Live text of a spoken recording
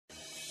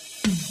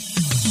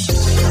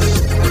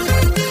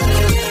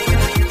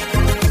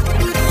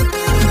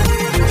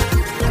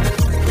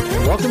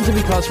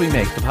to Because We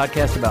Make, the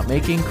podcast about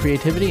making,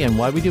 creativity, and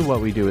why we do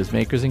what we do as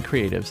makers and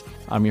creatives.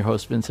 I'm your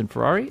host, Vincent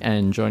Ferrari,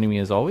 and joining me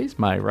as always,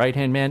 my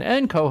right-hand man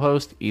and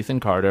co-host,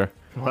 Ethan Carter.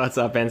 What's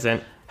up,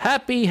 Vincent?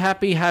 Happy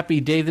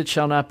day that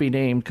shall not be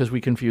named because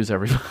we confuse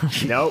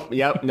everybody. Nope.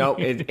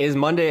 It is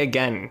Monday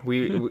again.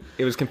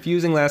 It was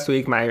confusing last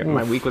week.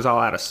 My week was all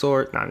out of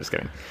sort. No, I'm just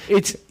kidding.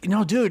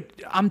 Dude,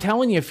 I'm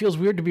telling you, it feels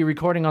weird to be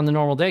recording on the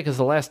normal day because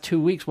the last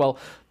 2 weeks,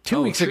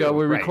 two weeks ago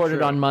we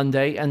recorded on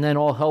Monday and then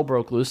all hell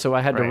broke loose, so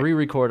I had to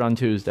re-record on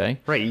Tuesday.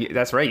 Right,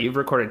 that's right. You've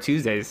recorded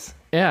Tuesdays.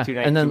 Yeah,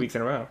 2 weeks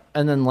in a row.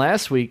 And then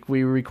last week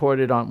we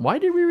recorded on... Why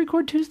did we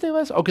record Tuesday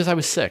last? Oh, because I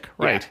was sick,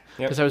 right?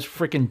 Because I was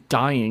freaking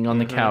dying on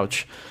the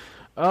couch.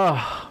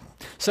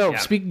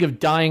 Speaking of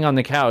dying on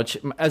the couch,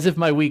 as if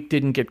my week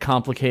didn't get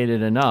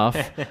complicated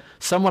enough,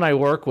 someone I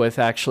work with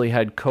actually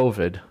had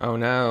COVID. Oh,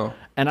 no.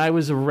 And I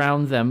was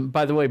around them,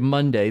 by the way,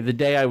 Monday, the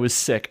day I was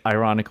sick,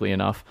 ironically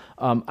enough,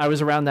 I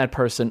was around that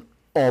person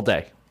all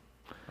day.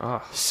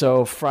 Oh.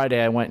 So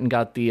Friday I went and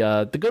got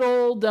the good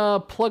old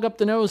plug up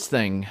the nose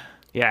thing.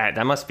 Yeah,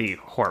 that must be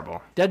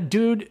horrible. That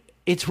dude,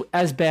 it's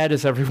as bad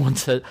as everyone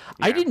said.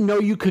 Yeah. I didn't know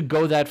you could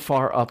go that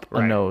far up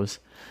a nose.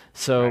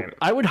 So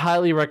I would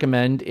highly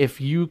recommend, if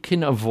you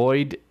can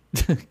avoid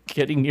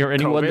getting near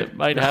anyone that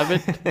might have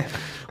it.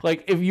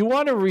 Like, if you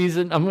want a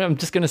reason, I'm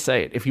just going to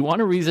say it. If you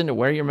want a reason to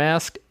wear your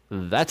mask,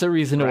 that's a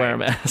reason to wear a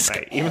mask.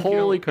 Right.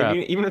 Holy crap.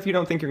 Even if you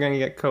don't think you're going to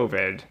get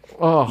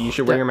COVID, you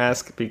should wear your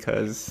mask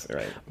because...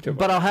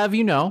 But I'll have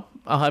you know,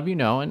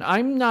 and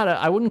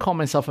I wouldn't call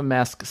myself a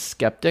mask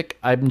skeptic.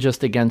 I'm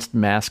just against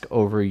mask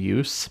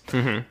overuse.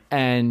 Mm-hmm.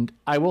 And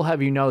I will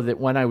have you know that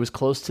when I was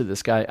close to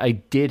this guy, I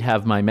did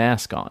have my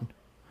mask on.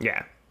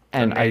 Yeah.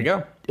 And there you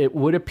go. It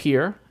would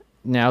appear,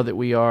 now that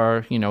we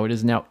are, it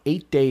is now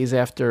 8 days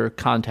after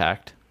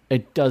contact,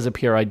 it does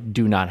appear I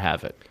do not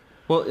have it.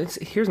 Well,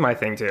 here's my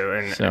thing too,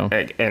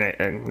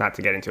 and not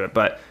to get into it,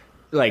 but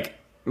like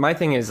my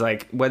thing is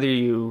like whether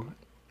you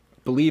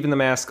believe in the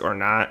mask or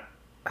not,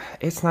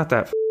 it's not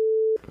that.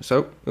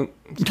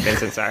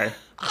 Vincent, sorry.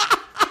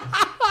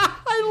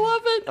 I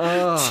love it.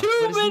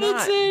 2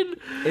 minutes in.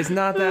 It's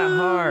not that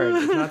hard.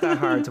 It's not that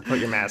hard to put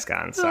your mask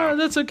on. So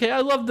that's okay.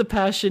 I love the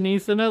passion,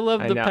 Ethan. I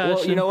love the passion.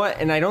 Well, you know what?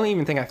 And I don't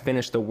even think I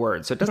finished the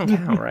word, so it doesn't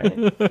count, right?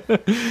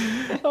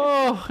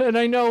 And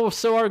I know.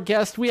 So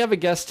we have a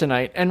guest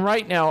tonight, and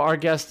right now our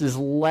guest is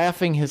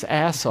laughing his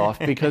ass off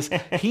because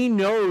he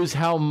knows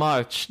how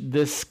much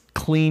this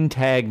clean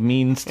tag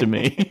means to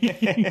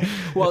me.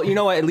 Well, you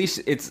know what? At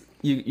least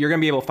you're gonna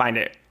be able to find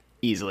it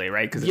easily,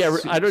 right? Because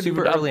it's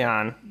super early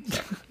on.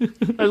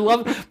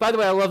 By the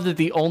way, I love that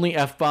the only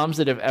F-bombs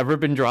that have ever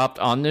been dropped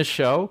on this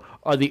show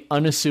are the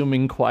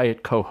unassuming,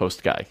 quiet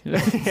co-host guy.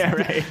 Yeah,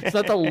 right. It's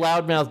not the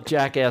loudmouth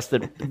jackass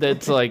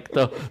that's like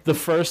the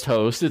first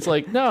host. It's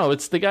like, no,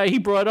 it's the guy he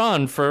brought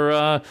on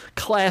for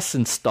class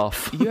and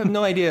stuff. You have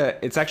no idea.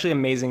 It's actually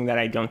amazing that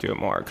I don't do it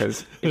more,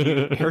 because if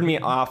you heard me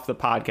off the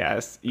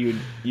podcast,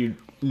 you'd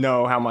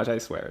know how much I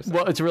swear. So.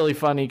 Well, it's really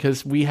funny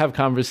because we have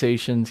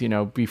conversations,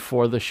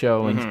 before the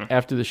show and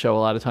after the show a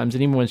lot of times,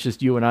 and even when it's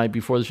just you and I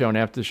before the show and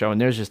after the show,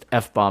 and there's just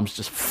F-bombs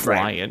just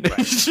flying. Right.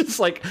 It's just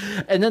like,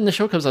 and then the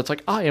show comes out, it's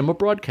like, I am a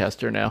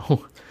broadcaster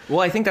now.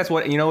 Well, I think that's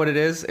what it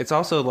is? It's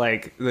also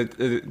like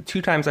the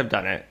 2 times I've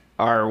done it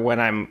are when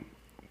I'm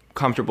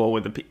comfortable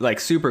with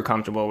super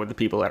comfortable with the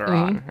people that are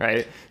on,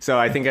 right? So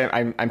I think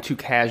I'm too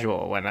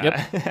casual when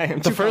I am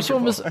the first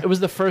one was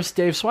the first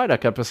Dave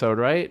Swiduck episode,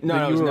 right?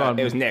 No,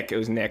 it was Nick. It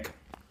was Nick.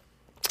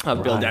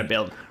 Build that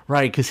build.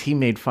 Right, because he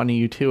made fun of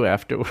you too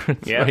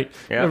afterwards. Yeah, right.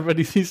 Yeah.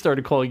 He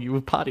started calling you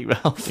a potty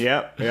mouth.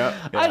 Yeah.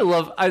 I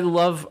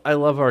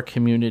love our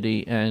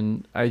community,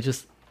 and I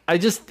just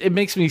it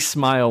makes me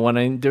smile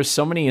when there's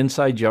so many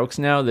inside jokes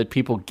now that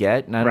people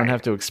get, and I don't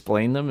have to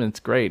explain them. And it's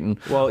great. And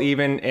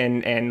even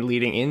and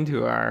leading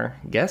into our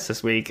guest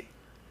this week,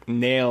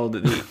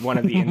 nailed one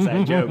of the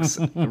inside jokes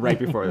right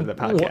before the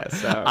podcast.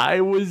 So.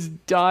 I was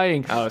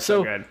dying. Oh,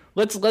 so good.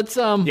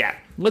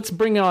 Let's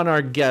bring on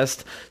our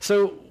guest.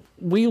 So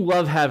we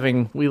love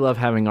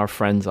having our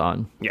friends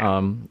on.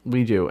 Yeah.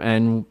 We do,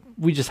 and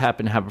we just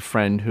happen to have a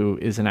friend who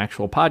is an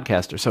actual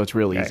podcaster, so it's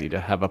really easy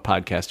to have a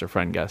podcaster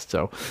friend guest.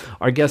 So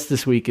our guest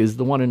this week is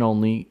the one and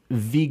only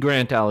the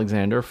Grant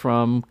Alexander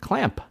from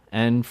Clamp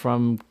and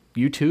from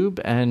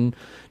YouTube and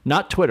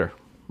not Twitter.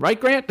 Right,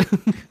 Grant?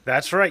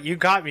 That's right. You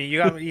got me.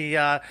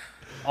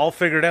 All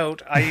figured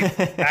out. I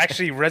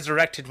actually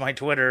resurrected my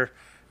Twitter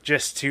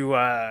just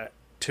to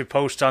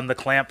post on the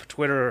Clamp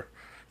Twitter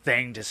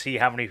thing to see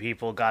how many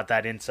people got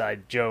that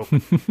inside joke.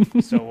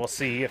 So we'll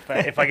see if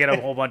I get a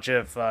whole bunch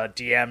of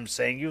DMs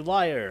saying you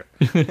liar.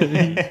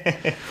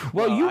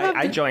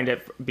 I joined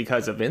it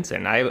because of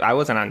Vincent. I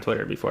wasn't on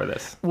Twitter before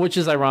this, which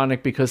is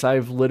ironic because I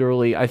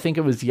think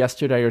it was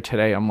yesterday or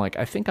today, I'm like,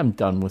 I think I'm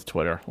done with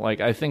Twitter. Like,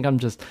 I think I'm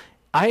just...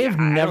 I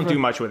don't do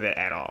much with it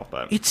at all,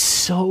 but it's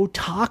so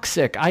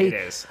toxic. It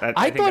is.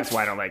 I think that's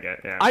why I don't like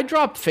it. Yeah. I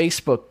dropped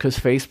Facebook because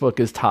Facebook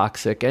is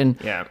toxic, and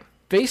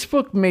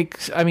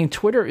Facebook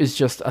Twitter is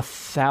just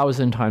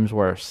 1,000 times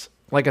worse.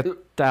 Like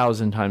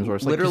 1,000 times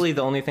worse. Literally,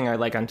 the only thing I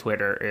like on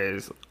Twitter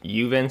is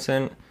you,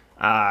 Vincent.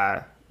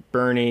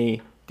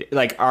 Bernie,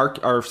 like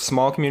our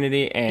small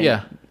community, and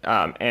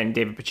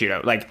David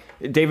Picciuto. Like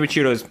David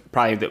Picciuto is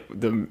probably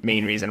the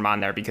main reason I'm on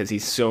there, because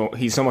he's so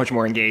much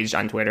more engaged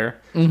on Twitter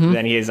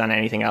than he is on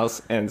anything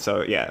else, and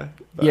so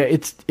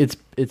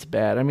it's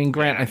bad. I mean,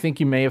 Grant, I think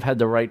you may have had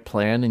the right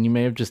plan, and you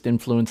may have just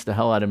influenced the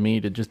hell out of me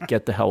to just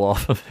get the hell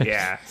off of it.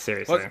 Yeah,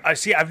 seriously. Well,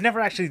 I've never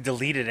actually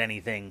deleted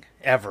anything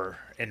ever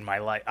in my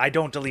life. I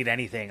don't delete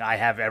anything. I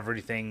have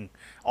everything.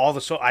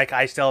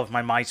 I still have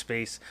my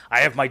MySpace. I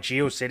have my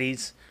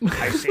GeoCities.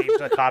 I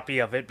saved a copy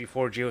of it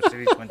before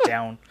GeoCities went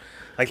down.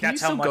 Like, can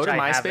that's you still how much go to I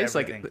MySpace? have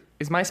everything. Like,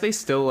 is MySpace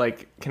still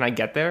like? Can I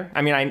get there?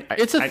 I mean,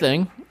 it's a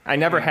thing. I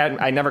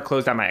never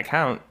closed out my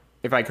account.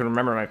 If I could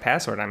remember my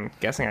password, I'm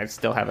guessing I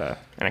still have an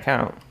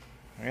account.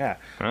 Yeah.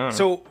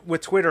 So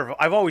with Twitter,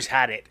 I've always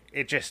had it.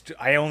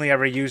 I only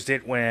ever used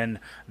it when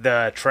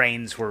the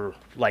trains were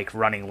like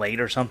running late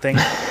or something,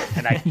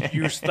 and I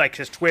used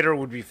because Twitter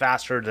would be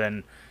faster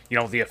than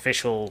the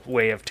official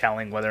way of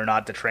telling whether or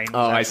not the train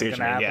was actually going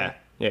to happen.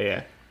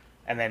 Yeah.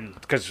 And then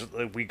because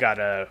we got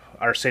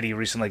our city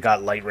recently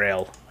got light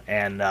rail,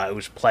 and it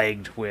was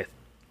plagued with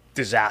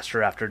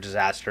disaster after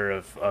disaster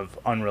of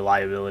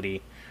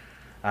unreliability.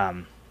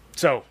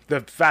 So the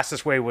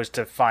fastest way was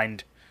to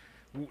find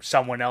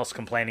someone else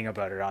complaining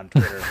about it on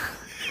Twitter.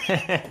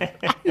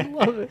 I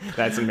love it.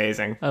 That's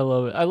amazing. I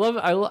love it.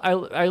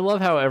 I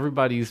love how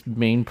everybody's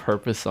main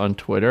purpose on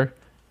Twitter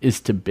is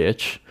to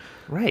bitch.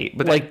 Right,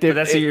 but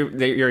that's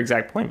your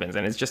exact point,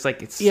 Vincent. It's just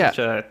like such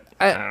a.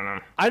 I don't know.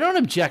 I don't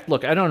object.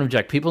 Look, I don't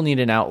object. People need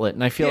an outlet,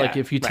 and I feel like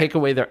if you take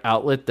away their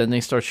outlet, then they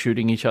start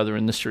shooting each other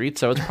in the street.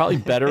 So it's probably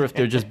better if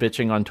they're just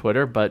bitching on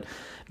Twitter. But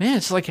man,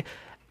 it's like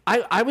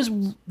I was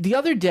the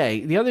other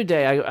day.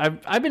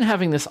 I've been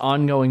having this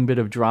ongoing bit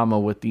of drama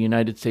with the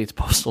United States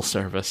Postal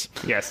Service.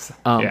 Yes.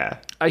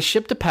 I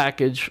shipped a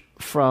package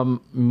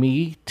from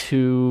me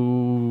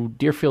to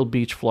Deerfield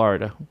Beach,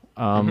 Florida.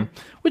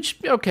 Which,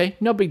 okay,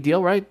 no big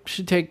deal, right?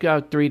 Should take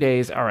 3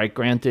 days. All right,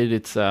 granted,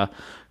 it's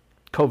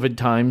COVID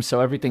time, so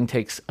everything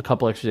takes a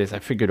couple extra days. I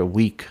figured a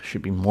week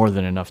should be more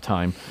than enough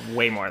time.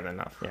 Way more than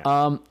enough,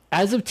 yeah.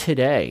 As of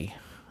today,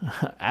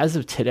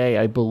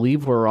 I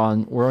believe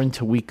we're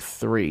into week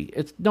 3.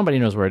 Nobody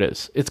knows where it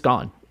is. It's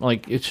gone.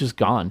 Like, it's just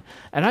gone.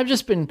 And I've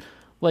just been,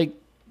 like,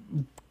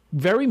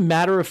 very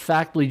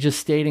matter-of-factly just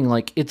stating,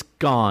 like, it's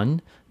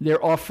gone.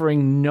 They're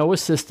offering no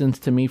assistance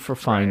to me for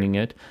finding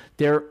it.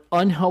 They're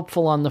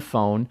unhelpful on the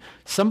phone.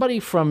 Somebody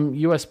from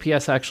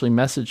USPS actually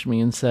messaged me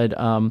and said,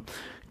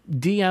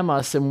 DM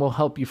us and we'll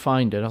help you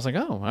find it. I was like,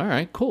 oh, all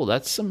right, cool.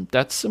 That's some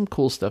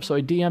cool stuff. So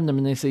I DM'd them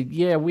and they say,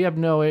 yeah, we have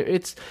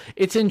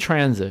it's in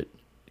transit.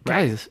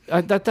 Guys,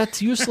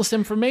 that's useless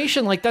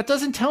information. Like, that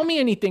doesn't tell me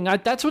anything.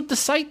 That's what the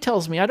site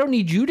tells me. I don't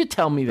need you to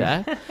tell me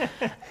that.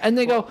 And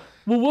they go,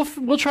 well,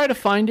 we'll try to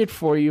find it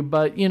for you,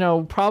 but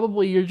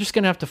probably you're just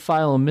gonna have to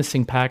file a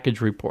missing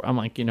package report. I'm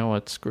like, you know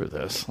what? Screw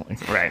this.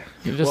 Like, right.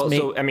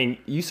 So I mean,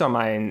 you saw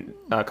mine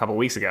a couple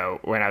weeks ago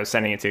when I was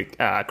sending it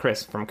to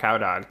Chris from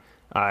Cowdog,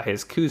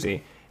 his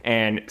koozie,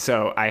 and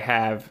so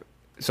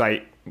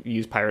I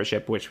use Pirate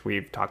Ship, which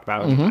we've talked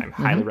about. I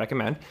highly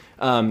recommend.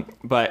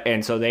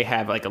 And so they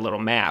have like a little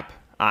map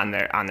on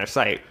their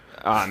site.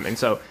 And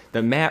so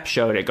the map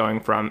showed it going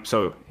from.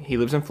 So he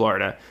lives in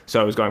Florida,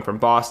 so it was going from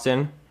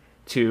Boston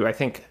to, I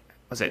think,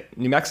 was it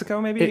New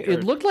Mexico maybe?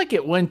 It looked like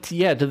it went to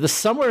the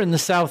somewhere in the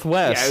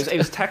Southwest. Yeah, it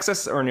was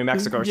Texas or New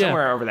Mexico or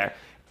somewhere over there.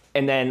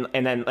 And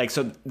then like,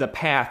 so the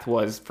path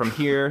was from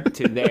here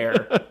to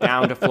there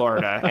down to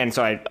Florida. And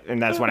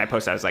that's when I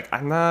posted. I was like,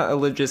 I'm not a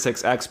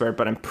logistics expert,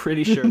 but I'm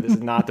pretty sure this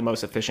is not the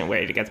most efficient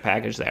way to get the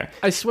package there.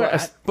 I swear.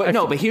 But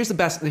here's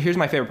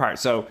my favorite part.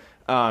 So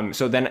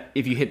then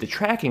if you hit the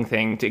tracking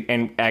thing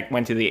and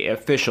went to the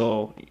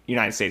official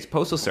United States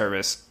Postal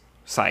Service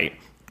site,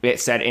 it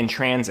said in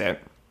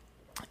transit,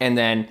 and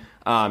then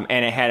and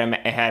it had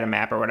a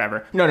map or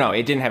whatever. No,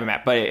 it didn't have a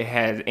map, but it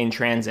had in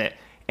transit,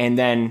 and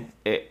then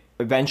it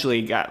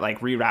eventually got like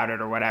rerouted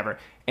or whatever,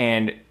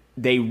 and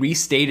they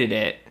restated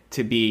it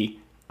to be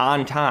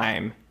on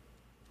time,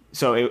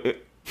 so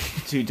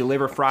to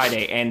deliver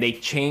Friday, and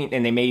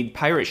they made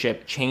Pirate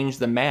Ship change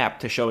the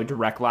map to show a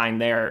direct line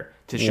there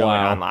to show it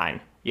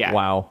online. Yeah.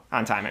 Wow.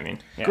 On time, I mean.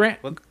 Yeah.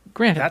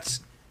 Grant,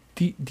 that's.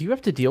 Do you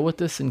have to deal with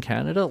this in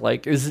Canada?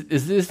 Like, is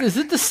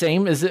it the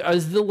same? Is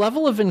the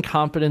level of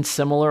incompetence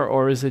similar,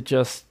 or is it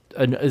just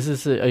is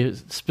this a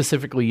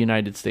specifically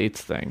United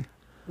States thing?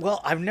 Well,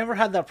 I've never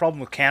had that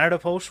problem with Canada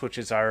Post, which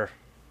is our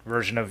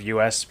version of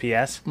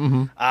USPS.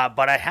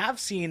 But I have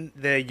seen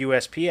the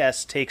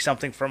USPS take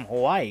something from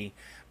Hawaii,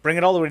 bring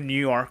it all the way to New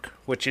York,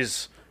 which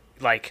is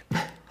like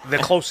the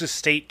closest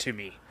state to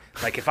me.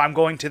 Like, if I'm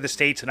going to the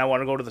States and I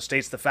want to go to the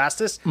States the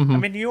fastest,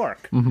 I'm in New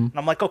York. And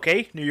I'm like,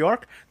 okay, New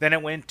York. Then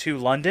it went to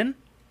London,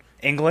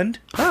 England.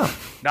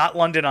 Not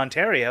London,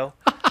 Ontario.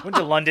 Went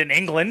to London,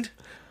 England.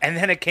 And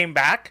then it came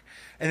back.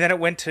 And then it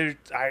went to,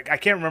 I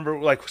can't remember,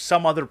 like,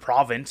 some other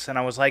province. And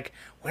I was like,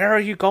 where are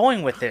you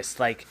going with this?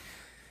 Like,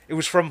 It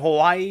was from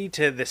Hawaii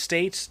to the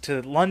States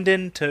to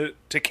London to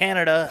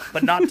Canada,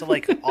 but not to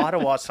like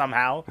Ottawa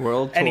somehow.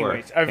 World tour.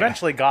 Anyways, I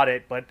eventually got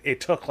it, but it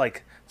took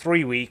like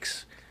 3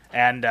 weeks,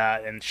 and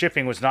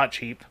shipping was not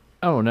cheap.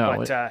 Oh no!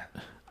 But,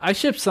 I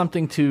shipped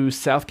something to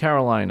South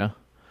Carolina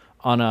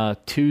on a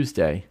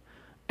Tuesday,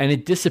 and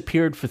it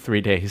disappeared for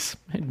 3 days.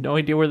 I had no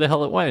idea where the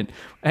hell it went.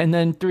 And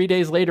then 3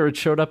 days later, it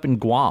showed up in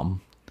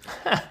Guam.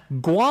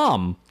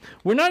 Guam.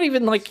 We're not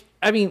even like,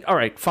 I mean, all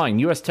right, fine,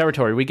 U.S.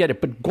 territory, we get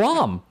it, but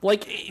Guam,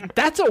 like,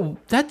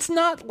 that's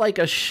not like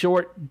a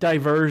short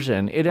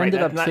diversion. It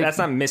ended up that's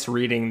not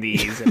misreading the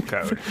zip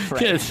code.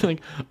 Right. Yeah, it's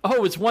like,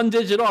 oh, it's 1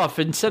 digit off.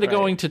 Instead of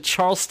going to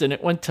Charleston,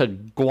 it went to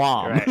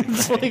Guam. Right.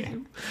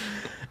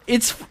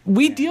 It's like,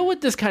 we deal with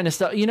this kind of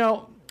stuff. You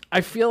know,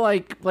 I feel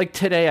like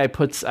today I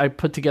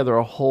put together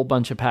a whole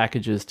bunch of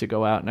packages to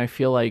go out, and I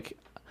feel like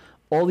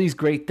all these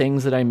great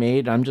things that I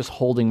made, I'm just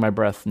holding my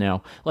breath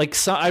now. Like,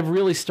 so I've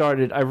really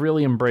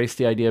embraced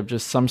the idea of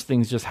just some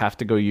things just have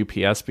to go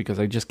UPS because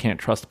I just can't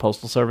trust the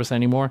Postal Service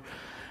anymore.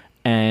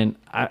 And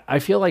I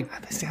feel like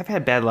I've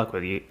had bad luck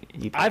with you.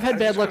 I've had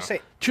bad luck.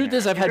 Truth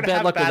is, I've had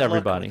bad luck with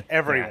everybody.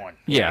 Everyone.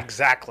 Yeah.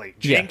 Exactly.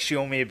 Jinx, you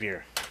owe me a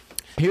beer.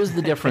 Here's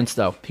the difference,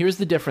 though. Here's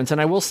the difference. And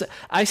I will say,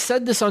 I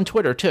said this on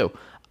Twitter, too.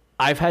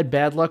 I've had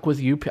bad luck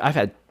with UPS.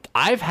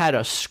 I've had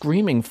a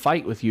screaming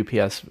fight with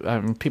UPS.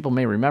 People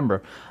may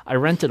remember. I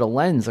rented a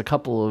lens a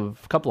couple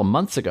of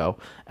months ago,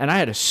 and I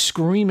had a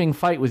screaming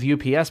fight with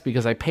UPS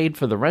because I paid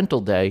for the rental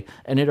day,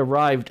 and it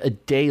arrived a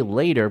day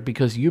later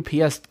because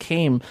UPS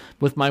came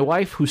with my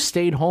wife, who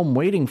stayed home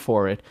waiting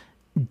for it.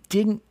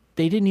 They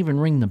didn't even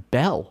ring the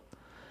bell,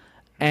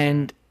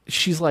 and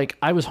she's like,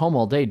 "I was home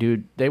all day,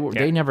 dude.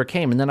 They never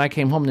came." And then I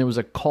came home, and there was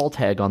a call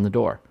tag on the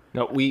door.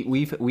 No,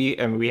 we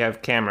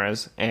have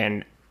cameras,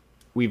 and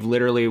we've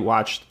literally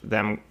watched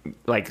them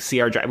like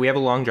see our drive. We have a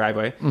long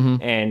driveway,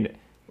 and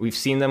we've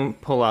seen them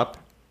pull up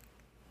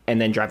and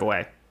then drive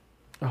away.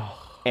 Oh.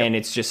 And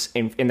it's just,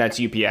 and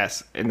that's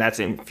UPS, and that's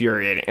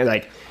infuriating.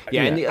 Like,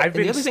 yeah. And the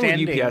other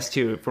thing with UPS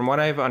too, from what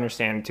I've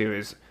understand too,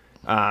 is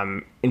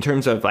in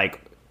terms of like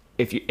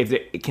if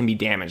it can be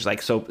damaged,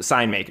 like so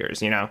sign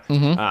makers, you know,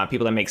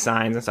 people that make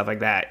signs and stuff like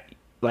that,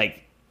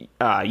 like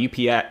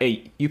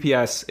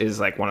UPS is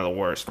like one of the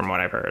worst from what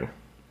I've heard.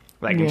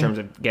 Like in terms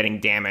of getting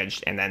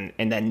damaged and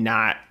then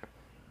not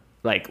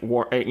like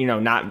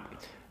not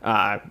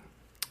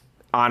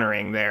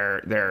honoring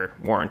their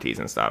warranties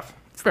and stuff.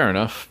 Fair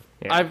enough.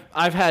 Yeah.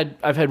 I've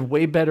had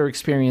way better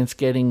experience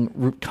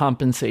getting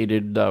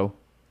compensated though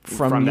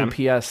from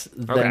UPS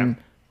than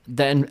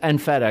and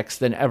FedEx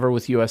than ever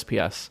with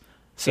USPS.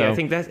 So I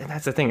think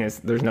that's the thing is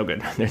there's no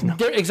good.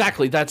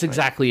 Exactly. That's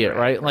exactly it,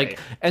 right? Like,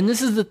 and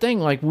this is the thing.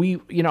 Like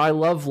I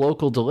love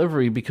local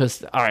delivery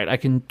because all right, I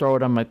can throw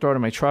it on my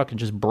truck and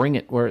just bring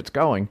it where it's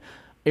going.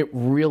 It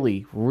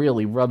really,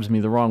 really rubs me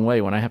the wrong way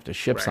when I have to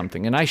ship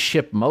something, and I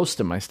ship most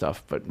of my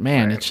stuff. But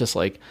man, it's just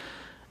like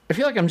I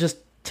feel like I'm just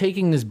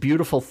taking this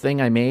beautiful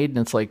thing I made, and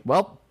it's like,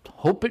 well,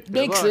 hope it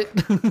makes it.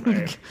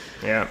 Right.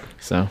 Yeah.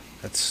 So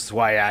that's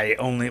why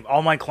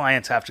all my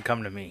clients have to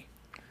come to me.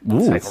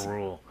 It's like a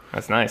rule.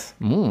 That's nice.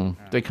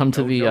 They come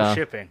to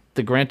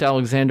the Grant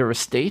Alexander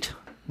estate.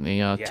 They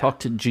talk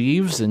to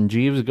Jeeves, and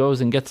Jeeves goes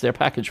and gets their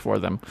package for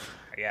them.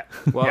 Yeah.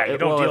 Well, you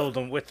don't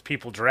deal with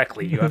people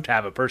directly. You have to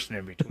have a person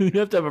in between. You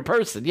have to have a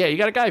person. Yeah, you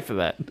got a guy for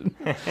that.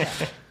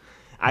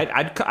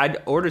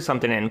 I'd order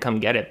something and come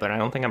get it, but I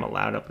don't think I'm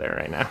allowed up there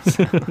right now.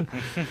 So.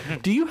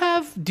 Do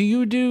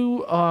you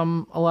do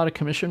a lot of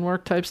commission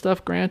work type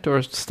stuff, Grant,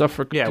 or stuff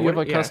for? Yeah, do you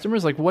have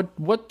customers? Like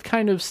what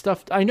kind of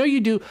stuff? I know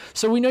you do.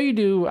 So we know you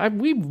do.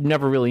 We've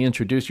never really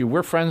introduced you.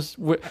 We're friends.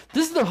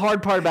 This is the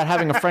hard part about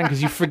having a friend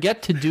because you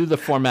forget to do the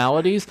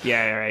formalities.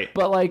 Yeah, right.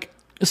 But like,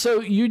 so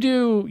you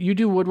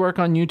do woodwork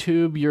on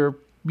YouTube.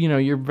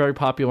 You're very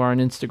popular on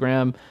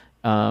Instagram.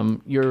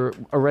 You're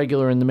a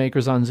regular in the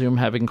Makers on Zoom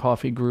Having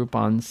Coffee group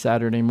on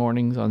Saturday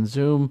mornings on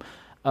Zoom.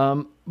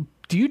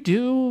 Do you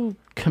do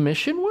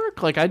commission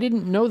work? Like, I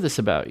didn't know this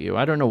about you.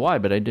 I don't know why,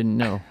 but I didn't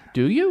know.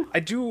 Do you? I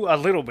do a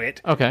little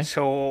bit. Okay.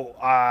 So,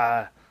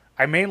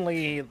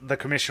 the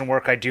commission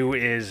work I do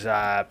is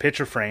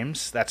picture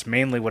frames. That's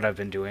mainly what I've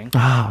been doing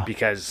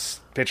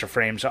because picture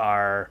frames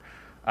are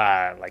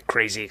like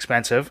crazy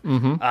expensive.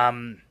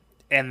 Mm-hmm.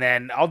 And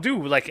then I'll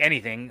do like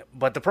anything,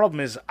 but the problem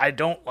is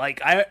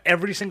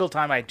every single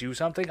time I do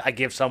something, I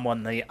give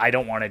someone the I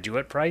don't want to do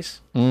it price.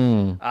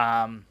 Because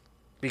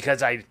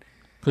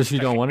you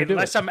don't want to do it.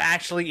 Unless I'm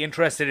actually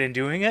interested in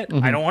doing it,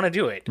 I don't want to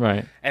do it.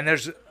 Right. And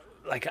there's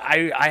like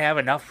I have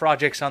enough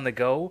projects on the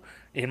go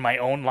in my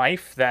own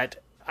life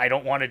that I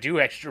don't want to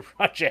do extra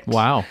projects.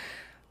 Wow.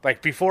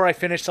 Like before I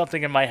finish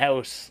something in my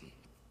house,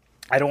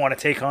 I don't want to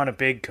take on a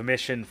big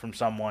commission from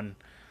someone.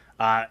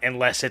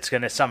 Unless it's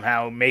going to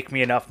somehow make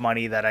me enough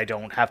money that I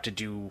don't have to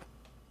do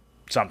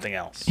something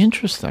else.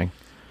 Interesting.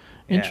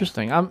 I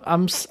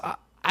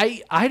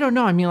don't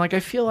know. I mean, like,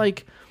 I feel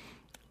like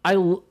I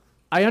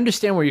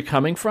understand where you're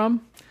coming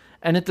from,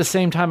 And at the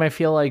same time, I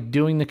feel like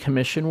doing the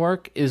commission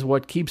work is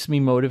what keeps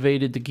me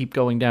motivated to keep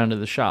going down to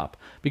the shop.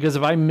 Because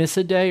if I miss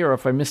a day or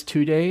if I miss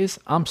 2 days,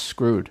 I'm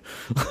screwed.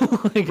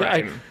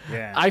 Right.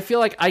 I feel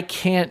like I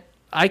can't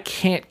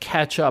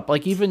catch up.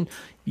 Like even,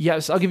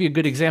 yes, I'll give you a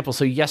good example.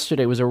 So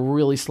yesterday was a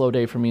really slow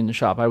day for me in the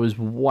shop. I was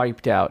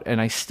wiped out and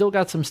I still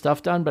got some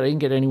stuff done, but I didn't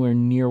get anywhere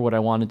near what I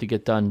wanted to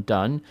get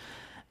done.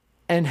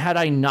 And had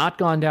I not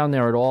gone down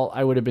there at all,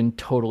 I would have been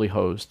totally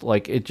hosed.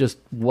 Like it just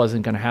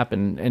wasn't going to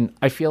happen. And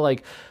I feel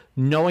like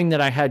knowing that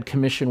I had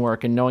commission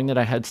work and knowing that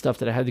I had stuff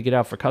that I had to get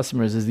out for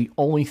customers is the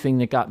only thing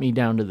that got me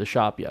down to the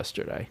shop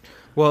yesterday.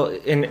 Well,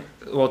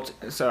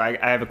 so I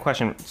have a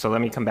question. So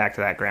let me come back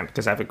to that, Grant,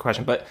 because I have a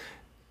question. But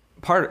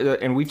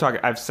and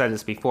I've said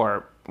this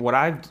before, what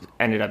I've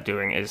ended up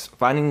doing is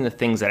finding the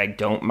things that I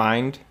don't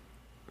mind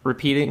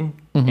repeating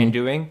and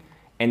doing.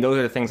 And those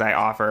are the things I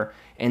offer.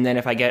 And then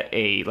if I get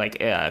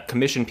a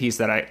commission piece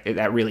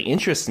that really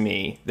interests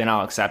me, then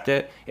I'll accept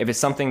it. If it's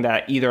something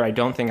that either I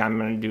don't think I'm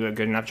going to do a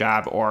good enough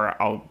job or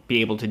I'll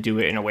be able to do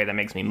it in a way that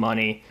makes me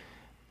money,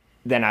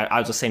 then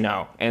I'll just say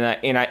no.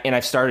 And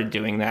I've started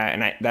doing that,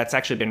 and that's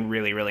actually been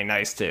really, really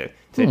nice to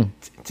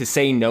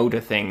say no to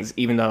things,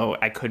 even though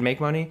I could make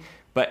money.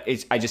 But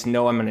I just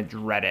know I'm going to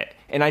dread it,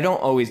 and I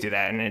don't always do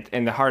that.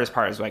 And the hardest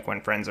part is like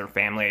when friends or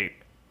family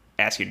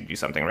ask you to do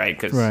something, right?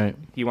 Because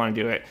you want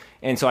to do it,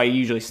 and so I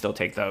usually still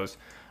take those.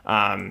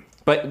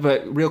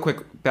 But real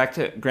quick, back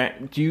to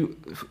Grant.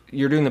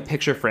 You're doing the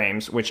picture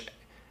frames, which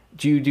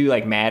do you do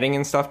like matting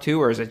and stuff too,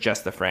 or is it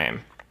just the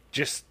frame?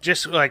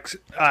 Just like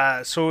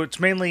so it's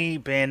mainly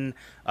been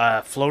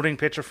floating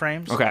picture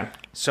frames. Okay.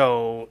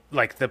 So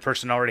like the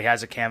person already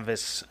has a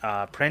canvas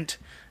print,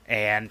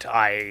 and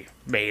I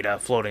made a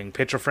floating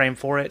picture frame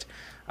for it.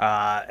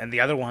 And the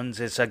other ones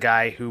is a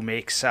guy who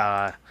makes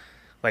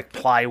like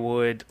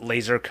plywood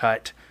laser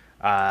cut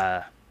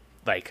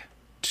like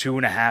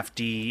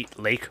 2.5D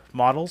lake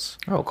models.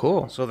 Oh,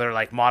 cool. So they're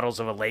like models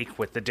of a lake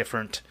with the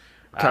different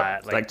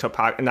not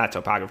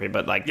topography,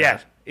 but like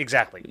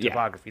exactly,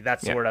 topography.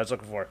 That's the word I was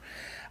looking for.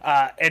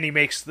 And he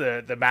makes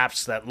the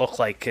maps that look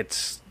like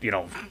it's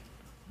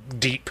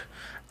deep.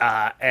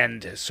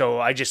 And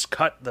so I just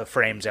cut the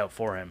frames out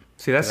for him.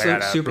 See, that's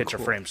super picture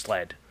cool. frame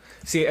sled.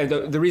 See,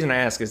 the reason I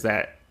ask is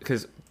that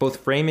because both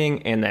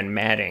framing and then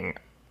matting,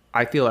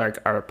 I feel like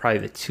are probably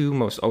the two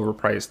most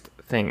overpriced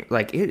thing.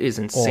 Like it is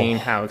insane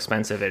how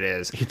expensive it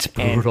is. It's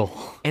brutal,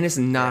 and it's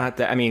not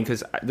that. I mean,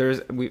 because there's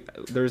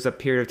a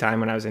period of time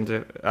when I was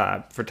into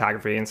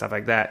photography and stuff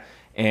like that,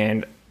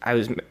 and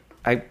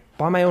I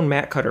bought my own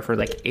mat cutter for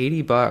like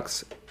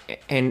 $80,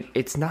 and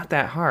it's not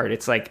that hard.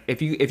 It's like if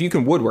you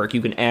can woodwork,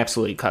 you can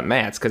absolutely cut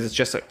mats because it's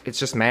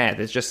just math.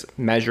 It's just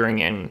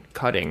measuring and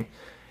cutting,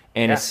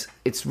 and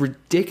it's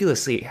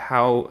ridiculously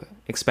how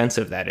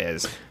expensive that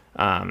is.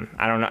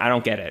 I don't know. I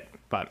don't get it,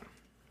 but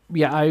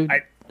yeah,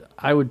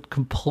 I would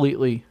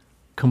completely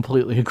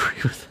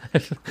agree with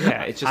that.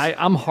 Yeah, it's just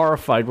I'm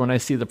horrified when I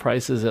see the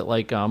prices at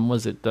like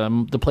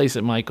the place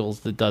at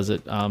Michael's that does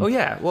it. Oh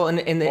yeah, well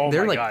and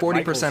they're like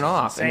 40%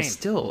 off, and it's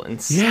still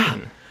insane. Yeah,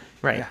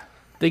 right. Yeah.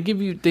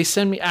 They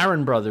send me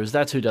Aaron Brothers.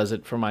 That's who does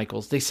it for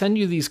Michael's. They send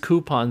you these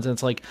coupons, and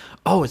it's like,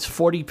 oh, it's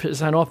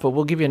 40% off, but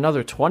we'll give you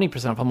another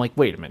 20% off. I'm like,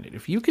 wait a minute.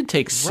 If you can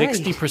take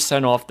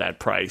 60% off that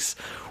price,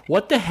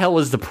 what the hell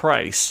is the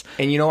price?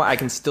 And you know what? I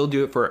can still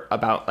do it for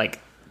about like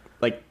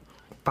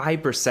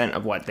 5%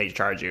 of what they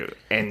charge you,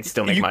 and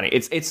still make money.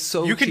 It's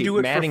so you cheap. can do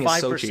it Matting for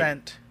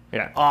 5%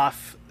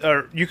 off,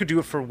 or you could do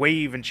it for way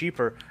even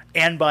cheaper,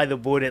 and buy the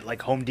wood at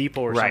like Home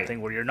Depot or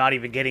something where you're not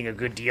even getting a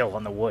good deal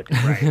on the wood.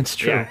 Right. That's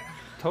true. Yeah.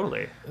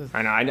 Totally.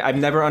 I know. I've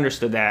never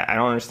understood that. I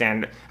don't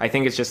understand. I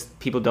think it's just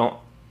people don't.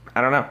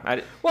 I don't know.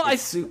 I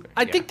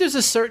think there's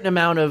a certain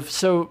amount of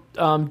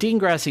Dean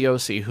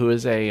Graziosi, who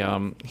is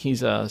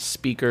he's a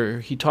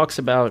speaker. He talks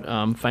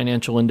about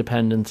financial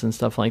independence and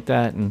stuff like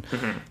that, and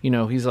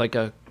he's like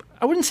I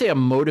wouldn't say a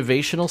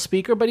motivational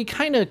speaker, but he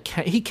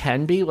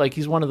can be like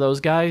he's one of those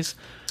guys.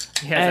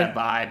 He has that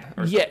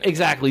vibe. Yeah,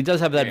 exactly. He does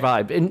have that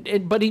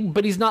vibe,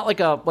 but he's not like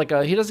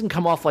a he doesn't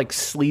come off like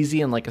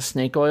sleazy and like a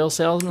snake oil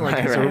salesman. Like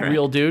he's a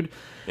real dude.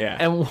 Yeah.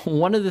 And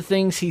one of the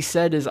things he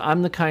said is,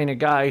 I'm the kind of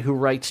guy who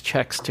writes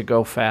checks to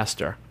go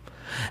faster.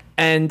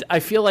 And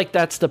I feel like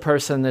that's the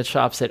person that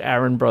shops at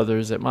Aaron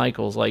Brothers at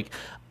Michael's. Like,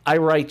 I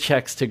write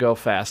checks to go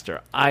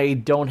faster. I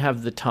don't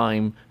have the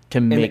time to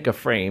make a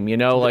frame,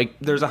 like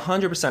there's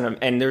 100% of,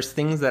 and there's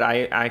things that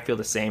I feel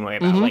the same way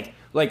about.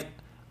 Like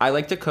I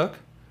like to cook,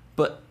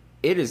 but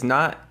it is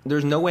not,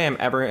 there's no way I'm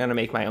ever going to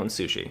make my own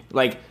sushi.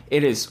 Like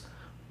it is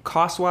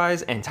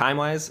cost-wise and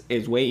time-wise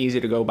is way easier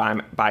to go buy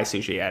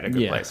sushi at a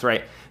good place,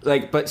 right?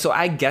 Like, but so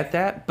I get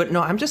that, but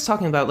no, I'm just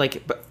talking about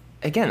but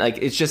again, like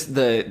it's just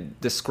the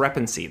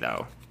discrepancy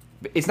though.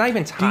 It's not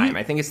even time.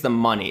 I think it's the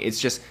money. It's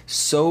just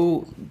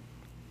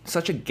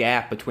such a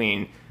gap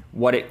between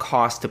what it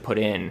costs to put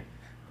in.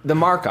 The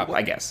markup,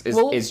 I guess,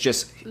 is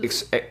just.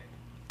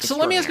 So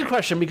let me ask you a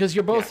question, because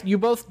you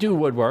both do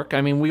woodwork. I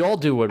mean, we all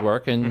do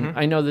woodwork, and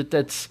I know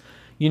that's.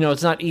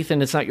 It's not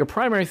Ethan, it's not your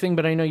primary thing,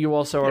 but I know you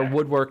also are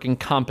woodworking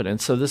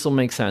competent, so this will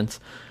make sense.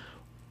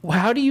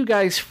 How do you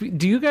guys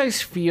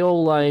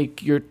feel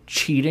like you're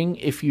cheating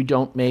if you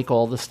don't make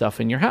all the stuff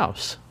in your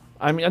house?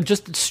 I mean,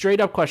 just a straight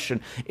up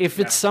question. If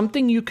it's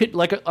something you could,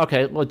 like,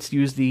 okay, let's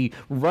use the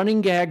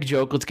running gag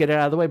joke. Let's get it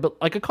out of the way.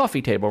 But like a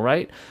coffee table,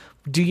 right?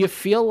 Do you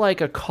feel like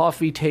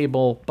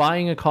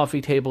buying a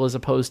coffee table as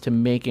opposed to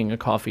making a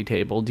coffee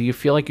table, do you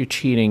feel like you're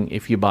cheating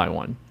if you buy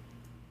one?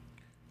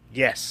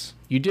 Yes.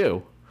 You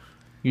do.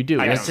 You do.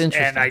 That's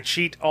interesting. And I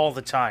cheat all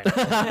the time.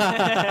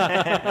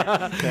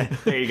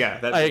 There you go.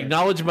 I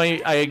acknowledge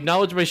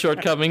my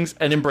shortcomings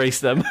and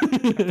embrace them.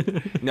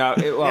 No,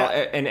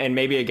 and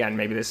maybe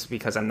this is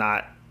because I'm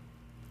not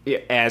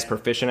as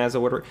proficient as a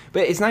woodworker,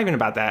 but it's not even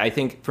about that. I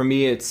think for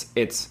me, it's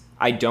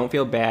I don't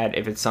feel bad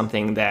if it's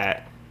something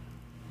that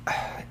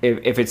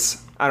if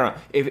it's I don't know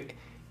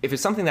if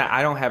it's something that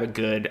I don't have a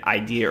good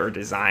idea or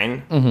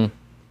design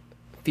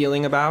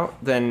feeling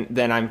about,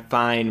 then I'm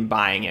fine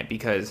buying it,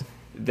 because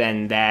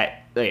then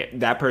that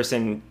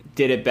person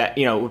did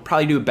it would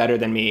probably do it better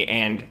than me,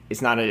 and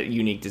it's not a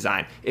unique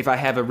design. If I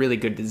have a really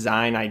good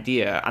design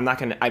idea,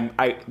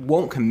 I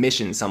won't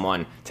commission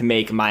someone to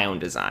make my own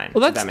design.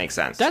 Well, if that makes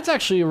sense. That's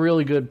actually a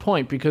really good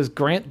point, because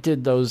Grant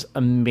did those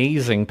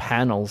amazing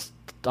panels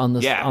on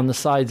the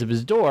sides of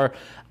his door.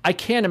 I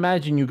can't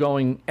imagine you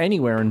going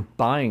anywhere and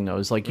buying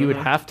those. Like, you would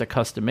have to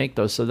custom make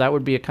those. So that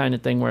would be a kind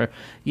of thing where,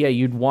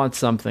 you'd want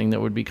something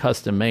that would be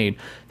custom made.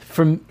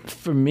 For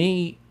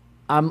me,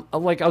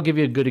 I'll give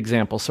you a good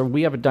example. So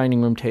we have a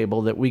dining room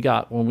table that we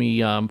got when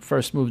we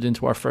first moved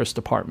into our first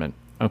apartment.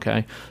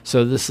 Okay,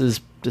 so this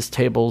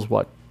table's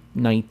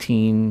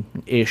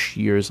 19-ish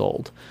years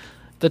old.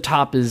 The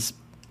top it's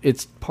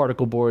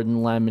particle board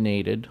and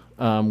laminated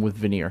with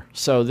veneer.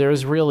 So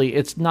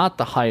it's not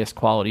the highest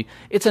quality.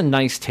 It's a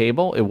nice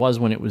table. It was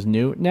when it was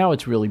new. Now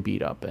it's really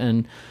beat up,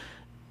 and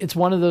it's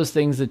one of those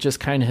things that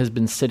just kind of has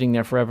been sitting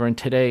there forever. And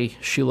today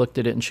she looked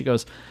at it and she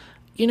goes,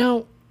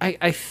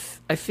 I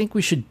think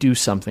we should do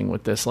something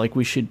with this. Like,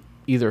 we should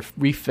either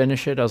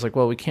refinish it. I was like,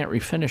 well, we can't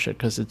refinish it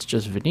because it's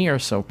just veneer,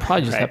 so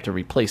probably just have to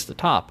replace the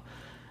top.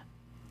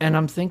 And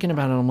I'm thinking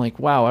about it, I'm like,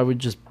 wow, I would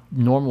just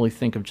normally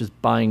think of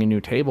just buying a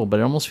new table, but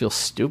it almost feels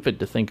stupid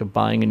to think of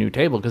buying a new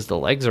table because the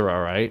legs are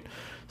all right.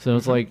 So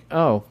it's like,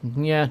 oh,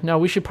 yeah, no,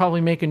 we should probably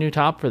make a new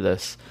top for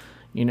this.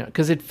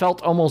 Because it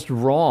felt almost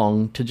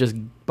wrong to just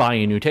buy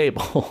a new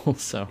table.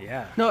 So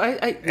yeah, no,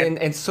 and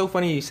it's so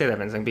funny you say that,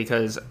 Vincent,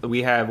 because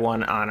we have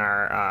one on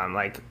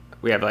our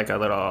we have like a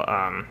little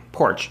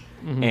porch,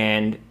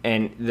 and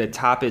the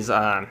top is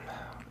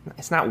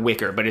it's not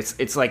wicker, but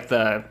it's like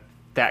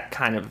that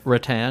kind of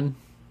rattan.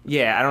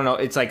 Yeah, I don't know.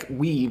 It's like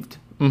weaved,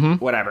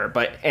 whatever,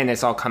 and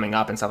it's all coming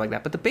up and stuff like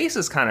that. But the base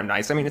is kind of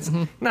nice. I mean, it's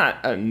not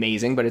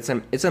amazing, but it's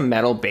a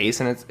metal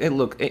base, and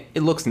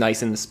it looks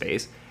nice in the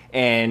space.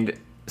 And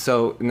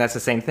that's the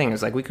same thing.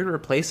 It's like we could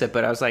replace it,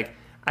 but I was like,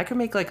 I could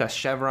make like a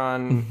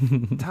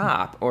chevron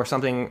top or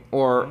something,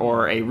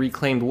 or a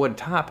reclaimed wood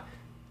top.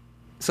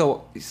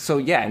 So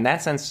yeah, in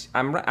that sense,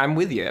 I'm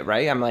with you,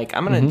 right? I'm like,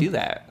 I'm gonna do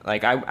that.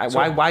 Like,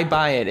 why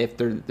buy it if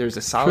there's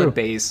a solid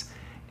base,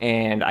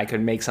 and I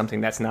could make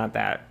something that's not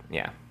that.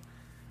 Yeah.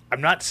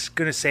 I'm not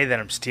gonna say that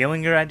I'm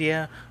stealing your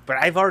idea, but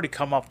I've already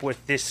come up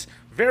with this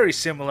very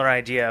similar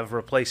idea of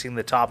replacing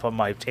the top of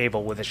my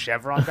table with a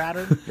chevron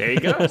pattern. There you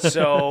go.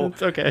 So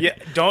it's okay. Yeah,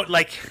 don't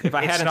like. If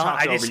I hadn't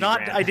talked over you,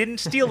 I didn't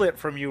steal it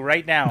from you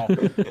right now,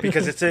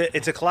 because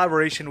it's a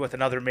collaboration with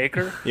another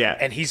maker. Yeah.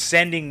 And he's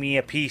sending me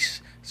a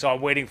piece, so I'm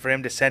waiting for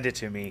him to send it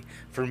to me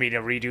for me to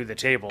redo the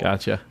table.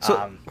 Gotcha.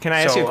 So can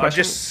I ask you a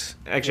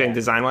question?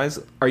 Design wise,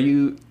 are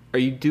you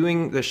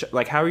doing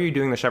how are you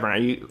doing the chevron? Are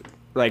you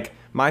like,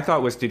 my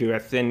thought was to do a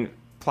thin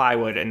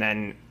plywood and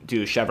then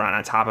do chevron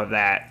on top of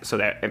that,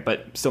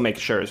 but still make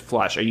sure it's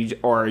flush. Are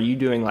you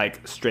doing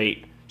like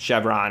straight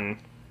chevron?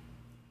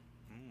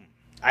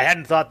 I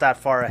hadn't thought that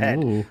far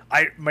ahead. Ooh.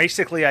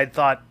 I'd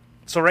thought,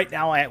 so right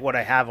now what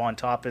I have on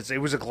top it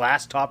was a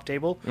glass top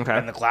table,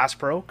 and the glass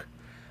broke.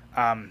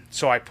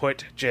 So I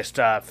put just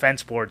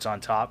fence boards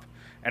on top,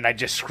 and I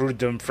just screwed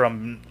them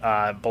from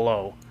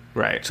below,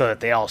 right, so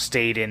that they all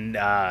stayed in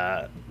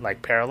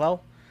like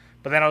parallel.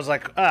 But then I was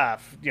like,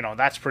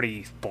 that's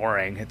pretty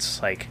boring.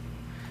 It's like,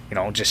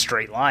 just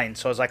straight lines.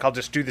 So I was like, I'll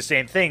just do the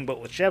same thing, but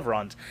with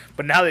chevrons.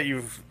 But now that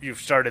you've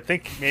started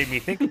made me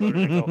think about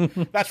it, I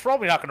go, that's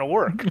probably not going to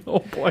work. Oh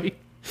boy.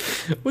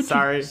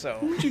 Sorry.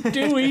 What'd you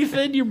do,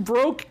 Ethan? You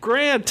broke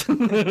Grant.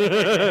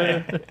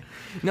 No,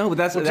 but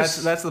that's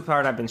the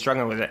part I've been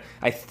struggling with. It.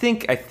 I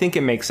think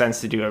it makes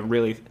sense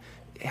to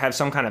have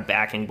some kind of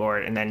backing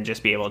board and then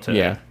just be able to.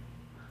 Yeah.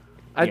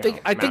 I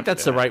think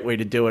that's the right way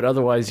to do it.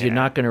 Otherwise, you're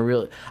not going to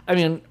really. I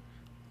mean,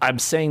 I'm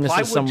saying this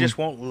plywood just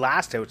won't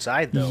last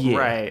outside, though. Yeah,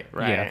 right.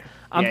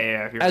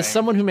 Yeah. As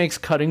someone who makes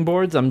cutting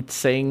boards, I'm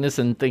saying this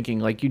and thinking,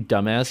 like, you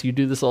dumbass, you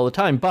do this all the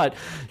time. But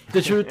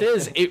the truth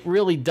is, it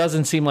really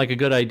doesn't seem like a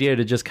good idea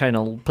to just kind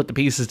of put the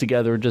pieces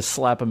together and just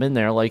slap them in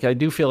there. Like, I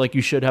do feel like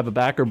you should have a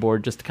backer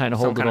board just to kind of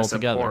hold it all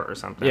together or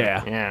something.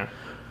 Yeah. Yeah.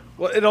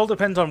 Well, it all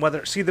depends on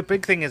whether. See, the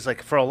big thing is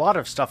like for a lot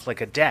of stuff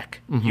like a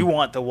deck, you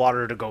want the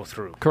water to go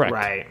through.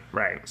 Correct.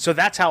 Right. So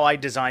that's how I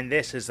designed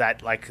this. Is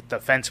that like the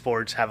fence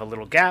boards have a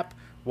little gap,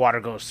 water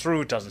goes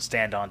through, it doesn't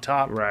stand on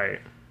top. Right.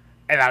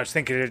 And I was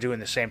thinking of doing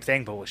the same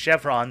thing, but with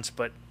chevrons.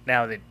 But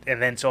now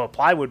and then so a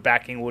plywood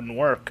backing wouldn't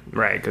work.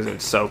 Right, because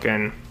it's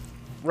soaking.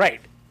 Right.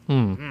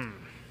 Maybe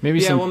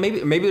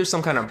maybe there's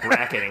some kind of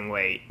bracketing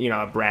weight,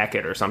 a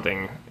bracket or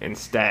something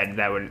instead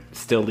that would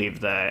still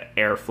leave the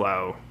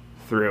airflow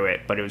through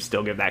it, but it would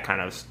still give that kind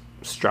of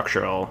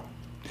structural.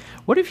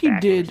 What if you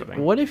did?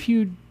 What if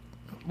you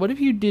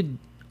did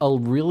a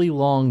really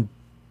long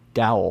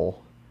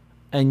dowel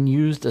and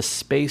used a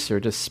spacer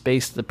to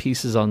space the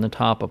pieces on the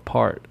top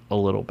apart a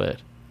little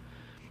bit,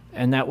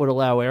 and that would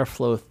allow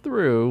airflow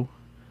through?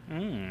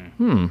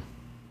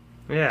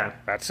 Yeah,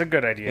 that's a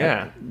good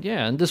idea.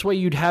 Yeah, and this way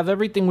you'd have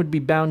everything would be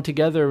bound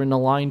together and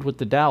aligned with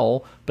the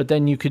dowel, but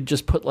then you could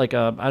just put like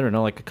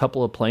a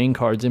couple of playing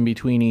cards in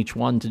between each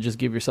one to just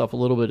give yourself a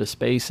little bit of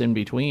space in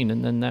between,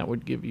 and then that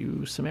would give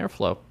you some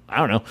airflow. I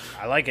don't know.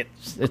 I like it.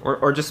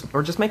 Or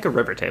just make a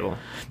river table.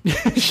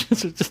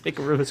 just make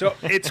a river. So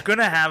it's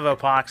gonna have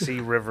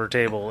epoxy river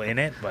table in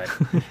it,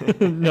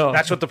 but no,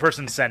 that's what the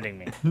person's sending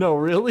me. No,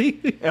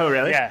 really? Oh,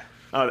 really? Yeah.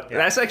 Oh, yeah.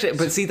 That's actually.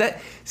 But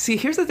see,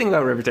 here's the thing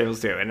about river tables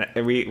too,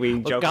 and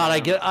we joke.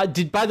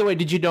 God, by the way,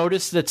 did you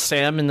notice that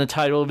Sam in the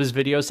title of his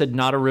video said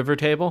 "not a river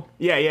table"?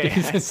 Yeah.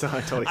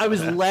 I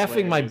was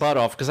laughing my butt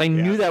off because I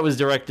knew that was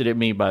directed at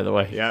me. By the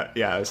way. Yeah,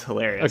 it was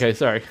hilarious. Okay,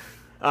 sorry.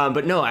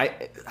 But no,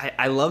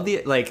 I love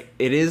it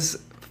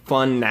is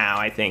fun now.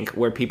 I think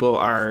where people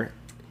are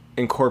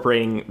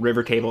incorporating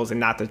river tables in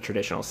not the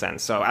traditional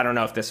sense. So I don't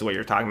know if this is what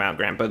you're talking about,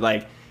 Grant, but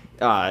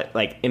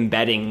like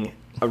embedding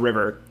a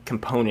river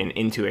component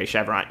into a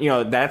chevron,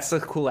 that's a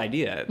cool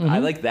idea. I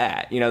like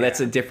that. That's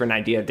a different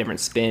idea,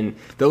 different spin.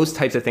 Those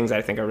types of things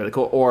I think are really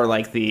cool. Or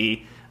like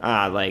the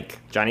like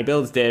Johnny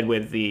Builds did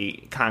with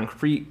the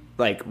concrete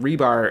like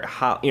rebar.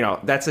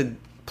 That's a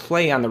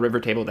play on the river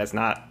table. That's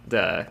not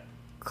the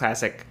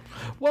classic.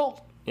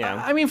 Well,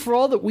 yeah. I mean, for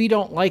all that we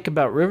don't like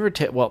about river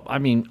table, well, I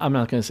mean, I'm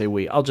not going to say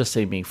we. I'll just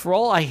say me. For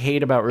all I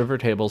hate about river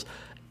tables,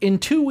 in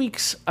 2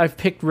 weeks I've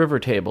picked river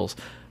tables.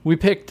 We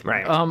picked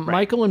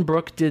Michael and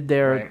Brooke did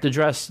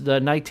the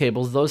night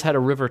tables. Those had a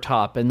river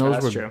top, and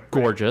those were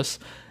gorgeous.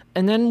 Right.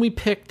 And then we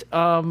picked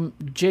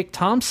Jake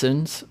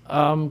Thompson's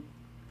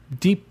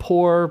deep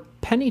pour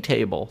penny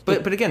table.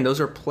 But again, those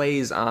are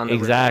plays on the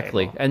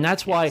exactly, river table. And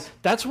that's why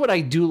that's what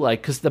I do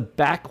like, because the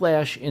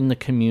backlash in the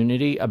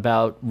community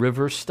about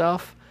river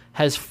stuff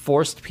has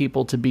forced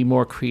people to be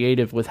more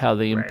creative with how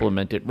they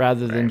implement it,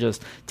 rather than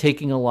just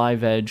taking a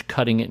live edge,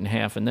 cutting it in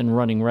half, and then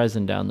running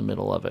resin down the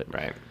middle of it.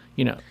 Right.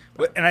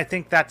 And I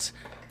think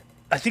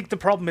the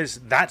problem is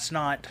that's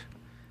not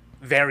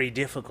very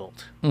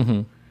difficult.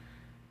 Mm-hmm.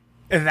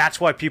 And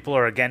that's why people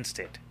are against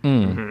it.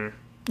 Mm-hmm.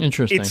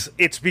 Interesting.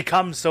 It's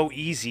become so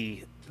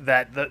easy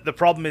that the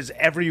problem is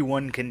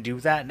everyone can do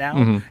that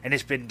now, and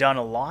it's been done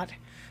a lot,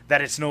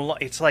 that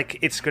it's like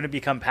it's going to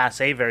become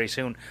passé very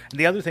soon. And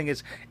the other thing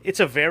is, it's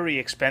a very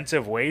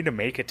expensive way to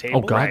make a table.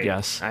 Oh God,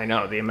 yes. I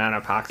know the amount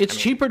of epoxy. It's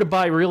cheaper to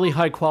buy really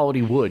high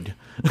quality wood.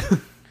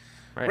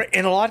 Right.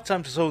 And a lot of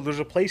times, so there's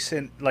a place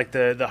in like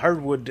the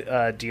hardwood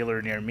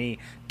dealer near me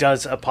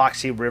does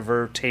epoxy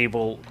river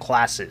table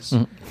classes.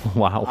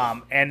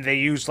 Wow. And they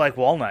use like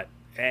walnut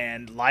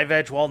and live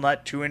edge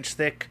walnut, 2-inch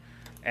thick,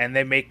 and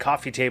they make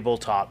coffee table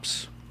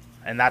tops.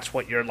 And that's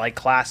what your like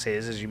class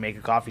is you make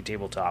a coffee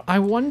table top. I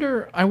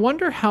wonder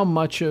how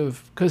much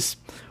of, because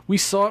we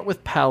saw it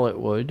with pallet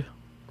wood,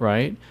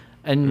 right?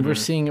 And we're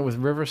seeing it with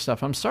river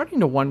stuff. I'm starting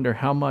to wonder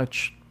how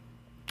much.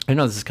 I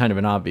know this is kind of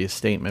an obvious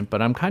statement,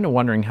 but I'm kind of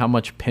wondering how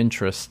much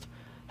Pinterest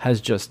has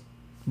just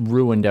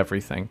ruined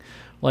everything.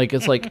 Like,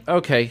 it's like,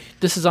 okay,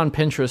 this is on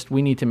Pinterest.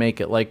 We need to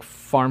make it like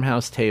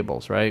farmhouse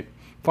tables, right?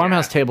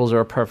 Farmhouse tables are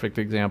a perfect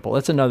example.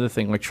 That's another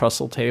thing, like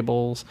trussel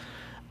tables.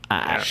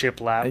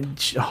 Shiplap.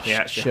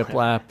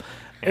 Shiplap.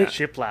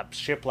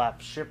 Shiplap.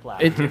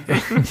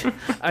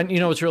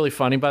 And what's really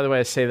funny, by the way,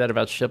 I say that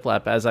about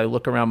shiplap as I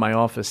look around my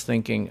office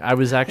thinking, I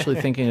was actually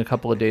thinking a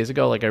couple of days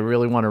ago, like I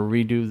really want to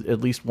redo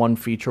at least one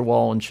feature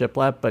wall in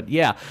shiplap. But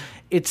yeah,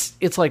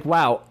 it's like,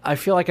 wow, I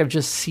feel like I've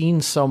just seen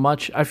so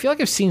much. I feel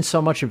like I've seen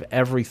so much of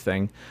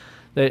everything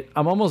that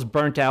I'm almost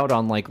burnt out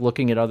on like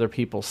looking at other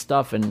people's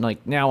stuff. And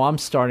like now I'm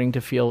starting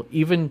to feel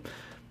even...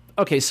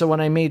 Okay, so when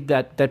I made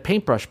that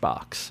paintbrush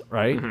box,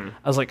 right? I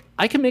was like,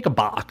 I can make a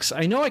box.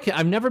 I know I can.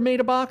 I've never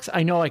made a box.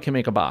 I know I can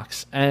make a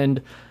box.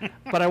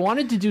 But I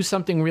wanted to do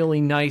something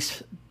really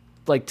nice,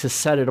 like to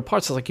set it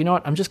apart. So I was like, you know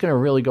what? I'm just going to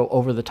really go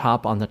over the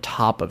top on the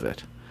top of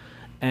it.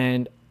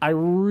 And I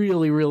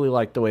really, really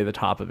liked the way the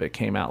top of it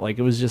came out. Like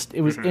it was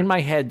in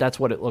my head, that's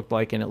what it looked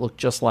like, and it looked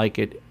just like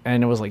it.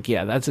 And it was like,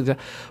 yeah, that's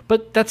exactly.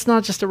 But that's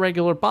not just a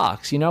regular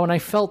box, And I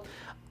felt...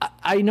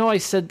 I know I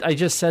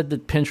just said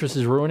that Pinterest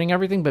is ruining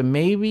everything, but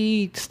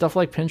maybe stuff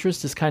like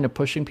Pinterest is kind of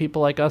pushing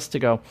people like us to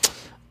go,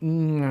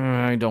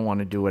 I don't want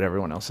to do what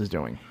everyone else is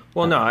doing.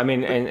 Well, no, I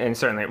mean, and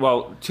certainly,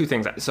 well, two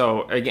things.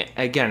 So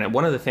again,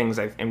 one of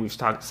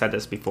the said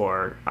this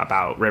before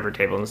about river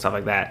tables and stuff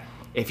like that.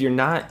 If you're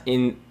not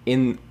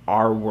in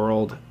our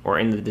world or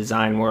in the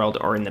design world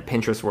or in the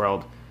Pinterest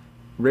world,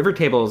 river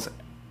tables,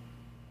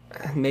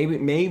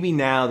 maybe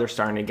now they're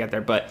starting to get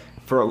there, but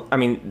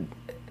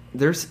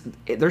they're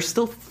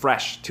still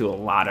fresh to a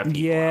lot of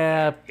people.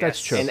 Yeah,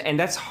 that's true. And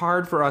that's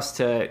hard for us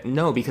to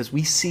know because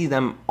we see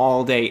them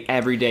all day,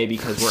 every day,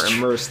 because we're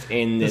immersed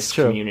in this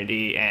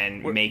community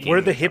and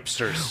we're the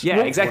hipsters. Yeah,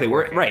 exactly.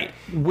 We're right.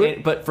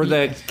 But for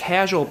the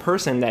casual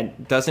person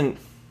that doesn't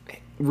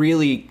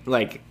really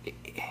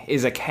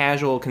is a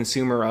casual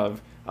consumer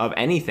of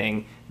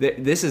anything,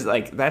 this is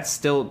that's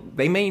still,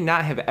 they may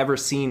not have ever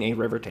seen a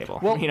river table.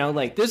 Well,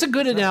 there's a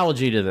good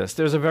analogy to this.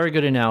 There's a very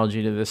good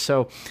analogy to this.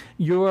 So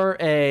you're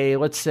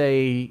let's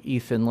say,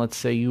 Ethan,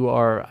 you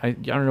are, I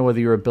don't know whether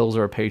you're a Bills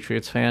or a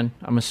Patriots fan.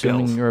 I'm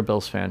assuming You're a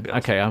Bills fan. Bills.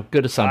 Okay,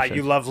 good assumption.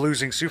 You love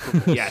losing Super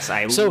Bowls. Yes,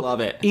 I love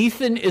it.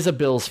 Ethan is a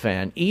Bills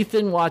fan.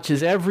 Ethan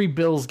watches every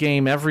Bills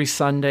game every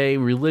Sunday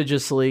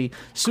religiously.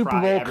 Super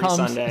Bowl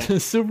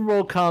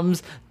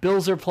comes,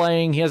 Bills are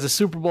playing, he has a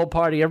Super Bowl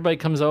party, everybody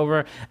comes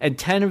over, and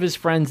 10 of his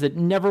friends that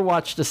never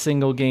watched a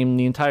single game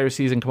the entire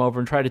season come over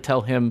and try to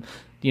tell him,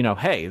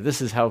 hey,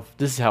 this is how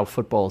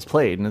football is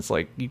played. And it's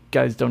like, you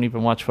guys don't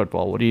even watch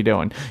football. What are you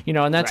doing?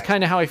 And that's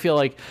kind of how I feel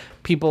like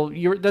people,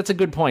 that's a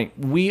good point.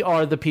 We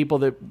are the people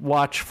that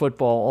watch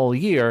football all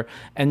year,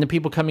 and the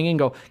people coming in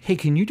go, hey,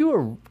 can you do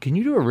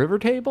a river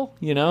table?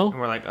 And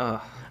we're like,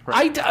 oh.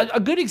 Right. A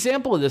good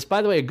example of this,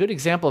 by the way, a good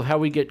example of how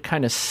we get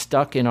kind of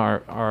stuck in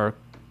our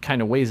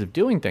kind of ways of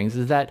doing things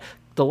is that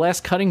the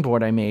last cutting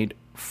board I made,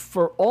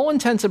 for all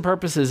intents and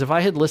purposes, if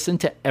I had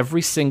listened to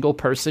every single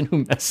person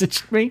who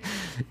messaged me,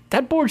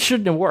 that board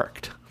shouldn't have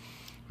worked.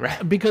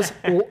 Right. Because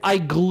I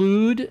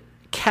glued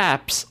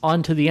caps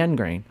onto the end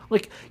grain.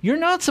 You're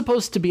not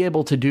supposed to be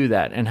able to do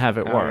that and have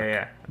it work.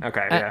 Yeah.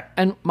 Okay, yeah.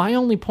 And my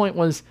only point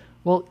was,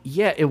 well,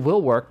 yeah, it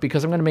will work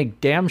because I'm going to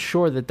make damn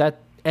sure that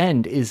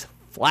end is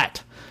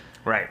flat.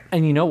 Right.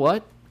 And you know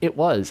what? It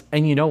was.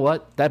 And you know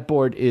what? That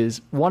board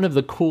is one of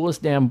the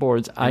coolest damn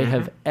boards I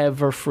have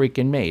ever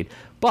freaking made.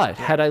 But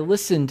had I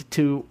listened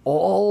to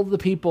all the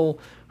people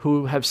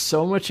who have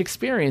so much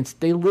experience,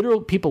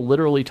 people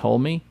literally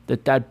told me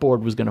that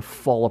board was going to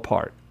fall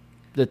apart,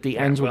 that the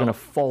ends were going to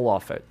fall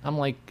off it. I'm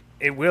like,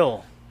 it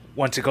will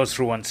once it goes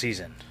through one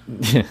season.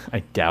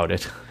 I doubt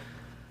it.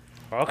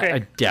 Okay, I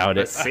doubt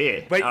it. Let's see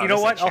it. But you know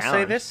what? I'll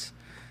say this: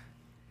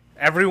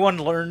 everyone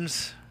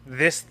learns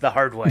this the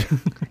hard way.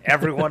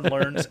 Everyone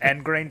learns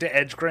end grain to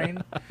edge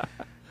grain.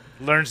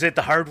 Learns it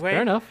the hard way.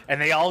 Fair enough.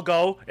 And they all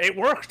go, it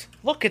worked.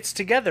 Look, it's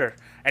together.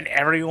 And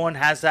everyone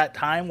has that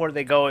time where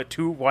they go at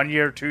 1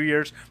 year, 2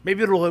 years.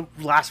 Maybe it'll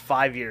last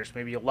 5 years.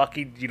 Maybe you're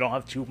lucky you don't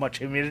have too much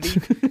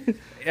humidity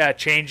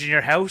change in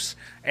your house.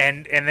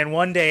 And then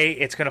one day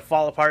it's going to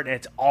fall apart, and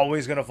it's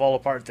always going to fall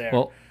apart there.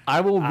 Well,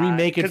 I will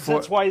remake it for...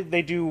 That's why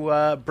they do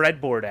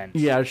breadboard ends.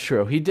 Yeah, it's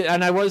true. He did,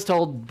 and I was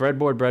told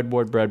breadboard.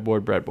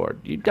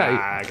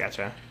 I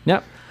gotcha.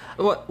 Yep.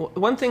 Well,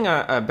 one thing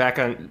back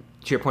on...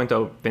 To your point,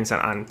 though,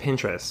 Vincent, on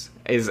Pinterest,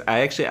 is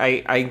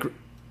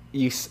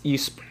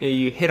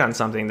you hit on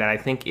something that I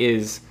think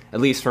is, at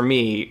least for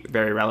me,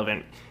 very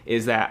relevant,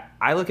 is that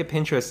I look at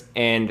Pinterest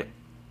and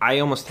I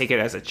almost take it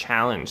as a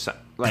challenge. So,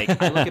 I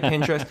look at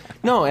Pinterest.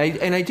 No,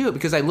 and I do it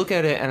because I look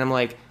at it and I'm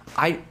like,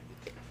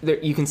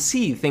 you can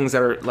see things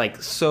that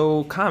are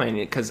so common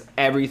because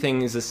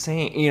everything is the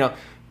same,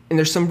 and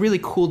there's some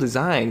really cool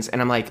designs, and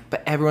I'm like,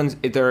 but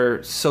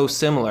they're so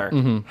similar.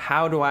 Mm-hmm.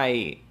 How do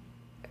I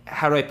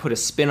put a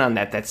spin on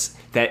that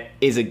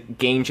is a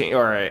game changer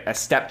or a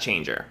step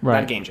changer? Right.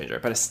 Not a game changer,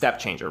 but a step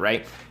changer,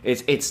 right?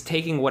 It's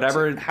taking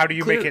whatever... How do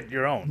you make it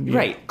your own?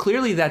 Right. Yeah.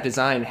 Clearly that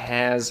design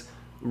has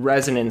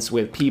resonance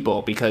with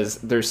people because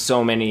there's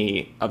so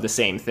many of the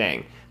same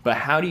thing. But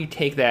how do you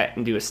take that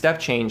and do a step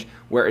change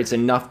where it's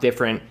enough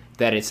different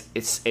that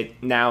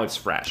now it's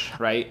fresh,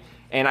 right?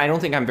 And I don't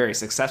think I'm very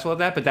successful at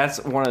that, but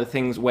that's one of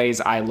the ways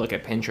I look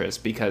at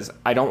Pinterest, because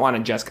I don't want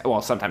to just...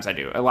 Well, sometimes I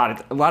do. A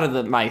lot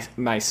of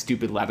my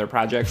stupid leather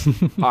projects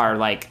are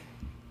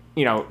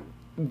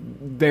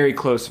very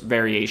close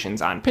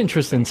variations on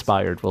Pinterest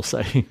inspired, we'll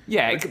say.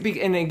 Yeah,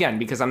 and again,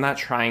 because I'm not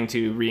trying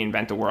to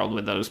reinvent the world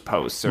with those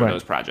posts or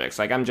those projects.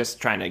 I'm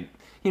just trying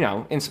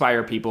to,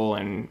 inspire people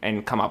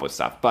and come up with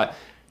stuff. But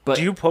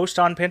do you post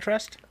on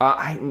Pinterest?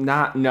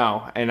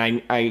 No, and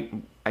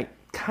I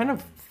kind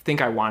of think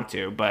I want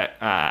to, but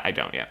I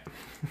don't yet.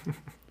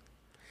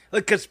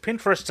 Because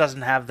Pinterest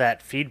doesn't have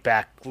that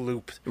feedback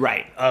loop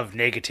of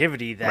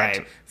negativity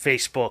that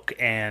Facebook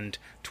and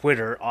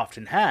Twitter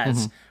often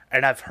has. Mm-hmm.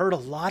 And I've heard a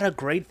lot of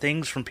great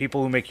things from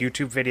people who make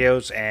YouTube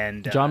videos.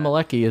 And John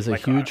Malecki is a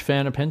huge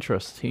fan of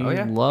Pinterest. He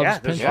loves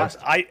Pinterest.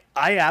 I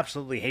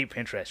absolutely hate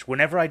Pinterest.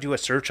 Whenever I do a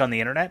search on the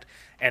internet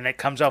and it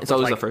comes up, it's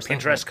always the first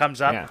Pinterest thing. comes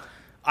up,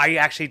 I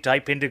actually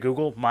type into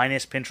Google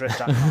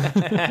 -Pinterest.com.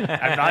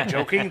 I'm not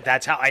joking.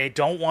 That's how I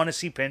don't want to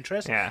see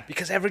Pinterest. Yeah.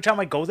 Because every time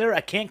I go there, I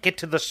can't get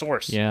to the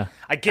source. Yeah.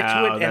 I get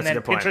to it, and then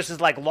Pinterest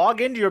is like,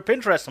 log into your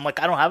Pinterest. I'm like,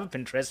 I don't have a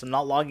Pinterest. I'm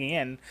not logging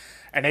in.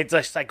 And it's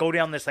just, I go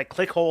down this like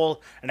click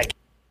hole, and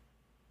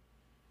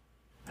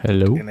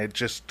Hello. and it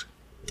just,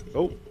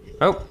 oh.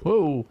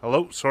 Whoa.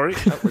 Hello, sorry.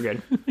 Oh, we're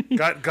good.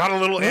 Got a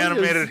little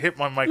animated, hit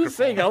my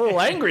microphone. Got a little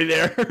angry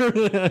there.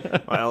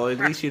 Well, at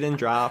least you didn't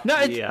drop. No,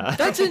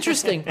 that's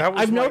interesting.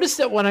 I've noticed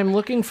that when I'm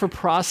looking for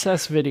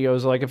process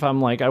videos, like if I'm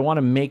like I want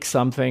to make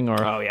something, or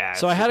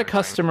so I had a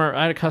customer.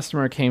 I had a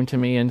customer came to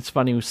me, and it's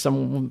funny.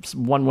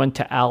 Someone went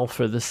to Al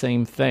for the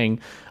same thing,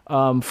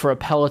 for a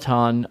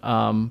Peloton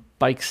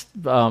bikes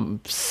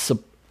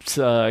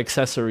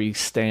accessory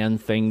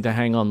stand thing to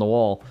hang on the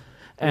wall,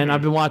 and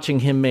I've been watching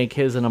him make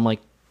his, and I'm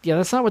like, yeah,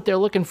 that's not what they're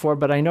looking for.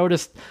 But I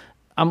noticed.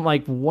 I'm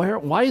like,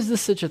 why is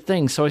this such a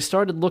thing? So I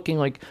started looking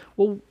like,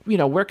 well,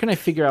 where can I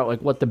figure out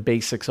like what the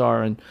basics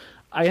are? And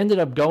I ended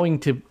up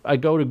I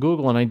go to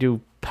Google and I do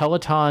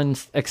Peloton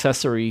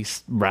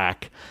accessories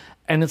rack.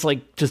 And it's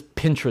like just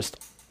Pinterest.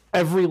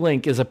 Every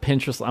link is a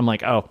Pinterest. I'm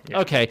like, oh,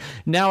 okay.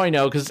 Now I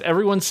know, because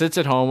everyone sits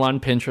at home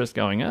on Pinterest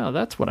going, oh,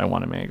 that's what I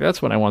want to make.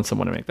 That's what I want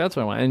someone to make. That's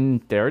what I want.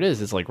 And there it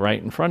is. It's like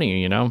right in front of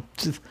you,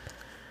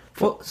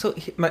 Well, so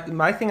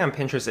my thing on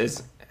Pinterest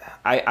is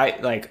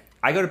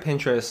I go to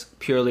Pinterest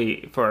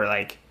purely for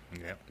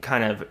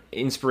kind of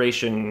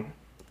inspiration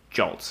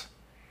jolts.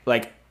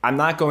 Like, I'm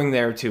not going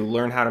there to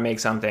learn how to make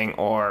something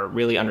or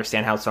really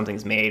understand how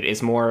something's made.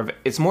 It's more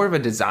of a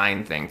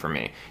design thing for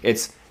me.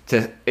 It's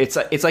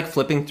like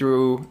flipping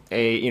through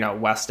a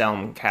West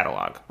Elm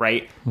catalog,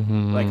 right?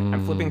 Mm-hmm. Like,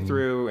 I'm flipping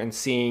through and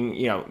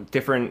seeing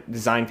different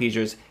design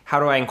features. How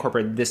do I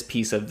incorporate this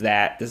piece of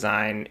that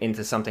design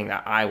into something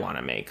that I want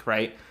to make,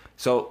 right?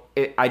 So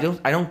I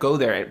don't go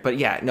there,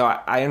 but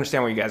I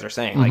understand what you guys are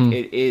saying. Mm-hmm. Like,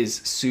 it is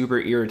super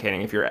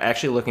irritating if you're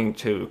actually looking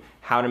to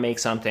how to make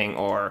something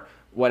or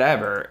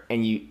whatever,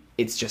 and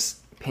it's just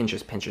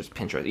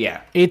Pinterest.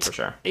 Yeah, for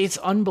sure. It's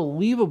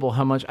unbelievable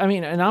how much. I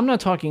mean, and I'm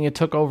not talking. It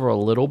took over a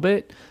little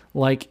bit.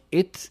 Like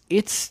it's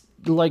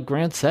like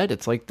Grant said.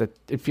 It's like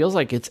it feels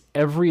like it's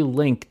every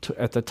link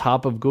at the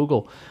top of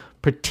Google.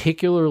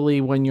 Particularly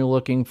when you're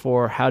looking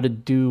for how to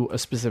do a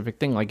specific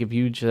thing. Like if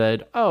you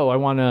said, oh, I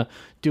want to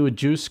do a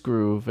juice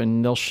groove,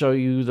 and they'll show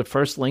you the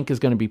first link is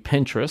going to be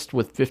Pinterest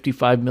with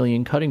 55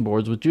 million cutting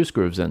boards with juice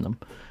grooves in them.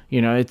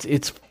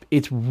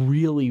 It's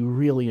really,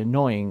 really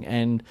annoying.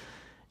 And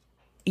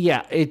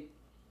yeah,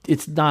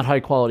 it's not high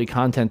quality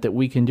content that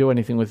we can do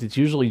anything with. It's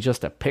usually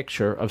just a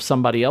picture of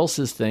somebody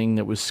else's thing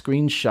that was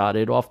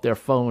screenshotted off their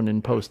phone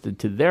and posted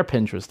to their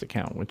Pinterest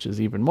account, which is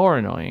even more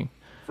annoying.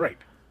 Right.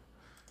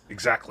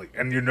 Exactly.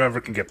 And you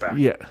never can get back.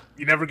 Yeah.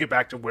 You never get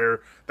back to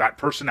where that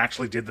person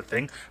actually did the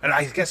thing. And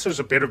I guess there's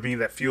a bit of me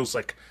that feels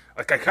like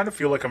I kind of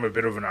feel like I'm a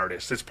bit of an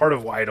artist. It's part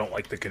of why I don't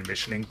like the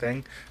commissioning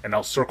thing. And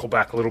I'll circle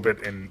back a little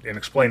bit and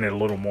explain it a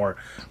little more.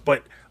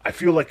 But I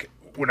feel like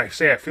when I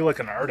say I feel like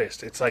an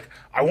artist, it's like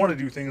I want to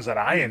do things that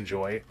I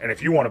enjoy. And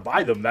if you want to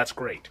buy them, that's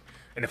great.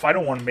 And if I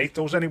don't want to make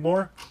those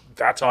anymore,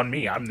 that's on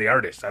me. I'm the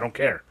artist. I don't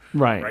care.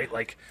 Right.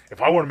 Like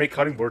if I want to make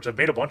cutting boards, I've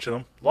made a bunch of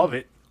them. Love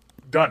it.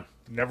 Done.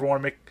 Never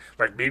want to make,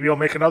 maybe I'll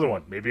make another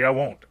one. Maybe I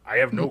won't. I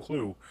have no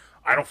clue.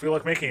 I don't feel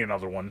like making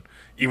another one.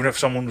 Even if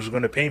someone was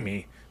going to pay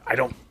me, I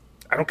don't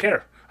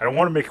care. I don't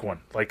want to make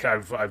one. Like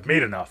I've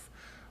made enough,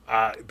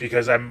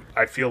 because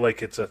I feel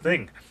like it's a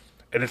thing.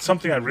 And it's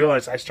something I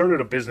realized. I started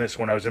a business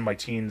when I was in my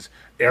teens,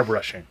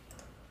 airbrushing,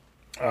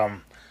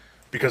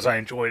 because I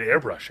enjoyed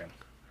airbrushing.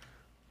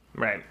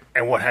 Right.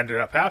 And what ended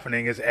up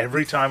happening is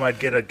every time I'd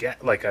get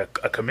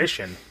a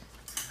commission,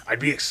 I'd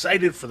be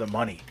excited for the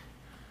money.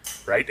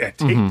 Right? And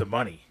take the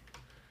money.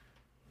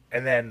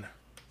 And then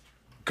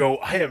go,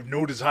 I have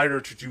no desire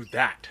to do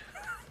that.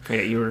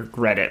 Yeah, you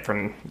regret it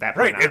from that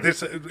point on.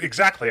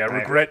 Exactly. I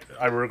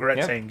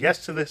regret saying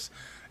yes to this.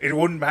 It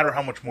wouldn't matter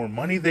how much more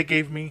money they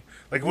gave me.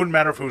 Like, it wouldn't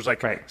matter if it was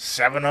like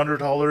 $700,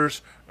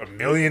 $1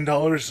 million.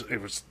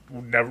 It was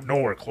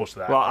nowhere close to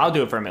that. Well, I'll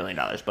do it for $1 million,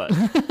 but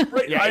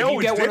right. yeah, if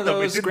you get one of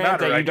those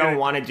grants that you don't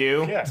want to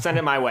do, send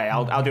it my way.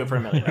 I'll do it for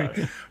 $1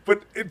 million.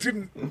 But it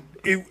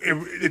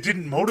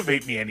didn't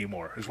motivate me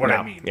anymore, is what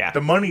I mean. Yeah.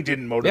 The money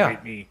didn't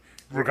motivate me,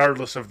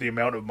 regardless of the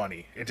amount of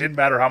money. It didn't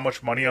matter how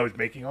much money I was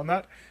making on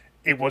that.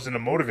 It wasn't a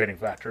motivating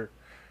factor.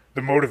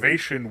 The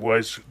motivation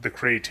was the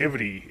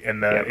creativity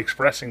and the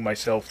expressing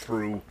myself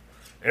through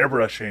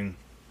airbrushing,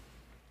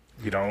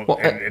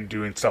 and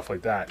doing stuff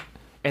like that.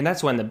 And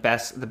that's when the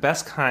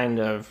best kind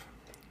of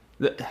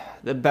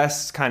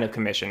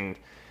commission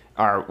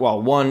are, well,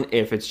 one,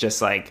 if it's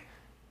just like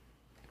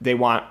they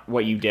want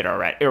what you did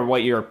already or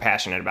what you're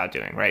passionate about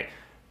doing, right?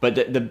 But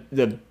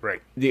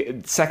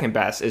the second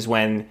best is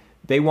when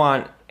they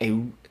want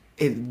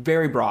it's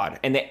very broad,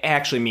 and they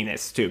actually mean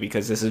this too,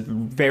 because this is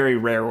very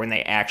rare when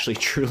they actually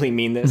truly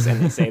mean this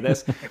and they say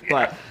this.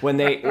 But when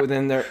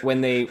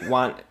they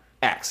want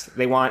X,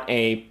 they want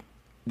a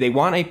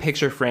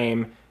picture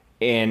frame,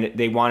 and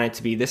they want it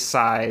to be this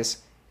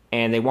size,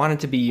 and they want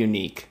it to be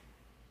unique.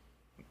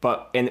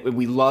 and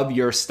we love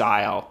your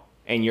style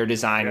and your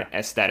design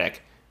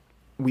aesthetic.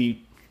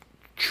 We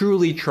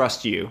truly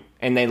trust you,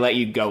 and they let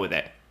you go with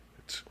it.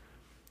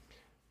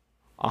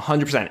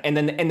 100%. And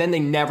then they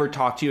never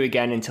talk to you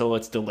again until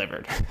it's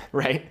delivered,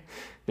 right?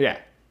 Yeah.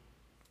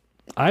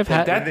 I've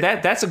had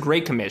that's a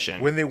great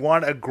commission. When they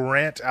want a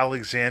Grant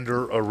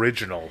Alexander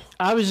original.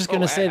 I was just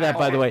going to say that,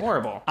 by the way.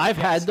 Horrible. I've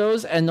had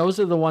those, and those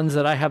are the ones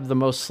that I have the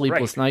most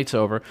sleepless nights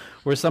over,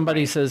 where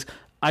somebody says,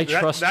 I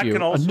trust you.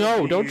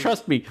 No, don't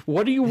trust me.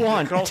 What do you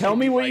want? Tell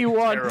me what you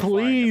want.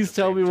 Please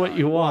tell me what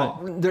you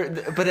want. Well,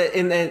 but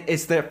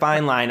it's the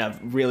fine line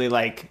of really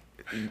like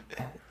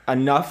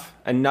enough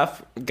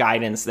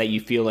guidance that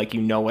you feel like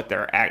you know what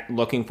they're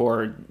looking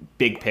for,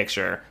 big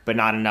picture, but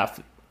not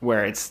enough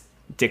where it's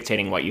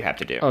dictating what you have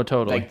to do. Oh,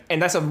 totally.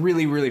 And that's a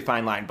really, really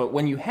fine line. But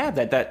when you have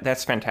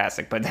that's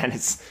fantastic. But then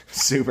it's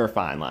super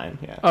fine line.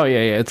 Yeah. Oh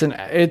yeah.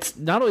 It's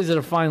not only is it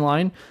a fine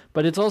line,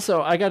 but it's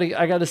also I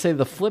gotta say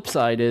the flip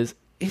side is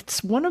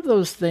it's one of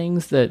those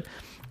things that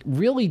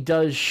really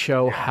does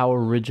show how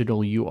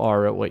original you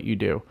are at what you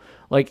do.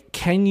 Like,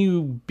 can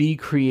you be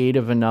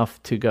creative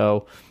enough to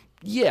go,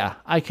 yeah,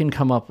 I can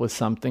come up with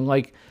something.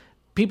 Like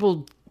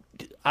people.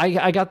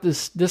 I got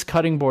this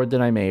cutting board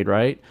that I made,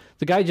 right?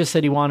 The guy just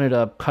said he wanted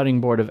a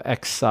cutting board of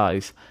X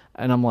size.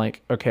 And I'm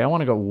like, okay, I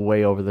want to go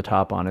way over the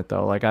top on it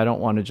though. Like I don't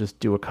want to just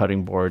do a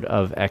cutting board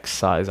of X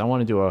size. I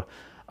want to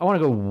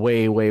go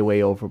way, way,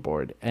 way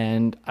overboard.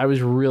 And I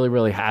was really,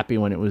 really happy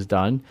when it was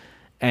done.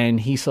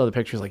 And he saw the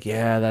pictures like,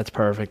 yeah, that's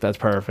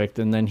perfect.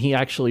 And then he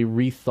actually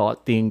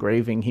rethought the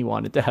engraving he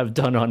wanted to have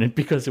done on it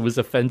because it was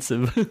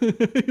offensive.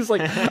 He's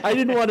like, I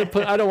don't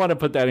want to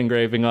put that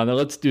engraving on there.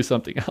 Let's do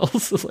something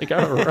else. It's like,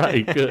 all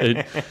right,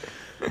 good.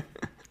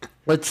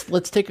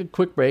 Let's take a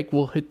quick break.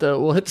 We'll hit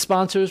the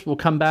sponsors. We'll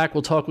come back.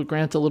 We'll talk with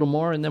Grant a little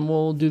more, and then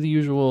we'll do the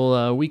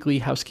usual weekly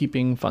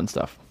housekeeping fun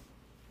stuff.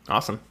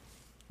 Awesome.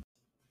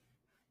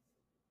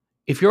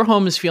 If your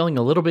home is feeling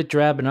a little bit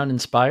drab and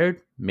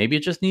uninspired, maybe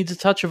it just needs a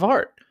touch of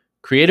art.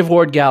 Creative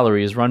Ward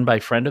Gallery is run by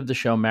friend of the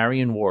show,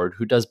 Marion Ward,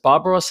 who does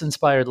Bob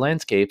Ross-inspired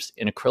landscapes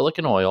in acrylic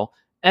and oil,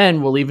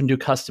 and will even do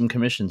custom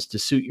commissions to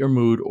suit your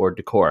mood or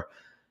decor.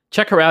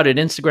 Check her out at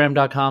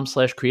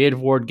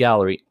Instagram.com/Creative Ward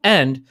Gallery,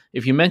 and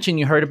if you mention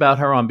you heard about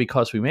her on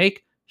Because We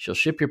Make, she'll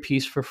ship your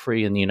piece for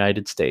free in the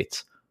United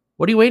States.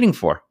 What are you waiting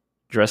for?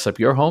 Dress up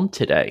your home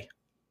today.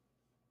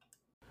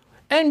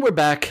 And we're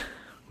back.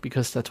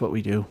 Because that's what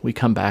we do. We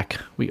come back.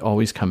 We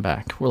always come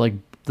back. We're like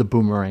the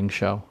Boomerang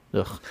Show.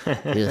 Ugh.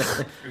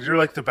 Ugh. You're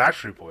like the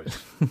Backstreet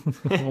Boys.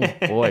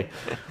 Oh, boy.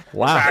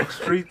 Wow.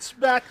 Backstreet's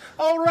back.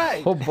 All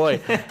right. Oh, boy.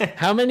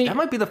 How many... That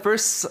might be the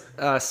first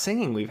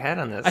singing we've had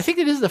on this. I think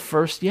it is the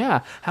first,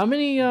 yeah. How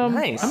many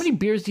nice. How many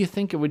beers do you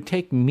think it would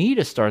take me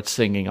to start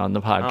singing on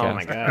the podcast? Oh,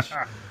 my gosh.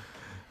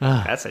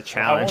 That's a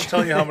challenge. I won't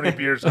tell you how many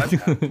beers I've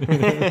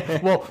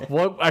had.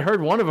 Well, I heard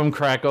one of them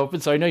crack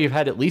open, so I know you've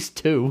had at least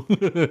two. I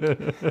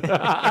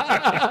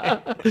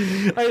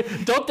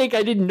don't think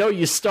I didn't know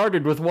you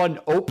started with one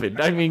open.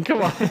 I mean,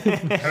 come on.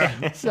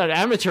 It's not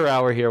amateur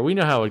hour here. We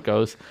know how it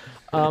goes.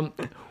 Okay,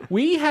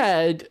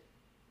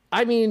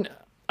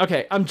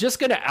 I'm just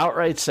going to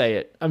outright say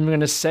it. I'm going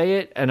to say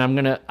it, and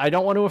I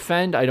don't want to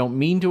offend. I don't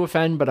mean to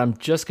offend, but I'm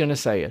just going to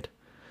say it.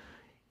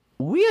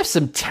 We have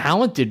some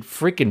talented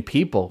freaking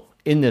people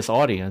in this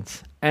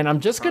audience, and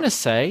I'm just gonna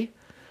say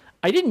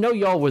I didn't know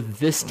y'all were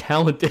this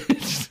talented.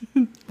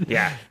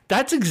 Yeah,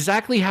 that's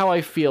exactly how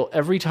I feel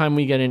every time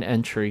we get an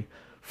entry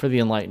for the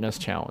Enlighten Us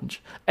Challenge,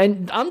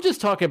 and I'm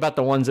just talking about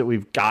the ones that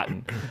we've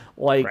gotten.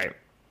 Like, right.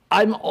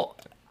 I'm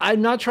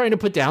not trying to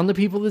put down the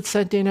people that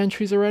sent in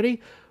entries already,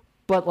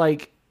 but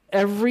like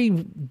every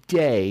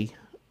day,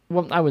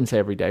 well, I wouldn't say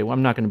every day. Well,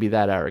 I'm not going to be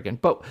that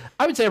arrogant, but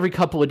I would say every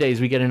couple of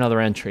days we get another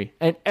entry,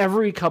 and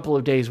every couple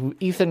of days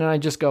Ethan and I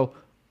just go,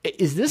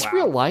 is this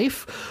real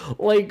life?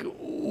 Like,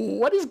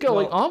 what is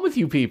going on with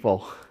you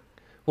people?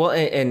 Well,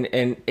 and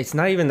it's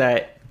not even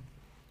that.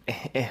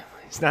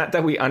 It's not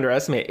that we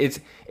underestimate. It's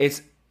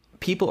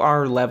people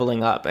are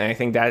leveling up, and I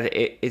think that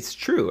it's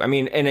true. I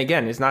mean, and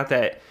again, it's not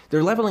that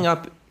they're leveling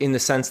up in the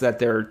sense that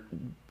they're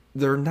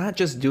not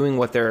just doing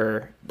what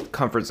their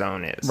comfort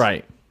zone is.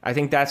 Right. I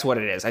think that's what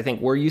it is. I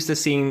think we're used to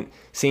seeing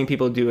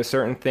people do a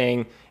certain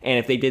thing, and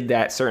if they did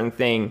that certain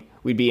thing,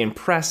 we'd be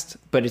impressed,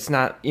 but it's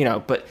not,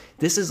 but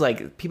this is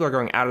like people are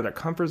going out of their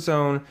comfort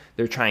zone.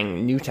 They're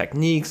trying new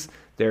techniques.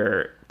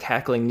 They're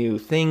tackling new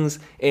things.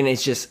 And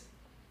it's just,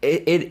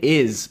 it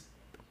is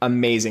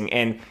amazing.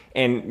 And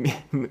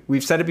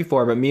we've said it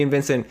before, but me and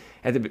Vincent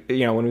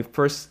when we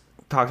first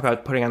talked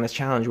about putting on this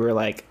challenge, we were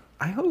like,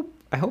 I hope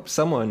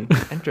someone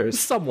enters.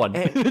 Someone.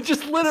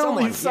 Just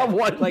literally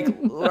someone. Yeah. Like,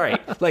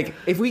 right. Like,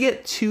 if we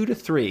get 2 to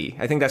 3,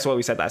 I think that's what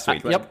we said last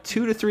week. Like, yep.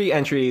 2 to 3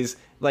 entries,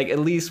 like, at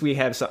least we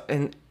have some.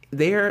 And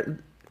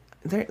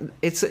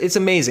it's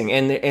amazing.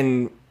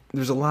 And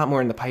there's a lot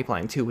more in the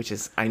pipeline too, which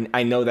is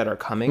I know that are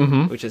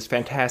coming, which is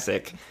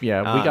fantastic.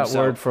 Yeah, we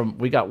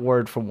got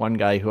word from one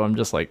guy who I'm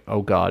just like,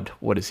 oh God,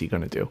 what is he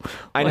gonna do?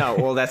 I know.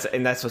 Well,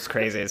 that's what's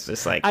crazy. It's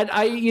just like friend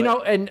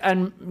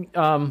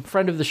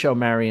of the show,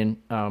 Marion,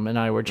 and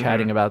I were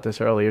chatting about this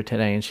earlier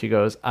today, and she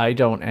goes, I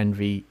don't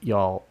envy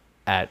y'all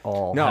at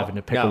all having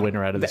to pick a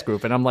winner out of this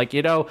group, and I'm like,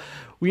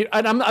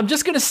 I'm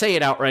just gonna say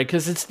it outright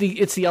because it's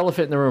the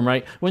elephant in the room,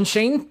 right? When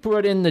Shane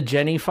put in the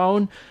Jenny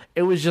phone,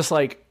 it was just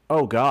like,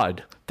 oh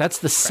God, that's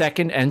the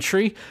second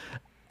entry,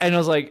 and I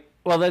was like,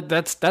 well,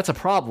 that's a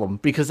problem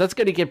because that's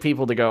going to get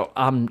people to go,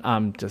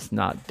 I'm just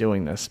not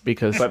doing this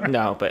because.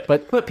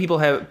 But people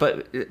have,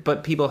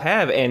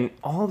 and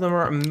all of them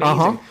are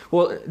amazing.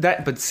 Well,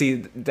 that's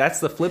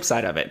the flip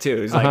side of it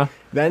too. It's like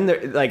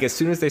then like as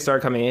soon as they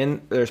start coming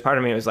in, there's part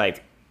of me that was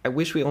like, I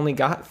wish we only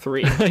got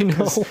 3. I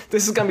know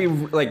this is gonna be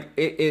like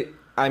it.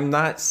 I'm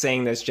not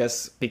saying this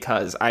just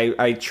because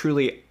I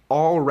truly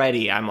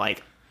already I'm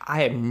like,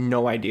 I have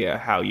no idea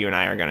how you and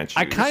I are going to choose.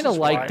 I kind of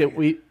like that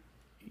we...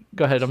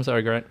 Go ahead. I'm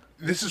sorry, Grant.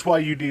 This is why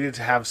you needed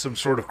to have some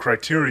sort of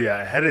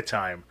criteria ahead of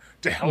time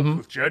to help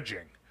with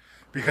judging.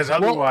 Because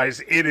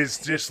otherwise, it is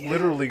just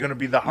literally going to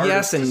be the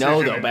hardest Yes and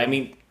no, though. But I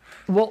mean...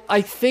 Well,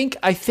 I think...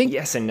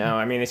 Yes and no.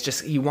 I mean, it's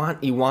just...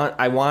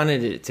 I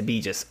wanted it to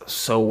be just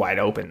so wide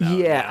open, though.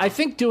 Yeah, I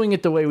think doing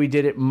it the way we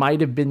did it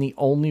might have been the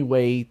only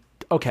way...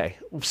 Okay,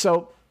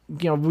 so... I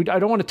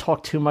don't want to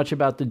talk too much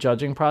about the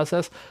judging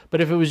process,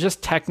 but if it was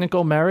just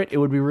technical merit, it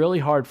would be really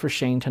hard for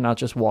Shane to not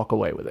just walk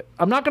away with it.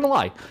 I'm not going to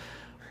lie,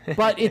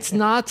 but it's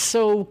not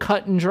so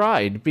cut and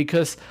dried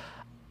because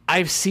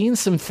I've seen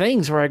some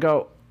things where I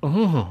go,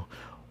 oh,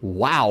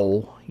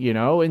 wow,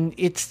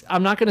 and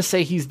I'm not going to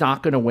say he's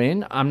not going to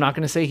win. I'm not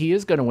going to say he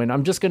is going to win.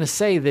 I'm just going to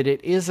say that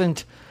it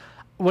isn't.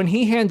 When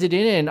he handed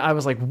it in, I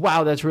was like,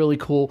 wow, that's really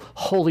cool.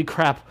 Holy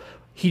crap.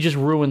 He just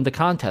ruined the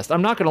contest.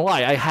 I'm not going to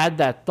lie. I had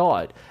that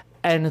thought.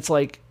 And it's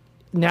like,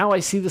 now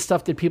I see the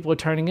stuff that people are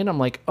turning in. I'm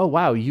like, oh,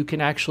 wow, you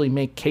can actually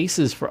make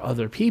cases for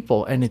other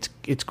people. And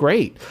it's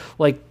great.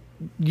 Like,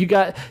 you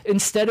got,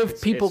 instead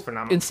of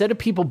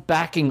people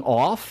backing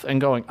off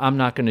and going, I'm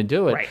not going to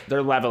do it. Right.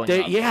 They're leveling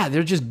up. Yeah,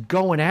 they're just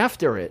going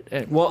after it.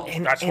 That's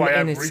why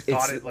I've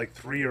rethought it like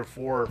 3 or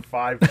 4 or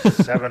 5,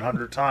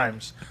 700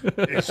 times.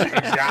 It's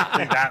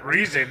exactly that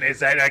reason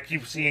is that I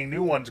keep seeing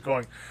new ones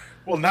going,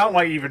 well, now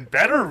my even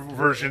better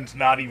version's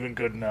not even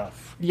good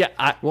enough. Yeah.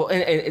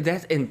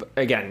 And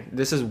again,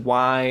 this is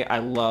why I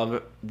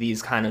love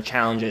these kind of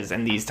challenges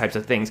and these types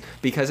of things.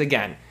 Because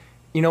again,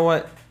 you know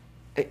what?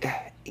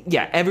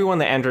 Yeah, everyone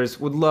that enters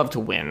would love to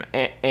win.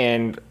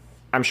 And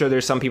I'm sure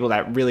there's some people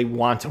that really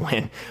want to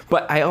win.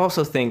 But I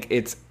also think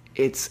it's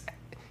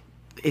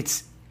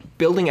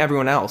building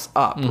everyone else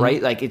up,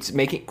 right? Like it's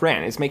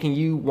making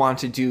you want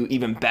to do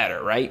even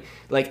better, right?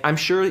 Like I'm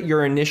sure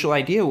your initial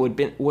idea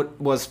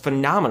was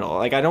phenomenal.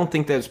 Like I don't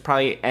think there's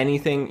probably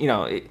anything,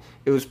 it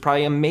was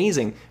probably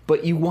amazing,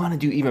 but you want to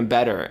do even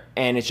better,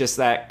 and it's just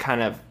that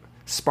kind of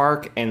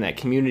spark and that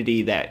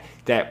community that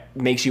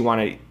makes you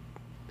want to.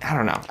 I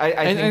don't know.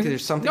 I think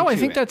there's something. No, I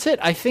think that's it.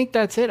 I think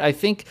that's it. I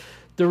think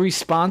the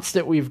response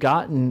that we've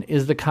gotten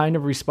is the kind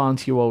of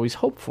response you always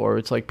hope for.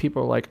 It's like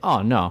people are like,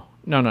 "Oh no.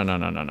 No.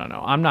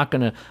 I'm not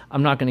gonna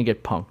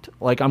get punked.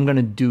 Like I'm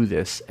gonna do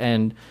this."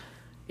 And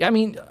I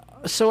mean,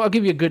 so I'll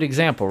give you a good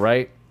example,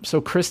 right?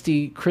 So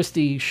Christy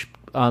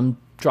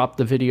dropped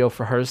the video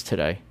for hers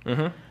today,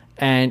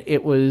 and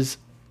it was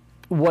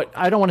what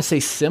I don't want to say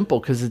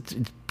simple because it's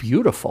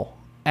beautiful.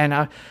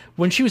 And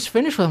when she was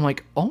finished with it, I'm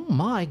like, oh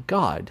my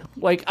God.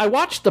 Like I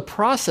watched the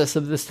process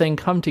of this thing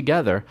come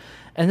together,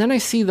 and then I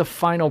see the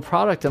final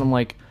product, and I'm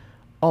like,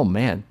 oh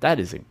man, that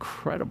is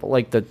incredible.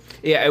 Like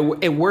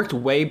it worked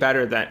way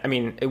better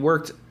it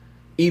worked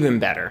even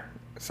better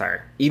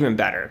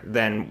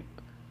than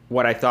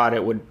what I thought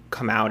it would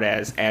come out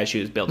as she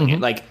was building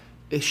it. Like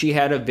she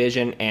had a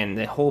vision, and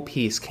the whole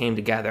piece came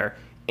together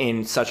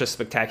in such a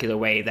spectacular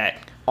way that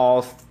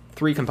all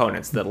 3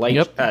 components, the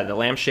light, the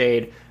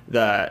lampshade,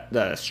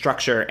 the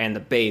structure, and the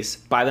base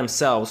by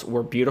themselves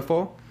were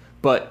beautiful,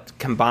 but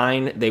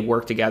combined they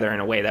worked together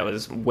in a way that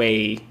was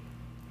way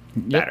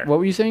better. What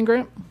were you saying,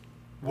 Grant?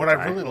 What I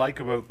really like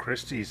about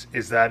Christie's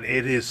is that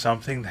it is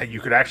something that you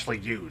could actually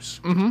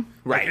use.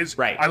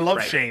 Right. I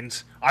love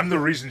Shane's. I'm the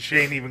reason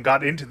Shane even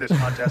got into this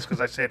contest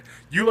because I said,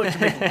 you like to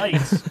make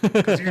lights.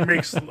 Because he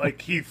makes,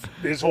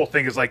 his whole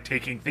thing is like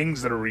taking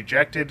things that are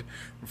rejected,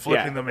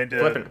 flipping them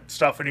into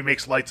stuff, and he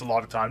makes lights a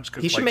lot his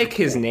he should make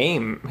his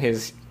name,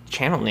 his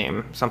channel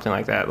name, something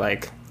like that,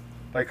 like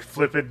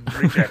Flippin'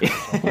 Reject.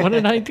 What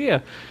an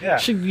idea.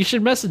 Yeah. You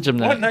should message him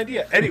that. What an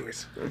idea.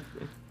 Anyways.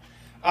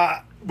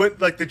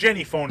 But the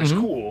Jenny phone is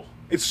cool.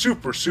 It's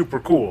super, super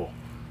cool.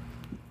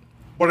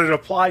 But it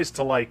applies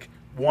to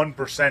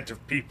 1%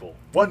 of people.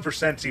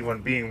 1%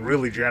 even being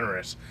really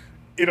generous.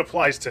 It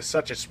applies to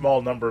such a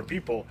small number of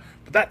people.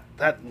 But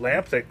that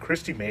lamp that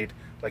Christy made,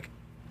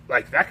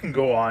 that can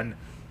go on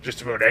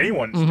just about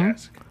anyone's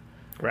desk.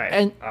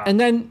 Right. And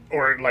then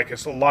or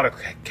it's a lot of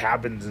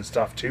cabins and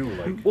stuff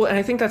too. Well, and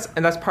I think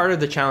that's part of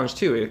the challenge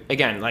too.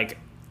 Again,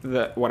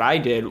 what I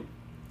did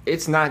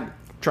it's not.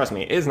 Trust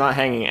me, it's not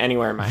hanging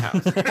anywhere in my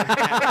house.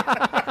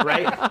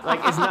 Right?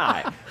 Like, it's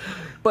not.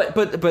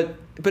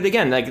 But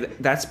again, like,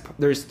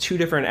 there's two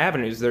different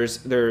avenues.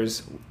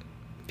 There's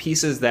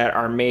pieces that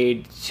are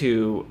made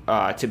to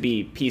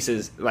be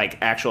pieces, like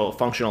actual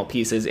functional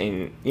pieces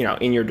in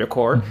your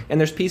decor, and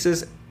there's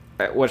pieces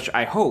which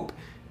I hope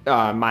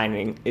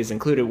mining is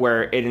included,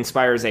 where it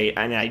inspires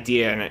an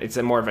idea and it's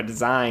more of a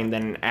design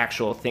than an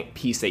actual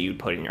piece that you'd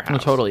put in your house.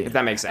 Oh, totally, if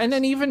that makes sense. And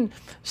then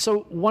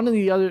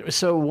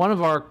one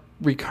of our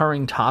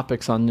recurring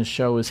topics on this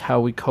show is how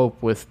we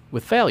cope with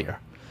failure.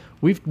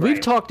 We've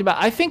talked about,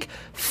 I think,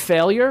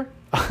 failure.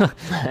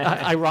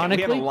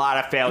 Ironically, we have a lot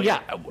of failure.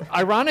 Yeah,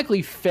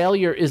 ironically,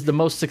 failure is the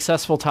most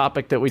successful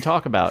topic that we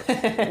talk about.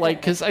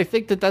 Like, because I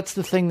think that's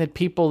the thing that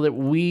people that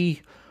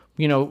we,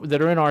 that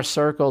are in our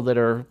circle, that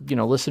are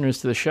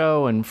listeners to the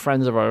show and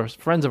friends of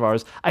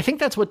ours, I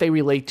think that's what they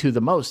relate to the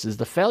most, is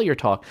the failure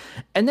talk.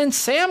 And then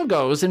Sam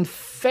goes and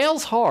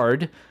fails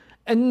hard.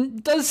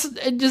 And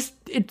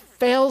it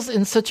fails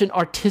in such an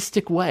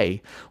artistic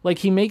way. Like,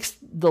 he makes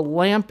the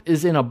lamp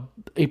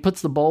he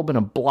puts the bulb in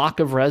a block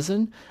of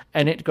resin,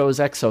 and it goes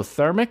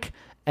exothermic,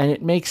 and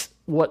it makes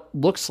what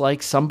looks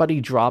like somebody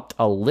dropped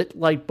a lit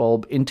light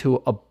bulb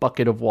into a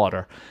bucket of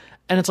water.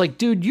 And it's like,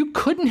 dude, you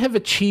couldn't have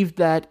achieved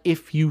that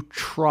if you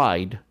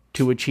tried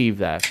to achieve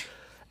that.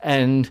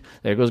 And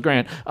there goes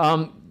Grant.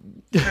 But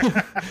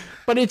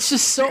it's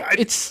just so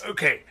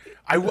okay.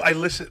 I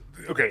listen.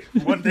 Okay,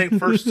 one thing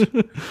first.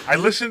 I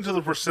listened to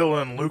the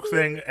Priscilla and Luke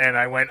thing, and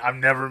I went, I'm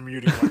never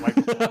muting my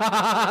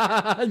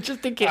microphone.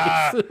 Just in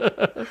case.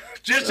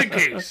 Just in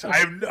case.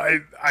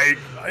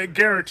 I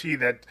guarantee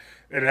that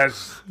it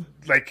has,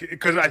 like,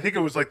 because I think it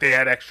was like they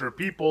had extra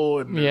people.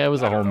 And yeah, it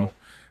was a home.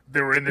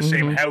 They were in the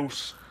same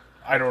house.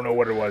 I don't know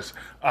what it was.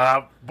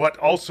 But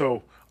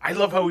also, I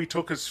love how he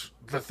took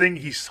the thing,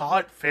 he saw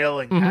it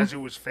failing as it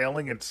was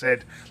failing and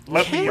said,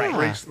 let me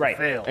embrace the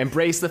fail.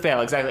 Embrace the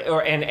fail, exactly.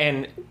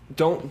 And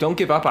don't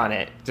give up on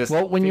it. Just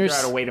figure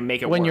out a way to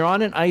make it work. When you're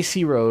on an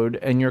icy road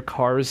and your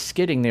car is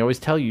skidding, they always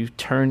tell you,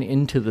 turn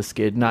into the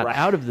skid, not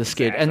out of the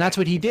skid. Exactly. And that's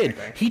what he did.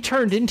 Exactly. He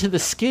turned into the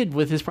skid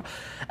with his...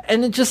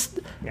 And it just...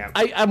 Yeah.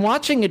 I'm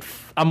watching it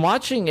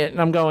and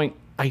I'm going,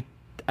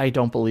 I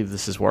don't believe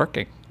this is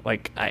working.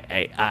 Like,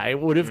 I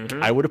would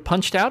have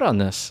punched out on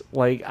this.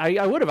 Like,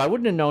 I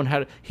wouldn't have known how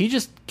to. He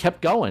just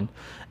kept going,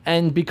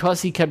 and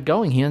because he kept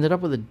going, he ended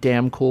up with a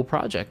damn cool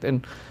project.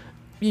 And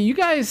you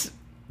guys,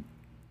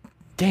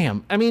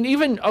 damn. I mean,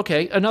 even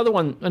another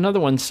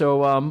one.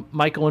 So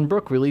Michael and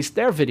Brooke released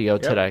their video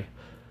today,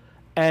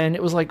 and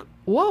it was like,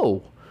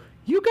 whoa,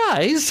 you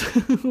guys,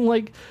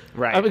 like,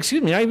 right?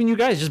 Excuse me, not even you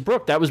guys, just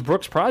Brooke. That was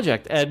Brooke's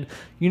project, and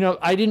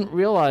I didn't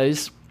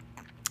realize.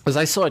 Because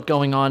I saw it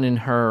going on in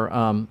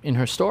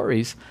her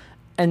stories,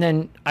 and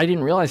then I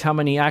didn't realize how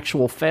many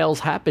actual fails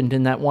happened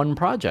in that one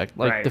project.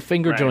 Like, the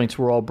finger joints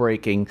were all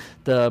breaking,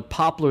 the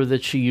poplar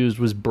that she used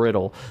was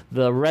brittle,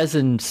 the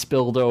resin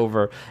spilled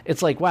over.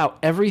 It's like, wow,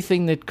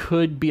 everything that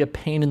could be a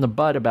pain in the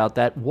butt about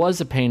that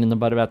was a pain in the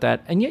butt about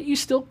that, and yet you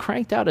still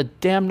cranked out a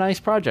damn nice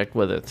project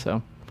with it.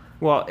 So,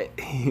 well,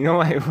 what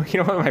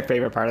my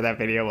favorite part of that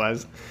video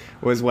was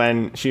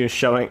when she was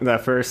showing the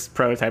first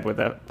prototype with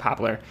the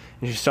poplar,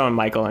 and she's showing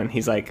Michael, and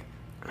he's like,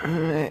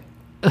 I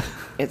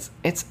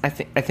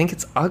think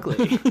it's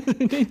ugly.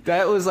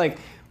 That was like,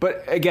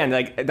 but again,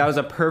 like, that was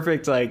a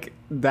perfect, like,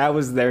 that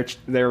was their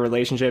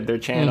relationship, their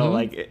channel,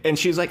 like, and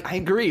she was like, I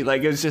agree,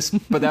 like, it was just,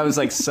 but that was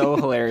like so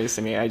hilarious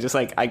to me. I just,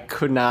 like, I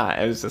could not.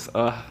 It was just,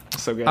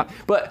 so good.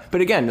 But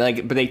again,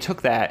 like, but they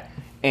took that.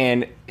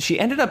 And she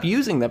ended up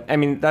using them. I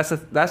mean, that's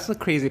the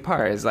crazy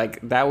part, is like,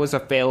 that was a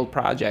failed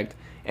project,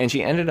 and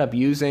she ended up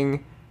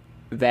using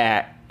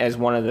that as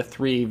one of the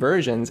 3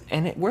 versions,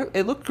 and it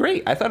looked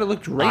great. I thought it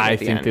looked great. I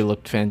think they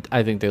looked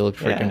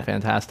freaking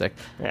fantastic.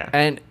 Yeah.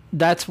 And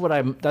that's what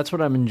I'm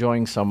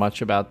enjoying so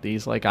much about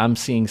these. Like, I'm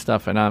seeing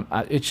stuff, and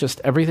it's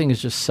just, everything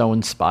is just so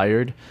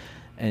inspired.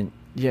 And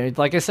yeah,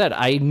 like I said,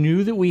 I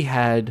knew that we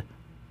had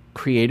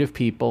creative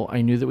people.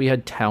 I knew that we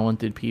had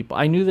talented people.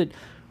 I knew that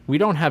we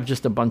don't have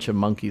just a bunch of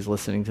monkeys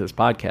listening to this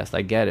podcast.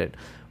 I get it.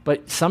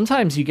 But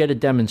sometimes you get a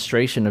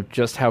demonstration of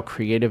just how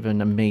creative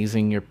and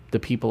amazing the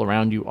people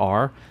around you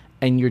are,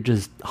 and you're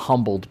just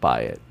humbled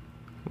by it.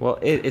 Well,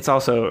 it's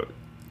also,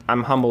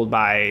 I'm humbled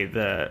by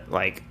the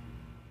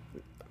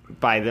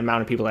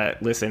amount of people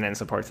that listen and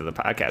support to the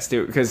podcast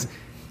too, because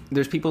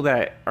there's people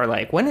that are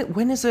like, when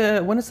is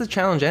the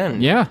challenge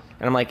end? Yeah.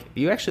 And I'm like,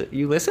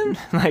 you listen?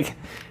 Like,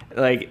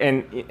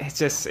 and it's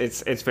just,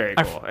 it's very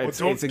cool.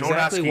 It's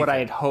exactly what I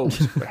had hoped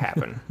would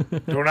happen.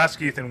 Don't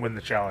ask Ethan when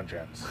the challenge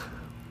ends.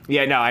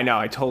 Yeah, no, I know.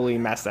 I totally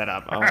messed that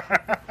up.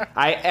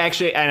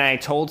 I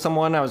told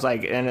someone, I was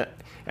like, and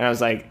I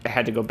was like, I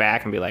had to go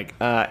back and be like,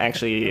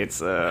 actually,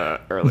 it's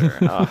earlier.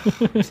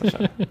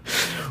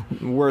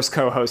 Worst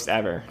co-host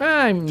ever.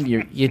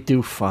 You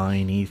do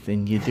fine,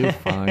 Ethan. You do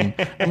fine.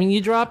 I mean,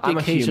 you drop the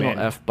occasional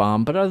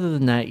F-bomb, but other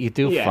than that, you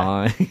do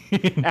fine.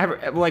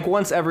 Like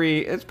once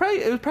every, it was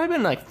probably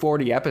been like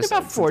 40 episodes.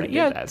 About 40,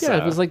 so.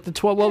 It was like the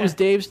 12. What was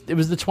Dave's? It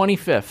was the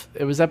 25th.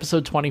 It was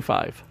episode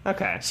 25.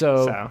 Okay.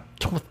 So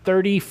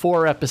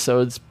 34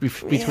 episodes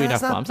between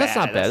F-bombs. That's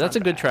not bad. That's a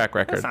good track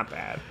record. That's not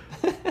bad.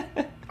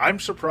 I'm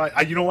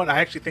surprised. You know what? I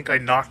actually think I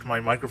knocked my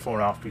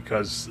microphone off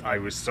because I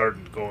was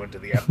starting to go into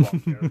the F-bomb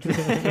territory.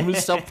 It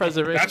was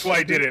self-preservation. That's why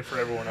I did it for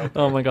everyone else.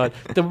 Oh my god.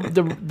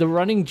 The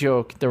running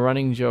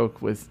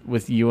joke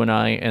with you and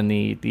I and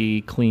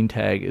the clean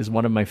tag is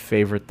one of my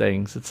favorite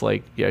things. It's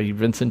like,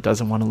 Vincent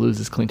doesn't want to lose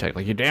his clean tag.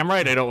 Like, you're damn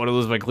right I don't want to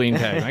lose my clean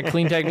tag. My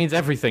clean tag means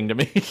everything to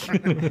me.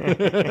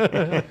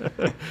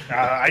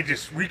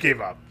 We gave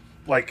up.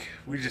 Like,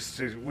 we just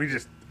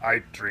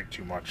I drink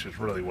too much is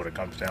really what it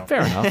comes down to.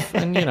 Fair enough.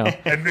 And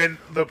And then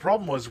the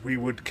problem was we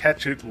would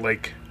catch it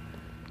like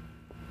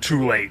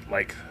too late,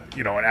 like,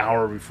 an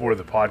hour before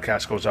the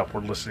podcast goes up,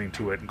 we're listening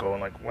to it and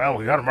going like, well,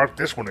 we got to mark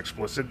this one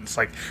explicit. It's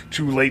like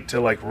too late to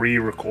like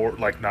re-record,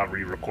 like not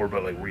re-record,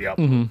 but like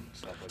re-upload.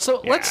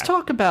 Mm-hmm.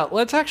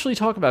 Let's actually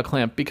talk about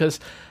Clamp because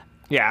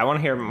I want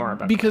to hear more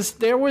about because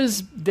there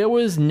was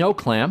no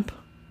Clamp.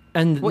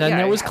 And then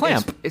there was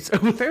Clamp. It's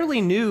fairly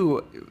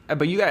new,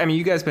 but you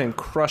guys have been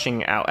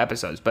crushing out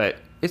episodes, but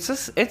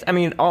it's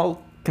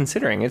all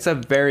considering, it's a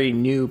very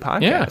new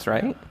podcast,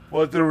 right?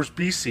 Well, there was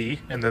BC,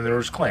 and then there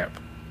was Clamp.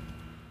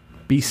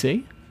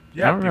 BC?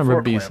 Yeah, I don't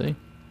remember Clamp. BC.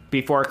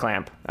 Before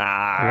Clamp.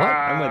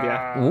 I'm with you.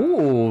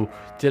 Ooh,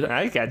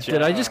 I got you.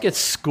 Did I just get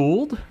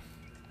schooled?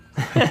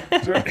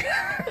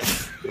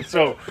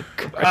 So,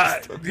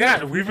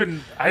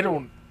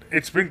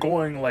 it's been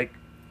going like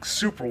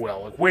super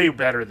well, like way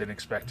better than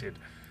expected.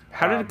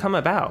 How did it come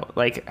about?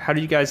 Like, how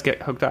did you guys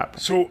get hooked up?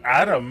 So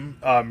Adam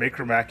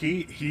Maker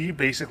Mackey, he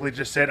basically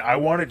just said, I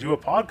want to do a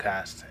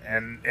podcast,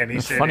 and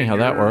he said, funny how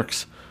that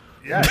works.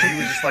 Yeah, he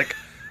was just like,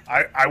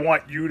 I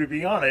want you to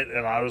be on it,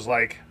 and I was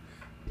like,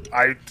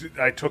 I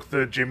took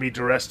the Jimmy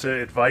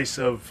DiResta advice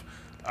of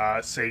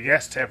say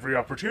yes to every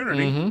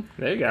opportunity. Mm-hmm.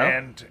 There you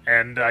go.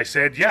 And I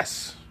said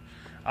yes,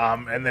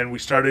 and then we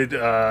started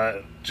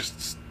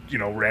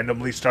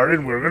randomly started.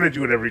 We were going to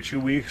do it every 2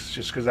 weeks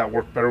just because that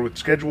worked better with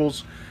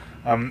schedules.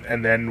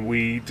 And then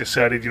we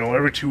decided,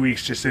 every 2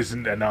 weeks just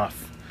isn't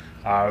enough.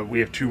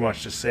 We have too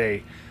much to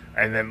say.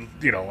 And then,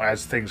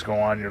 as things go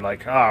on, you're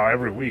like,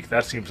 every week,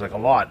 that seems like a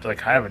lot.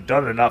 Like, I haven't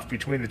done enough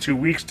between the 2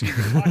 weeks to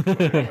even talk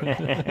about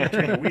it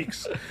between the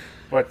weeks.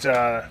 But,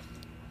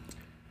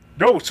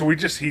 no, so he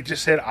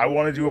just said, I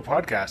want to do a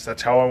podcast.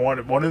 That's how I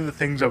wanted. One of the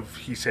things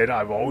he said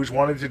I've always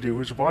wanted to do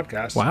is a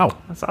podcast. Wow.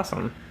 That's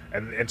awesome.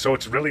 And so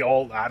it's really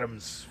all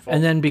Adam's fault.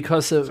 And then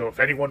because of... So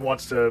if anyone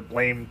wants to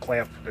blame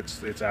Clamp,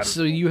 it's Adam's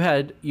So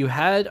fault. you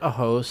had a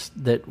host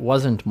that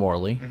wasn't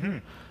Morley. Mm-hmm.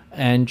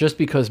 And just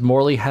because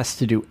Morley has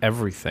to do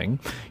everything,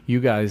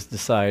 you guys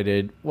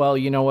decided, well,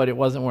 you know what, it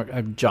wasn't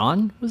working.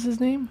 John was his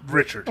name?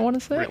 Richard. I want to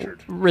say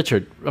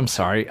Richard. I'm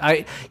sorry.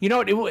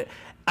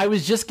 I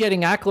was just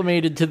getting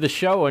acclimated to the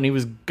show and he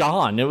was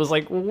gone. It was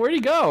like, well, where'd he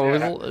go?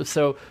 Yeah.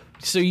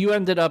 So you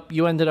ended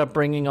up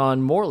bringing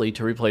on Morley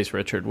to replace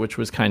Richard, which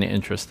was kind of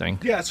interesting.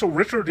 Yeah, so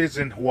Richard is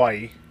in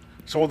Hawaii.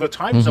 So the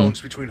time zones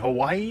between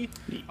Hawaii,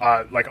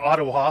 like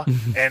Ottawa,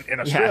 and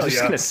Australia, I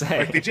was gonna say.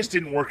 like, they just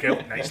didn't work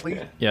out nicely.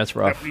 Yeah, it's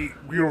rough. We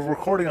were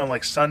recording on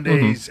like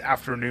Sundays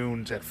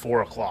afternoons at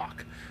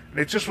 4:00, and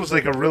it just was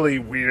like a really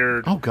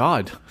weird. Oh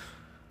God.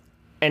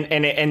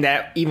 And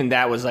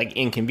that was like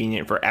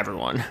inconvenient for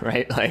everyone,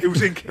 right? Like it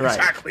was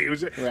exactly. It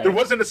was. Right. There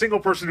wasn't a single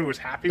person who was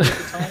happy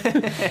with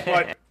the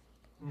time,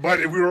 but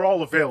we were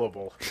all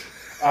available.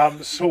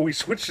 So we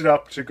switched it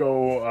up to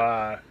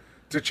go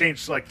to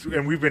change,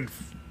 and we've been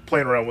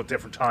playing around with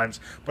different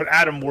times. But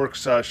Adam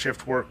works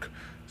shift work,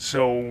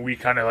 so we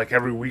kind of like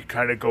every week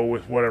kind of go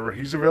with whatever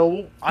he's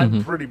available.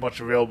 I'm pretty much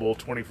available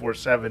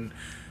 24/7,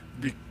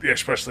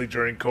 especially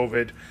during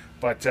COVID.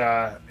 But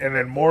and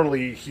then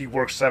Morley, he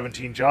works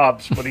 17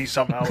 jobs, but he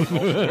somehow.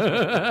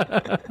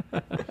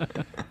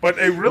 But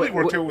it really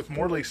worked out with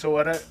Morley. So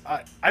I'd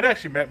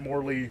actually met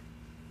Morley.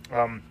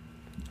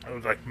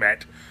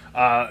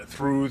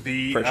 Through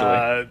the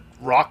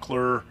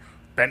Rockler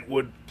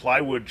Bentwood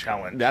Plywood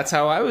Challenge. That's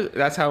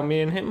how me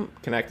and him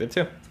connected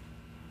too.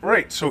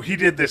 Right. So he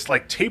did this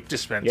like tape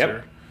dispenser.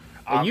 Yep.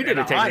 And you did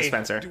a tape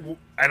dispenser.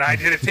 And I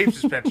did a tape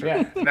dispenser.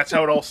 Yeah. And that's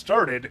how it all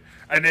started.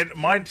 And then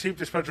my tape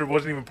dispenser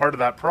wasn't even part of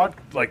that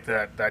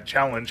that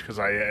challenge because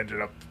I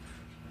ended up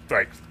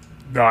like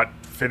not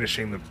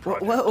finishing the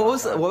project. What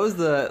was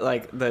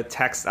the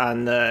text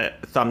on the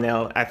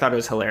thumbnail? I thought it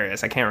was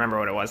hilarious. I can't remember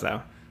what it was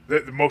though.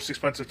 The most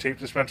expensive tape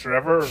dispenser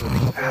ever?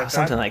 Or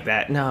something like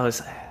that. No,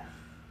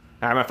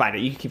 I'm gonna find it.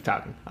 You keep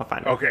talking. I'll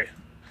find it. Okay.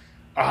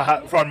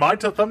 On my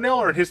thumbnail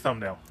or his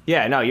thumbnail?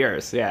 Yeah, no,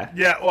 yours. Yeah.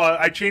 Yeah. Well,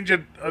 I changed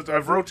it.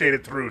 I've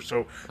rotated through,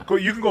 so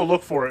you can go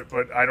look for it.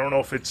 But I don't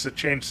know if it's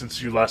changed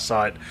since you last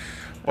saw it.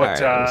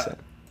 But right,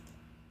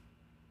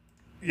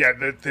 Yeah,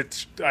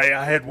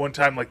 I had one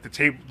time like the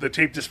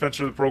tape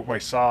dispenser that broke my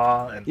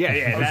saw, and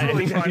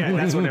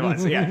that's what it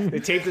was. Yeah, the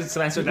tape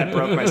dispenser that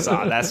broke my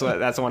saw. That's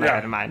the one I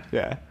had in mind.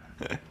 Yeah.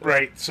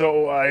 Right.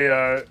 So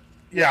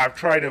I've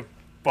tried a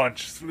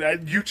bunch.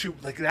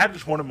 YouTube, like that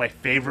is one of my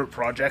favorite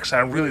projects. I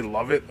really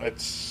love it.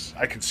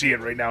 I can see it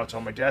right now. It's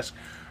on my desk.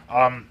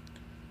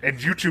 And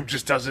YouTube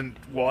just doesn't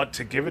want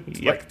to give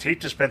it. Like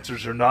tape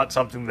dispensers are not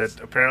something that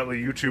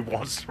apparently YouTube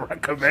wants to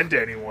recommend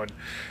to anyone.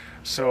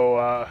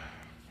 So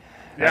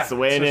that's the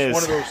way it is.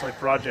 It's one of those like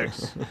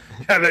projects.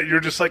 That you're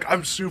just like,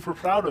 I'm super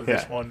proud of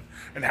this one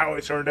and how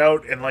it turned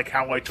out, and like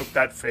how I took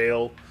that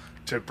fail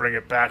to bring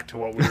it back to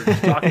what we were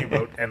just talking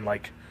about, and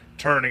like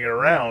turning it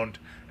around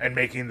and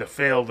making the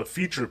fail the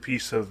feature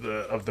piece of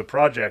the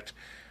project.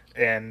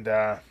 And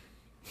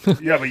but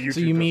YouTube. So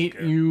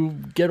you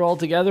get all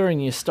together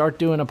and you start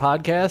doing a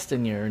podcast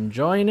and you're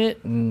enjoying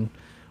it, and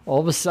all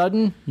of a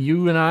sudden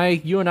you and I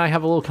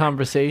have a little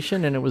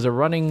conversation, and it was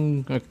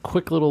a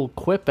quick little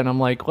quip, and I'm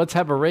like, let's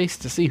have a race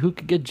to see who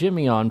could get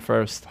Jimmy on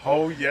first.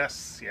 Oh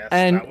yes,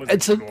 and that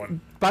was a good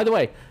one. By the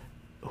way,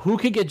 who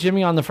could get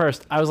Jimmy on the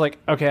first? I was like,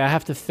 okay, I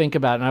have to think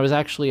about it.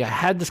 And I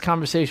had this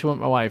conversation with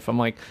my wife. I'm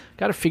like,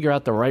 got to figure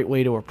out the right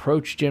way to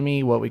approach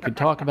Jimmy, what we could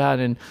talk about.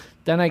 And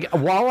then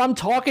while I'm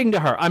talking to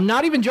her, I'm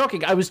not even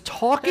joking, I was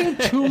talking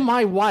to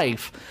my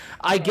wife.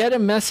 I get a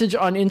message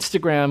on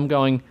Instagram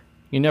going,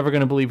 "You're never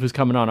going to believe who's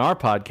coming on our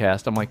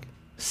podcast." I'm like,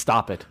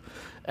 stop it.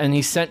 And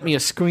he sent me a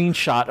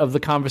screenshot of the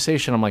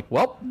conversation. I'm like,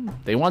 well,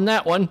 they won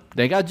that one.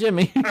 They got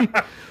Jimmy.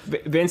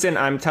 Vincent,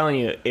 I'm telling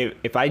you,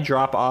 if I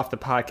drop off the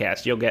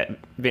podcast, you'll get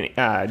Jimmy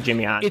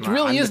on. It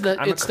really is the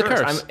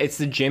curse. It's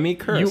the Jimmy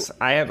curse.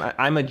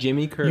 I'm a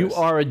Jimmy curse. You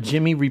are a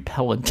Jimmy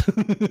repellent.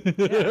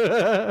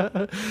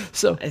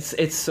 So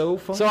it's so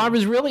fun. So I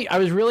was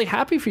really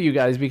happy for you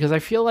guys, because I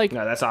feel like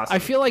that's awesome. I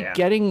feel like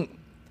getting,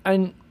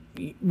 and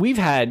we've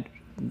had,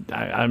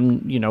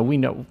 we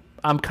know.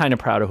 I'm kind of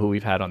proud of who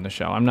we've had on the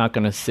show. I'm not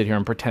going to sit here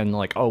and pretend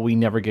like, oh, we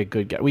never get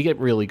good guests. We get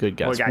really good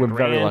guests. We're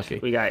very lucky.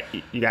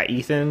 You got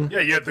Ethan.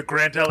 Yeah, you had the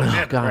Grant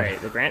Alexander. Right,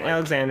 the Grant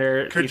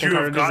Alexander. Could Ethan you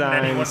have gotten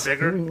anyone Designs.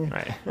 bigger?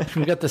 Right.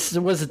 We got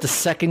was it the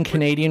second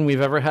Canadian we've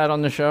ever had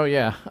on the show?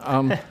 Yeah.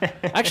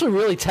 Actually,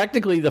 really,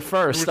 technically the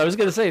first. I was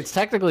going to say it's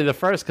technically the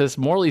first, because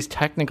Morley's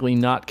technically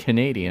not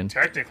Canadian.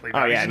 Technically.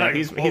 Oh yeah,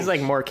 he's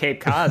like more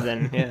Cape Cod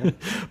than yeah.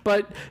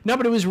 But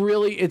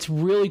it's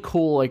really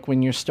cool, like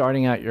when you're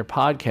starting out your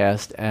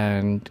podcast and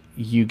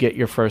you get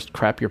your first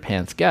crap your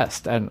pants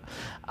guest. And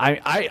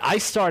I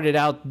started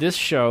out this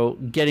show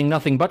getting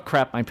nothing but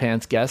crap my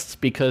pants guests,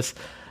 because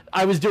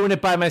I was doing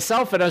it by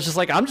myself, and I was just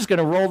like, I'm just going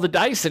to roll the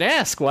dice and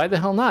ask. Why the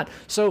hell not?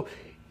 So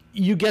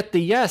you get the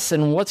yes,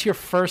 and what's your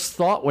first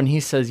thought when he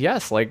says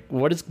yes? Like,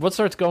 what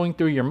starts going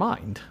through your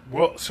mind?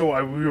 Well,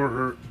 so we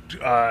were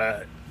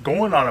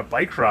going on a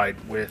bike ride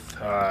with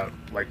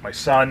like my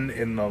son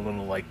in the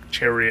little like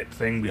chariot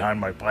thing behind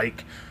my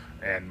bike,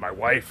 and my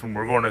wife, and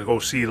we're going to go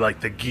see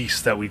like the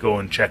geese that we go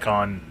and check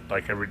on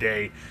like every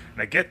day.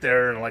 And I get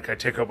there, and like I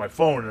take out my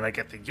phone and I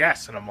get the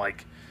yes, and I'm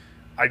like,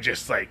 I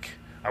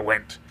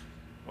went,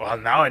 well,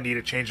 now I need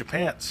a change of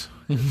pants,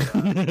 because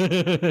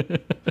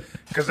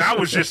that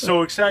was just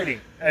so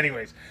exciting.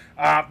 Anyways,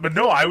 but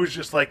no, I was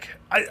just like,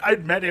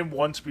 I'd met him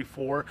once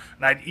before,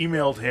 and I'd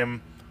emailed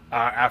him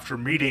after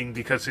meeting,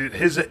 because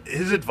his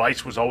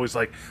advice was always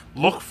like,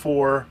 look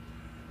for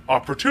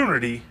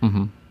opportunity.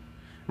 Mm-hmm.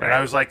 And I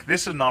was like,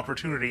 this is an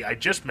opportunity. I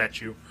just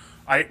met you.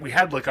 We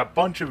had like a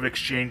bunch of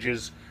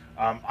exchanges.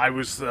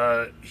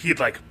 He had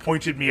like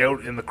pointed me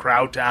out in the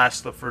crowd to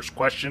ask the first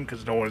question,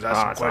 because no one was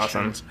asking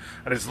questions.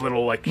 Awesome. At his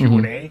little like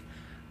Q&A,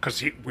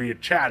 because we had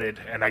chatted,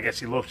 and I guess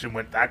he looked and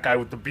went, that guy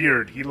with the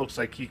beard, he looks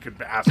like he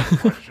could ask a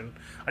question.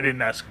 I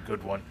didn't ask a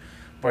good one.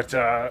 But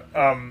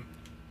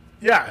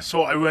yeah,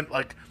 so I went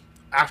like,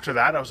 after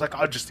that, I was like,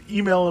 I'll just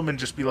email him and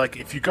just be like,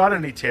 if you got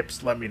any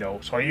tips, let me know.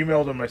 So I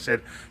emailed him. I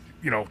said,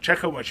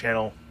 check out my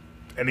channel.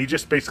 And he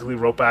just basically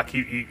wrote back.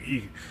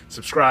 He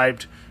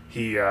subscribed.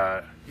 He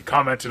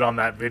commented on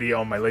that video,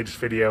 on my latest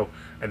video,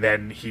 and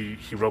then he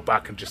wrote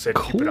back and just said,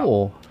 cool. Keep it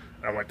up.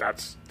 And I'm like,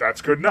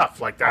 that's good enough.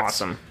 Like, that's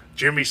awesome.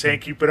 Jimmy saying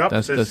keep it up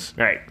says,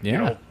 right.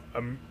 Yeah.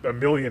 A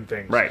million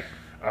things. Right.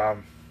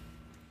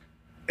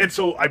 And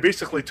so I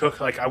basically took,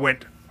 like,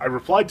 I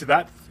replied to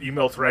that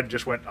email thread and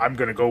just went, I'm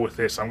going to go with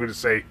this. I'm going to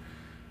say,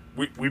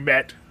 we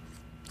met.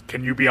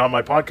 Can you be on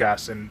my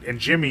podcast? And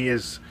Jimmy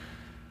is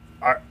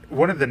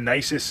one of the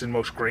nicest and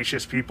most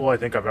gracious people I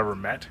think I've ever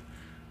met.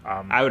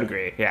 I would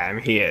agree. Yeah, I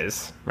mean, he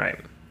is. Right.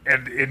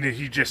 And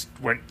he just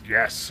went,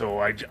 yes. So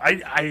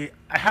I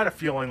had a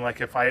feeling like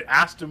if I had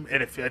asked him,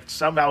 and if it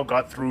somehow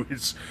got through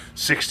his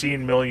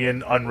 16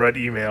 million unread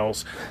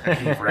emails and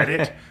he read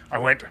it, I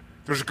went,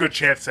 there's a good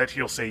chance that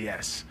he'll say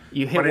yes.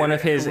 You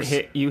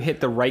hit you hit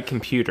the right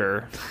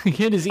computer. He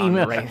had his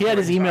email. He had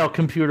his email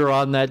computer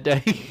on that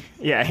day.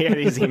 Yeah, he had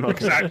his email.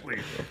 Exactly.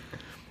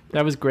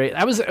 That was great.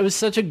 It was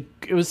such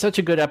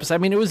a good episode. I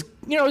mean, it was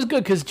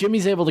good because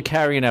Jimmy's able to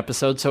carry an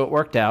episode, so it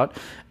worked out,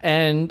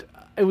 and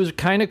it was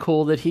kind of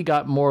cool that he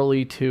got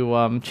Morley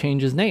to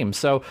change his name.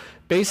 So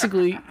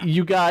basically,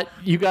 you got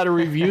a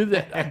review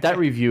that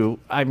review.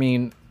 I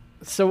mean,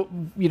 so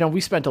we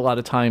spent a lot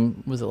of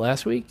time. Was it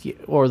last week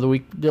or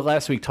the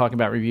last week talking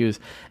about reviews?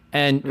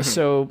 And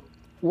so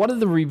one of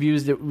the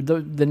reviews that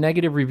the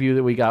negative review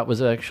that we got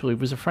was a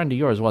friend of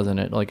yours, wasn't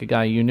it? Like a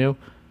guy you knew.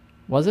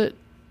 Was it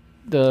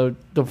the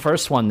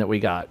first one that we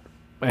got?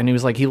 And he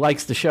was like, he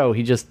likes the show.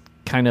 He just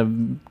kind of,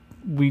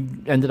 we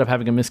ended up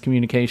having a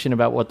miscommunication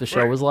about what the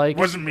show was like. It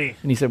wasn't me.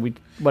 And he said,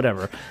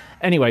 whatever.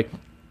 Anyway,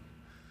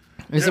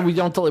 he said we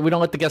don't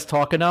let the guests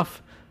talk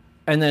enough.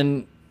 And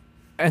then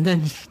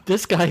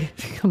this guy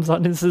comes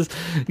on and says,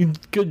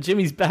 "Good,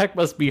 Jimmy's back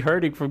must be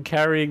hurting from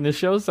carrying the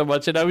show so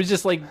much." And I was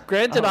just like,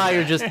 Grant and I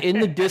are just in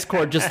the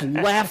Discord just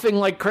laughing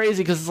like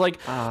crazy because it's like,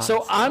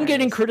 so I'm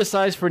getting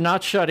criticized for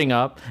not shutting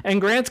up, and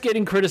Grant's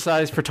getting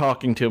criticized for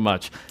talking too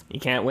much. You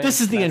can't win.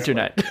 This is the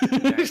internet.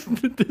 This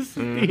is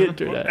the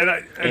internet. And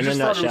I just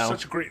thought it was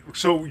such a great.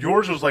 So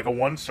yours was like a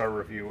 1-star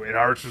review, and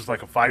ours was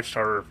like a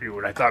 5-star review,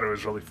 and I thought it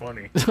was really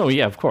funny. Oh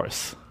yeah, of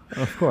course.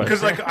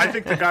 Because like I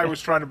think the guy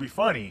was trying to be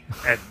funny,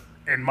 and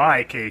in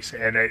my case,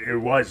 and it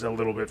was a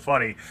little bit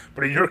funny,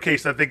 but in your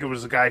case, I think it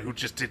was a guy who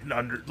just didn't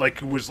who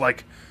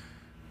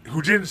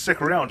didn't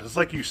stick around. It's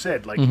like you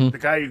said, like the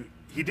guy,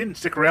 he didn't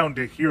stick around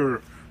to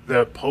hear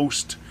the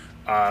post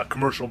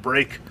commercial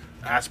break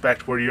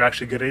aspect where you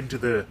actually get into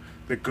the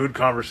good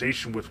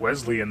conversation with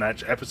Wesley in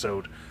that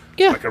episode.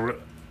 Yeah.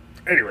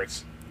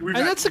 Anyways. And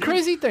that's the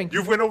crazy thing.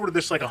 You've went over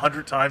this like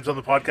 100 times on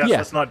the podcast. Yeah.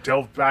 Let's not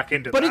delve back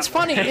into that. But it's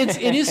funny.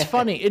 It is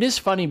funny. It is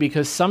funny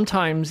because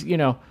sometimes,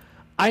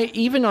 I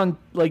even on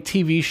like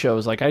TV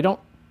shows, like I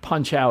don't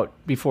punch out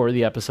before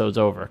the episode's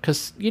over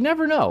because you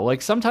never know.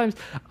 Like sometimes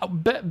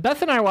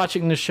Beth and I are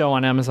watching this show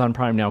on Amazon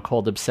Prime now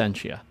called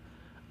Absentia.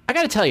 I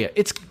got to tell you,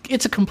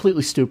 it's a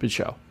completely stupid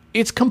show.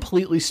 It's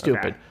completely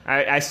stupid.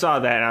 Okay. I saw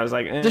that and I was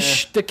like,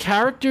 the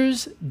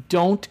characters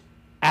don't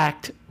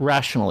act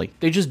rationally.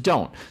 They just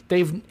don't.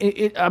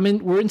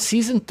 We're in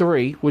season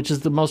 3, which is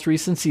the most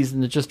recent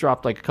season that just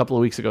dropped like a couple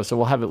of weeks ago. So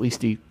we'll have at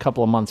least a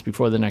couple of months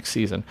before the next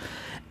season.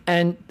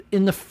 And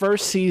in the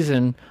first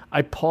season,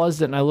 I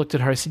paused it and I looked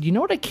at her. I said, you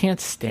know what I can't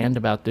stand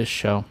about this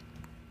show?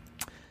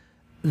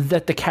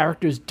 That the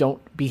characters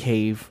don't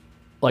behave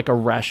like a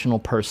rational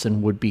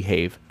person would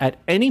behave at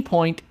any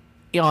point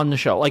on the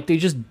show. Like they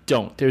just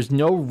don't. There's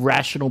no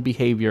rational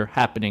behavior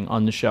happening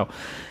on the show.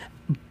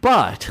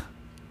 But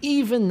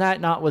even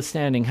that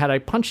notwithstanding, had I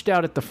punched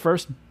out at the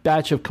first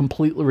batch of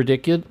complete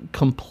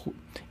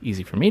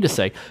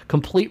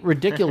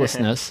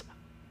ridiculousness,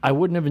 I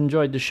wouldn't have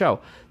enjoyed the show.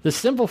 The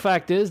simple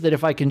fact is that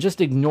if I can just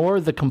ignore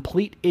the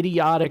complete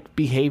idiotic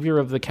behavior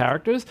of the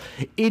characters,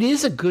 it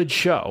is a good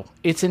show.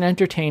 It's an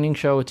entertaining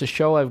show. It's a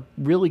show I've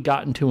really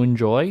gotten to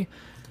enjoy.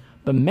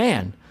 But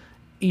man,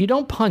 you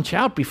don't punch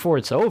out before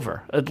it's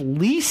over. At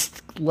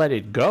least let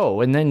it go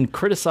and then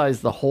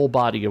criticize the whole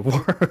body of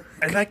work.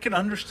 And I can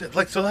understand.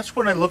 Like, so that's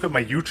when I look at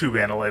my YouTube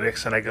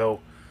analytics and I go,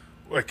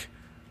 like,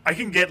 I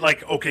can get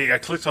like, okay, I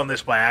clicked on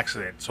this by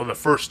accident. So the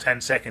first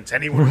 10 seconds,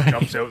 anyone who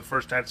jumps out the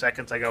first 10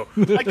 seconds, I go,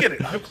 I get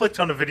it. I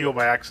clicked on a video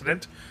by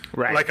accident.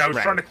 Right. Like I was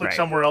trying to click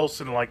somewhere else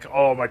and like,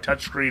 oh, my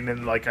touchscreen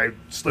and like I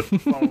slipped the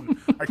phone.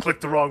 I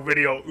clicked the wrong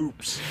video.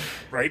 Oops.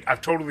 Right.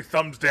 I've totally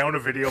thumbs down a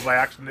video by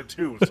accident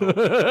too. So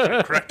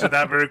I corrected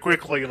that very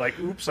quickly. Like,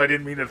 oops, I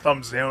didn't mean to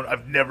thumbs down.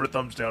 I've never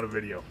thumbs down a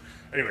video.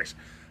 Anyways,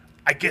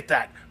 I get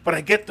that. But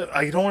I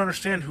don't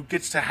understand who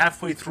gets to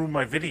halfway through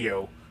my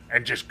video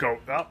and just go,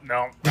 oh,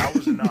 no, that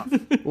was enough.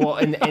 Well,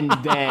 and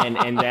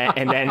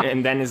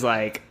then is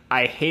like,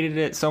 I hated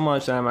it so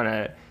much that I'm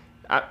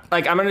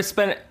gonna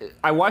spend.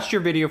 I watched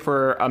your video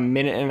for a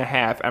minute and a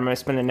half. I'm gonna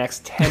spend the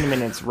next 10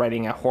 minutes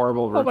writing a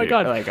horrible review. Oh my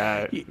God. Like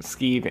a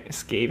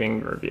scathing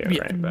review.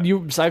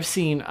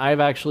 Right? I've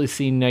actually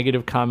seen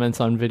negative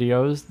comments on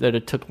videos that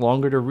it took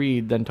longer to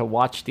read than to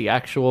watch the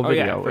actual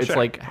video. It's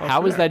like,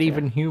 how is that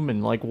even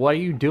human? Like, why are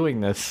you doing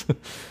this?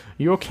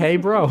 You okay,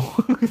 bro?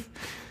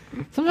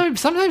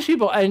 Sometimes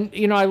people, and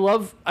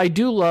I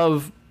do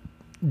love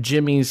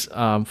Jimmy's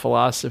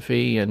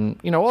philosophy, and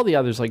all the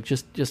others. Like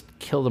just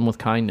kill them with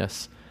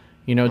kindness,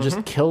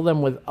 just kill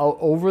them with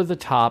over the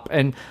top.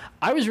 And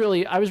I was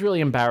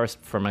really embarrassed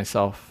for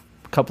myself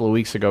a couple of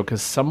weeks ago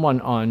because someone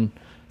on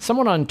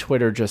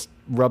Twitter just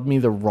rubbed me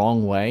the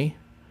wrong way,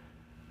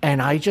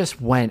 and I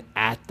just went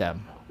at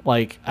them.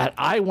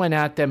 I went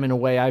at them in a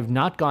way I've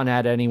not gone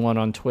at anyone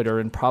on Twitter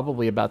in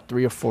probably about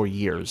 3 or 4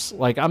 years.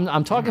 Like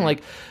I'm talking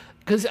like.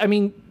 Because,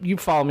 you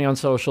follow me on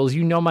socials.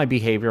 You know my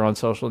behavior on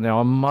social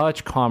now. I'm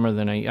much calmer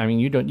than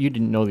you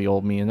didn't know the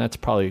old me, and that's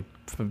probably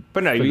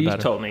But no, you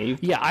told me.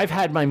 Yeah, I've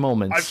had my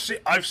moments.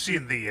 I've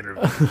seen the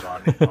interviews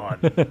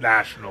on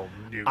national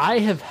news. I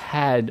have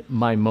had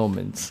my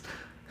moments.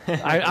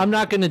 I'm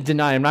not going to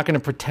deny, I'm not going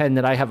to pretend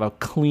that I have a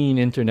clean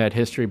internet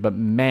history, but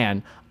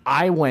man,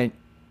 I went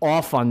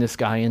off on this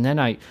guy. And then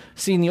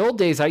in the old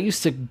days, I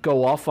used to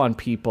go off on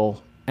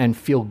people and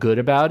feel good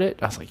about it.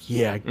 I was like,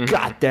 yeah,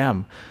 got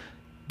them.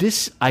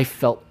 This, I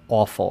felt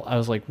awful. I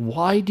was like,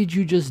 why did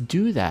you just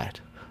do that?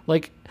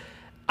 Like,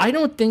 I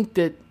don't think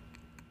that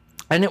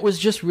And it was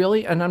just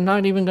really, and I'm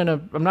not going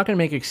to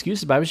make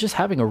excuses, but I was just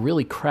having a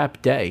really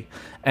crap day.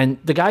 And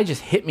the guy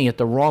just hit me at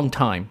the wrong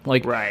time.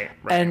 Like, right.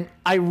 And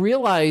I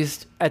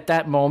realized at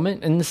that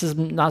moment, and this is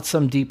not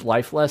some deep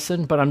life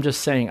lesson, but I'm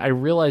just saying, I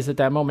realized at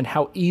that moment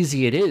how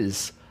easy it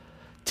is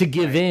to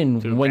give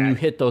in when you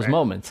hit those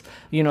moments.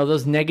 You know,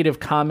 those negative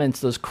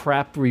comments, those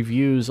crap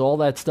reviews, all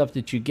that stuff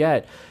that you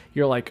get,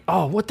 you're like,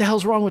 oh, what the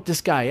hell's wrong with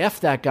this guy? F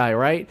that guy,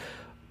 right?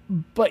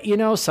 But, you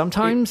know,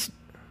 sometimes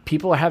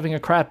people are having a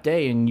crap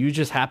day, and you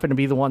just happen to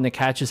be the one that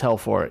catches hell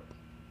for it.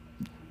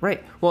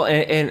 Right. Well,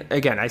 and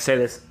again, I say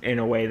this in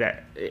a way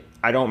that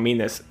I don't mean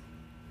this.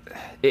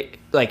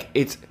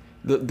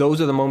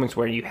 Those are the moments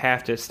where you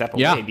have to step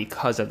away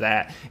because of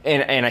that.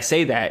 And I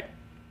say that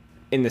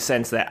in the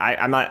sense that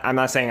I'm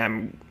not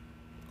saying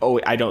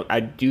I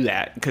do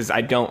that, because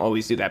I don't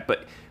always do that.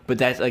 But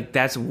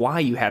that's why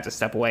you have to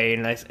step away.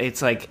 And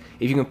it's like,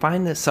 if you can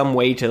find some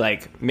way to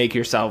like make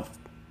yourself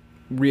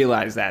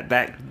realize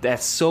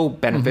that's so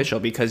beneficial,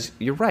 because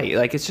you're right.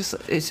 Like,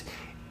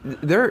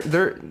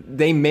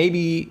 they may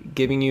be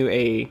giving you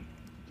a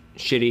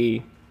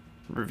shitty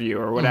review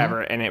or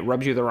whatever, and it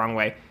rubs you the wrong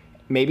way.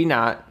 Maybe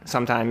not.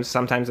 Sometimes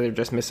they're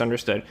just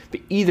misunderstood. But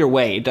either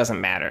way, it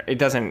doesn't matter. It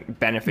doesn't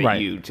benefit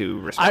you to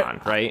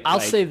respond, right? I'll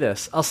say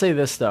this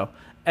though,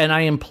 and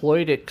I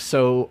employed it.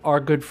 So our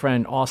good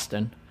friend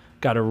Austin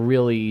got a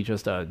really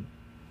just an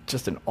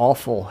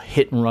awful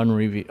hit and run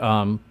review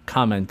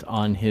comment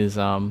on his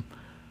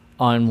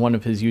on one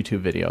of his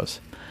YouTube videos.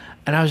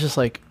 And I was just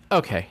like,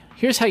 okay,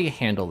 here's how you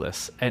handle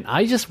this. And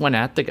I just went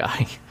at the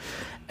guy,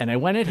 and I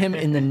went at him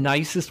in the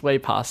nicest way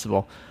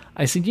possible.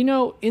 I said, you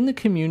know, in the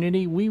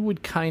community, we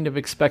would kind of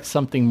expect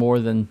something more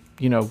than,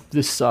 you know,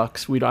 this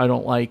sucks, I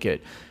don't like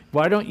it.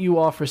 Why don't you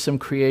offer some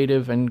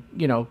creative and,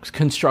 you know,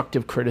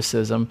 constructive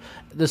criticism?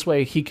 This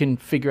way he can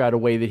figure out a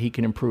way that he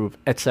can improve,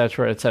 et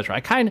cetera, et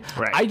cetera.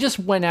 I just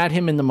went at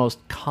him in the most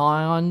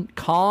calm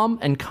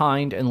and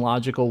kind and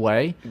logical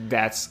way.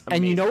 That's amazing.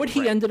 And you know what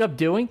he ended up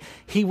doing?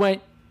 He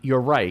went, you're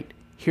right.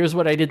 Here's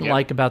what I didn't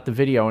like about the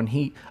video.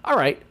 And all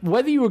right,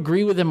 whether you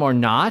agree with him or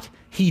not,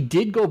 he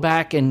did go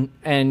back and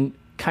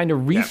kind of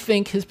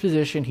rethink his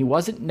position. He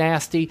wasn't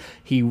nasty.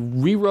 He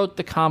rewrote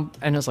the comp,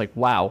 and it's like,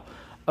 wow.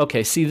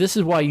 Okay, see, this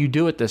is why you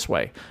do it this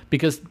way.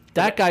 Because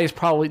that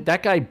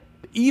guy,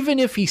 even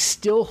if he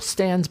still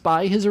stands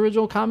by his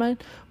original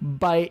comment,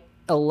 by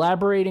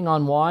elaborating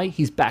on why,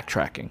 he's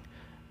backtracking.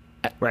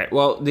 Right.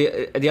 Well,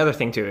 the other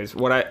thing too is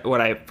what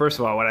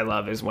I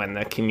love is when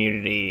the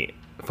community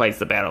fights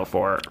the battle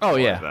for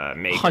the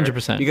maker.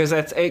 100%.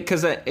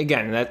 Because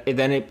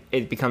then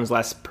it becomes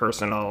less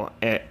personal,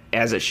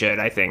 as it should.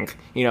 I think,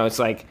 you know, it's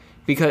like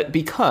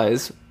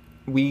because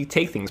we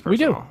take things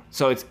personal. We do.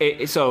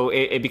 So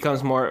it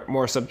becomes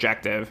more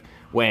subjective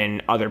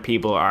when other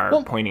people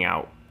are pointing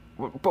out.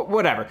 But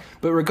whatever.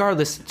 But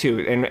regardless, too,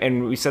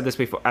 and we said this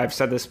before. I've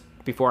said this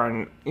before,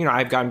 and you know,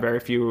 I've gotten very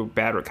few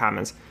bad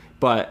comments.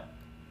 But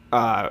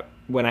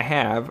when I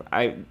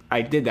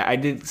did that. I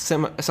did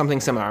something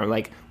similar.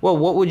 Like, well,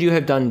 what would you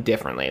have done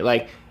differently?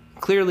 Like,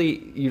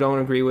 clearly you don't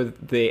agree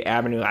with the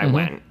avenue I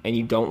went, and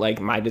you don't like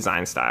my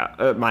design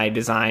style, my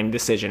design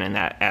decision in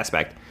that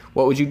aspect.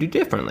 What would you do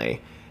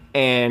differently?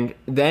 And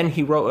then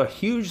he wrote a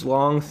huge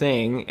long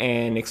thing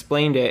and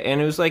explained it, and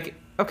it was like,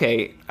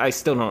 okay, I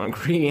still don't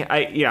agree.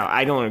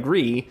 I don't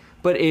agree,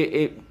 but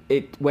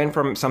it went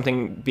from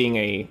something being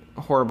a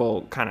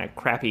horrible kind of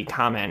crappy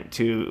comment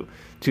to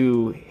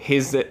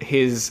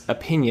his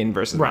opinion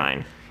versus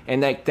mine,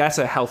 and that's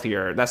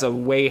a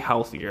way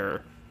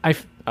healthier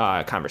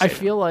conversation.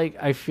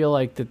 I feel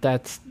like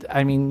that's.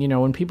 I mean, you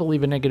know, when people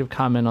leave a negative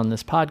comment on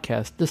this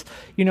podcast,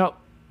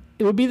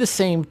 it would be the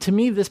same to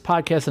me. This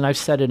podcast, and I've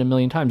said it a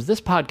million times, this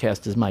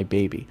podcast is my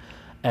baby.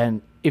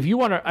 And if you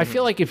want to, I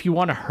feel like if you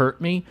want to hurt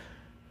me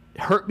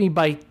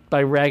by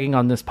ragging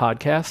on this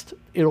podcast,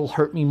 it'll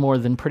hurt me more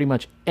than pretty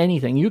much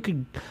anything. You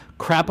could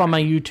crap on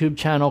my YouTube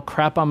channel,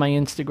 crap on my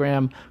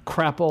Instagram,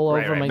 crap all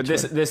over my Twitter. But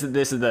this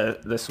is the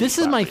this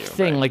is my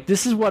thing. Right? Like,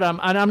 this is what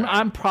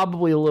I'm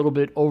probably a little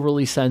bit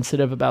overly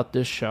sensitive about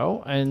this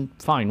show, and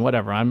fine,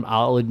 whatever.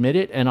 I'll admit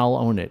it and I'll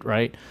own it,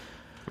 right?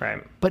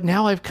 Right. But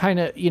now I've kind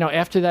of, you know,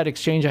 after that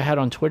exchange I had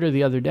on Twitter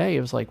the other day, it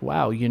was like,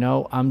 wow, you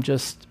know, I'm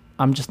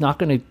not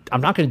going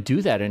to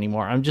do that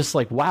anymore. I'm just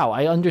like, wow,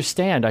 I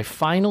understand. I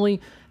finally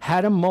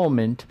had a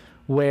moment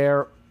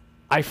where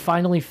I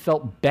finally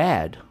felt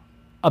bad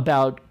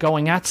about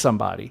going at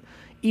somebody,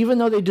 even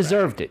though they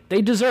deserved it.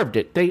 They deserved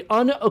it. They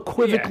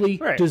unequivocally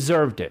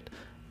deserved it.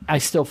 I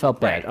still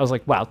felt bad. I was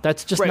like, wow,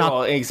 that's just not...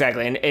 Well,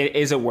 exactly. And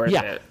is it worth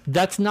it?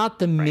 That's not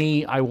the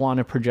me I want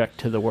to project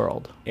to the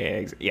world.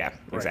 Yeah,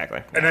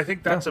 exactly. And I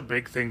think that's a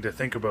big thing to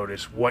think about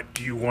is, what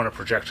do you want to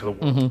project to the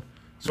world?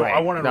 So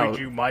I want to read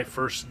you my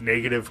first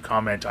negative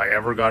comment I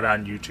ever got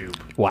on YouTube.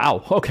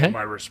 Wow, okay.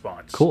 My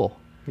response. Cool.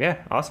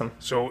 Yeah, awesome.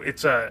 So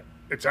it's a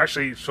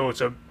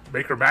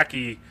Maker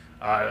Mackie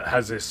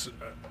has this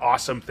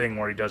awesome thing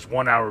where he does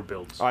 1 hour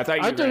builds. Oh, I thought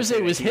you were going to say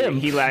it was him.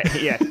 He left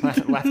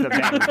a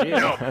bad review.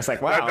 No, I was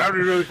like, wow. That would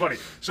be really funny.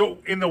 So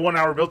in the 1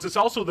 hour builds, it's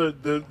also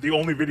the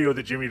only video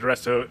that Jimmy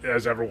Dresta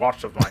has ever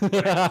watched of mine.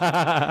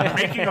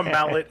 Making a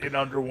mallet in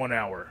under 1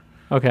 hour.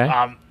 Okay.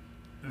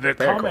 The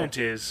comment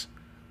is,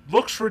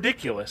 looks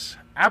ridiculous,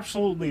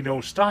 absolutely no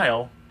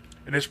style,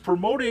 and is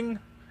promoting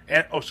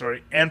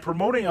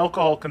promoting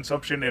alcohol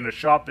consumption in a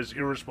shop is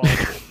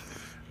irresponsible.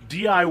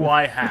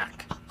 DIY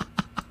hack.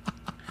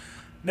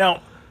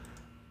 Now,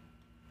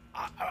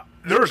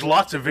 there's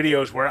lots of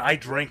videos where I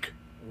drink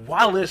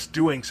while it's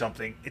doing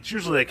something. It's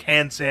usually like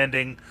hand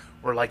sanding,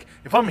 or like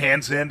if I'm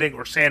hand sanding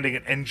or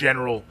sanding in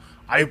general,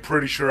 I'm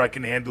pretty sure I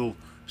can handle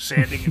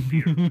sanding and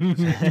beer at the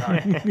same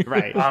time.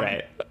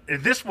 Right.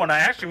 In this one, I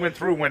actually went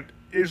through and went,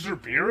 is there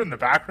beer in the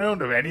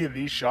background of any of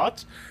these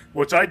shots?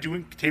 Was I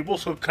doing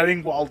tabletop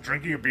cutting while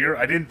drinking a beer?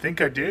 I didn't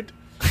think I did.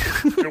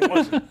 There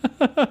wasn't.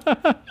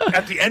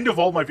 At the end of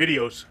all my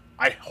videos,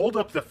 I hold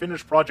up the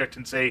finished project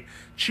and say,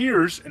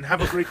 cheers and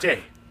have a great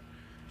day.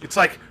 It's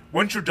like,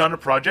 once you're done a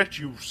project,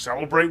 you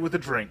celebrate with a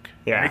drink.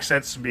 Yeah. It makes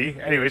sense to me.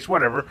 Anyways,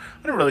 whatever.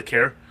 I don't really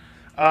care.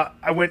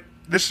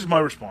 This is my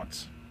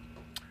response.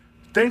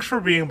 Thanks for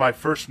being my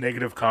first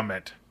negative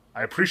comment.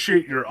 I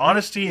appreciate your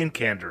honesty and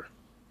candor.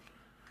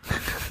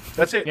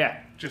 That's it. Yeah.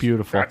 Just,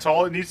 beautiful. That's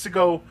all it needs to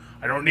go.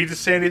 I don't need to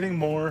say anything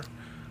more.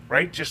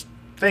 Right? Just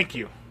thank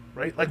you.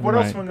 Right? Like, what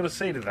else am I going to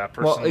say to that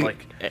person? Well,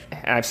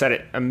 I've said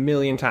it a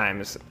million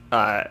times.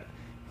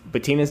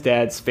 Bettina's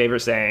dad's favorite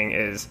saying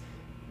is,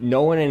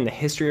 no one in the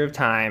history of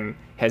time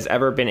has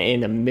ever been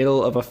in the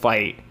middle of a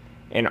fight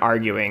and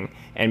arguing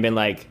and been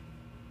like,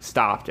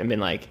 stopped and been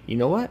like, you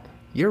know what?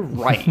 You're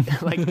right.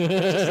 Like, it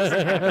just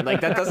doesn't happen.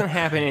 Like, that doesn't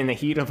happen in the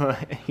heat of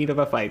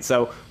a fight.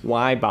 So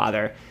why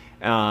bother?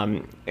 I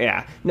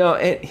don't know.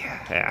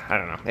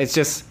 It's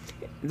just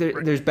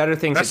there's better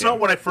things. That's not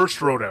what I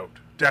first wrote out.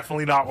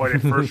 Definitely not what I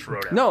first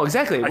wrote out. No,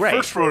 exactly. I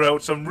first wrote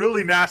out some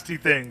really nasty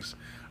things,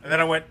 and then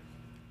I went,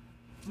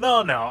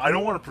 no, I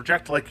don't want to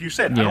project like you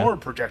said. Yeah. I don't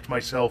want to project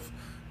myself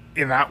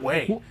in that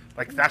way.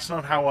 Like, that's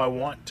not how I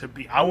want to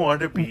be. I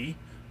want to be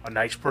a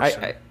nice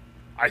person.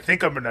 I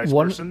think I'm a nice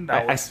person.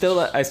 I still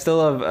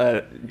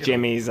love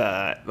Jimmy's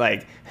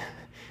like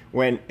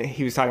when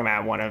he was talking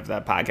about one of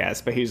the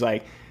podcasts, but he was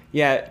like,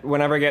 yeah,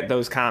 whenever I get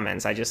those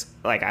comments, I just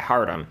like I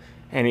heart them,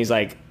 and he's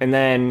like, and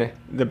then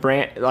the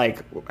brand,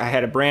 like I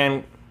had a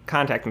brand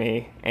contact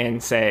me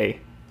and say,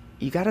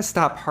 you got to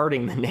stop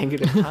hearting the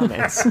negative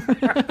comments.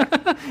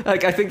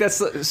 Like, I think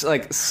that's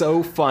like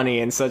so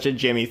funny and such a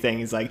Jimmy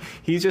thing.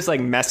 He's just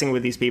like messing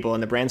with these people,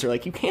 and the brands are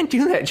like, you can't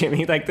do that,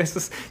 Jimmy. Like,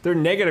 they're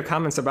negative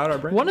comments about our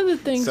brand. One of the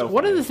things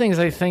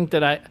I think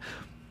that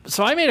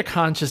I made a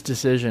conscious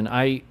decision.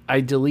 I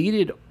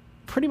deleted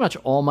pretty much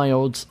all my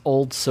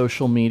old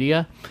social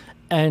media,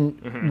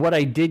 and what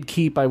I did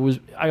keep, I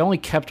only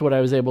kept what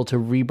I was able to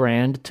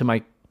rebrand to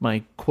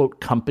my quote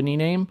company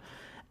name,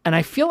 and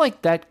I feel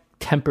like that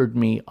tempered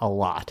me a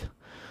lot,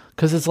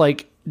 because it's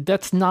like,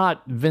 that's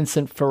not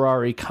Vincent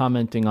Ferrari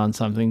commenting on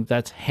something.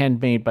 That's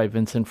handmade by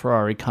Vincent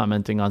Ferrari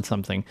commenting on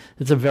something.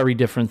 It's a very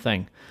different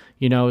thing.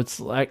 You know, it's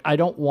like, I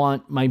don't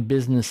want my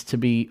business to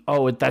be,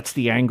 oh, that's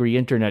the angry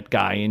internet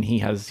guy and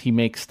he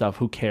makes stuff,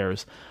 who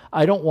cares?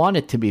 I don't want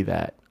it to be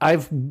that. I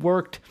don't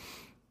want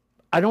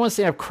to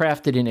say I've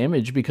crafted an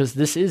image, because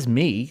this is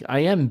me. I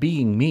am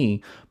being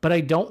me, but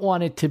I don't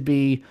want it to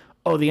be,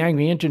 oh, the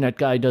angry internet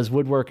guy does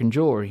woodwork and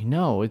jewelry.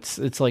 No,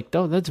 it's like,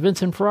 no, that's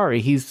Vincent Ferrari.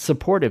 He's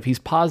supportive. He's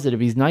positive.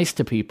 He's nice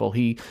to people.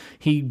 He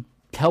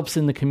helps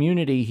in the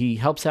community. He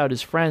helps out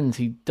his friends.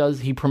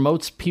 He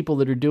promotes people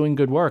that are doing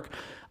good work.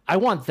 I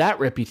want that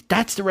reputation.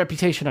 That's the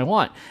reputation I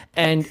want.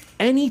 And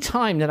any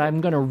time that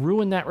I'm going to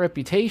ruin that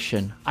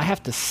reputation, I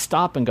have to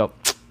stop and go,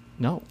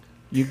 no,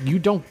 you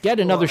don't get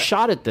another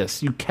shot at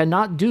this. You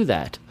cannot do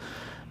that.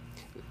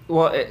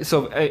 Well,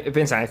 so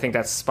Vincent, I think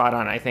that's spot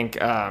on. I think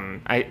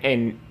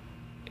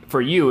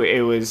for you,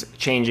 it was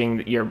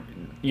changing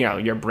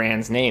your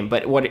brand's name.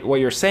 But what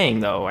you're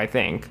saying, though, I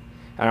think,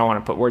 I don't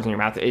want to put words in your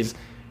mouth, is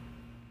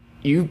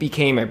you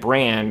became a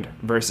brand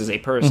versus a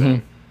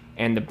person,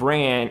 and a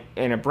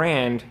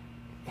brand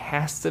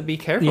has to be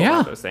careful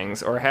about those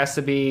things, or has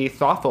to be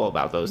thoughtful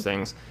about those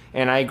things.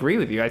 And I agree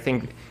with you. I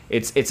think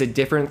it's a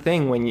different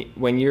thing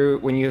when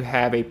you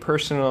have a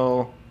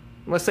personal,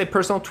 let's say,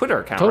 personal Twitter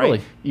account. Totally.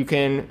 Right? You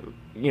can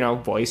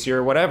voice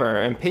your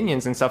whatever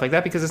opinions and stuff like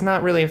that, because it's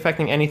not really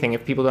affecting anything.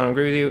 If people don't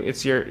agree with you,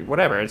 it's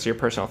your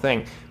personal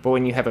thing. But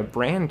when you have a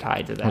brand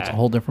tied to that, it's a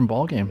whole different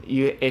ballgame.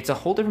 It's a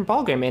whole different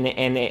ballgame,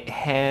 and it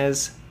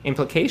has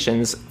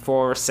implications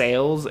for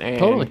sales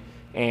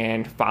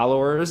and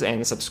followers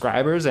and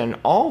subscribers and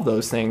all of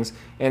those things.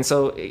 And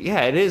so,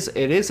 yeah, it is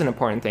an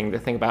important thing to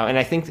think about. And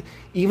I think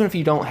even if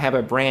you don't have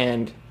a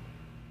brand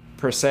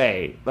per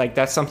se, like,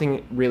 that's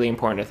something really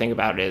important to think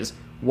about, is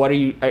what are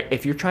you,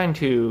 if you're trying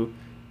to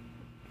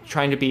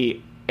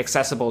be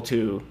accessible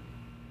to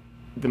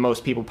the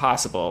most people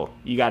possible,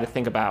 you got to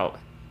think about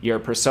your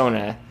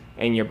persona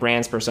and your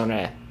brand's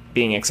persona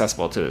being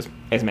accessible to as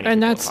many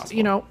people as possible.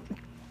 And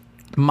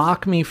that's,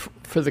 mock me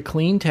for the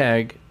clean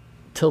tag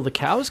till the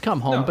cows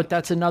come home, but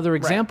that's another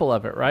example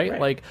of it, right?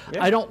 Like,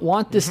 I don't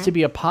want this to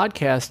be a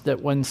podcast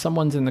that when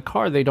someone's in the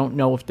car, they don't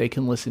know if they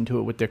can listen to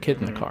it with their kid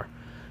in the car.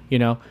 You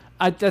know,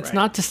 that's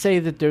not to say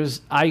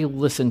that I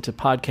listen to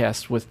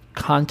podcasts with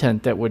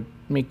content that would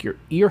make your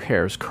ear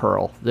hairs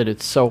curl, that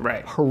it's so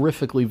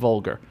horrifically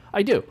vulgar.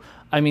 I do.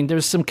 I mean,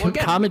 there's some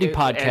comedy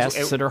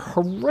podcasts that are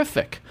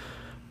horrific.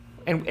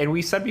 And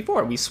we said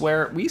before, we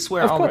swear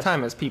all the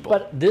time as people.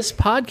 But this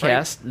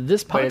podcast,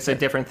 but it's a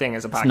different thing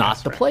as a podcast. It's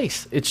not the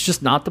place. It's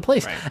just not the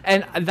place. Right.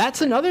 And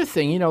that's another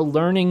thing, you know,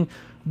 learning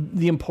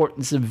the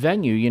importance of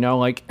venue, you know,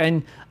 like,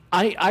 and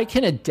I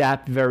can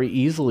adapt very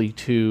easily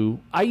to,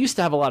 I used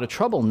to have a lot of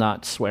trouble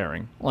not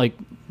swearing. Like,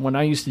 when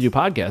I used to do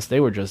podcasts, they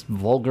were just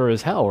vulgar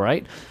as hell,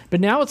 right?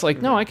 But now it's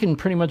like, no, I can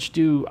pretty much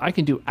do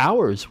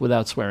hours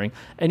without swearing.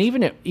 And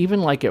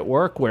even like at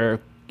work where,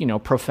 you know,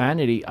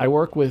 profanity, I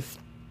work with,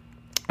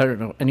 I don't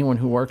know, anyone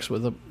who works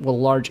with a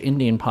large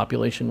Indian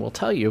population will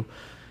tell you,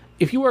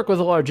 if you work with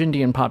a large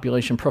Indian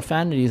population,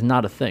 profanity is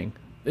not a thing.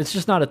 It's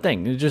just not a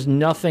thing. It's just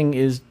nothing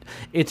is.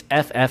 It's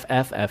F,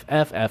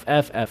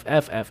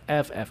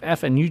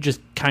 and you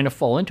just kind of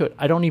fall into it.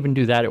 I don't even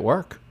do that at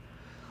work.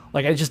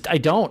 Like, I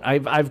don't.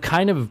 I've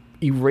kind of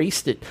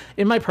erased it.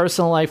 In my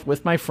personal life,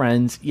 with my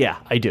friends, yeah,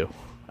 I do,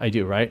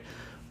 right?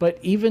 But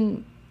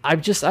even, I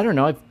don't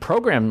know, I've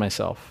programmed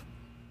myself,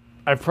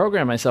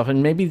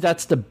 and maybe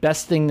that's the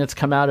best thing that's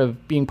come out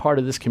of being part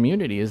of this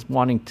community, is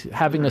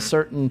having a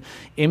certain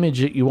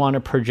image that you want to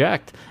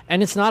project.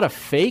 And it's not a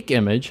fake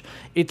image.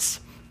 It's,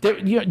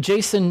 you know,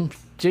 Jason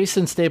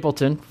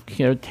Stapleton,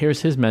 you know,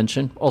 here's his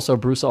mention, also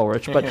Bruce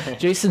Ulrich, but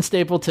Jason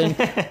Stapleton,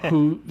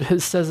 who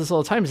says this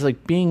all the time, is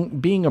like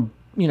being a,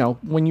 you know,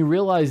 when you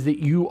realize that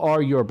you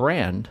are your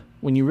brand,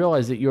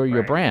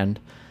 your brand,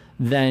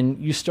 then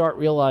you start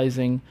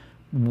realizing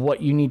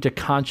what you need to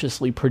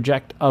consciously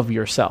project of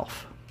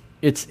yourself.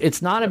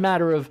 It's not a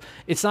matter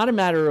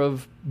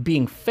of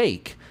being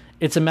fake.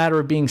 It's a matter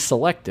of being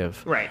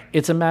selective. Right.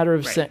 It's a matter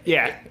of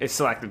it's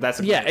selective. That's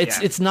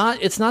it's not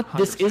 100%.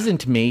 This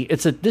isn't me.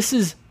 This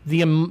is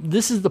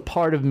the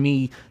part of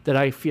me that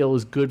I feel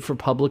is good for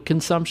public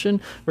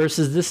consumption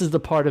versus this is the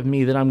part of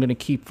me that I'm going to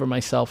keep for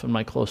myself and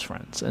my close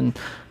friends. And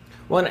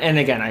and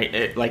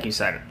again, like you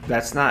said,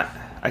 that's not.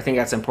 I think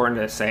that's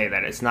important to say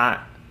that it's not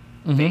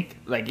fake.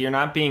 Like, you're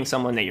not being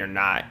someone that you're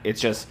not.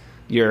 It's just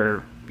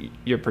you're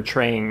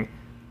portraying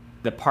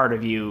the part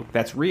of you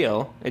that's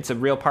real. It's a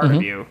real part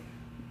of you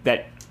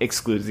that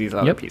excludes these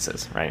other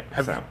pieces, right?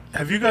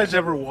 Have you guys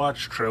ever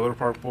watched Trailer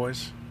Park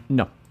Boys?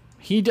 No.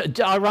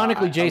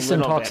 Ironically,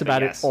 Jason talks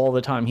about it all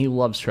the time. He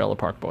loves Trailer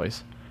Park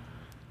Boys.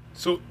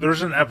 So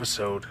there's an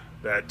episode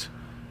that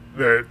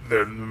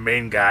the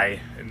main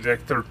guy, and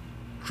their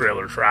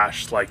trailer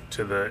trash, like,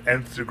 to the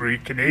nth degree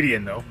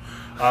Canadian, though.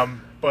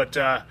 But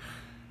the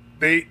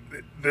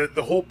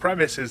whole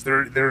premise is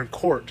they're in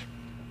court.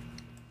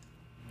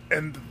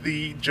 And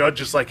the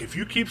judge is like, if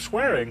you keep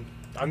swearing,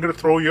 I'm going to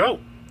throw you out.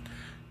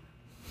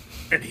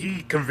 And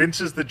he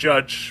convinces the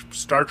judge,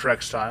 Star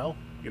Trek style,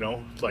 you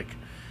know, like,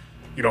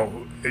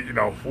 I'll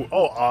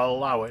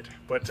allow it.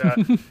 But,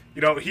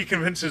 he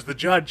convinces the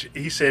judge.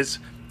 He says,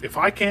 if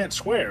I can't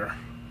swear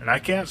and I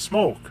can't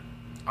smoke,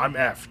 I'm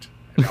effed.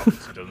 And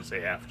obviously doesn't say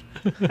effed.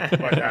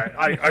 But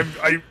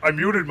I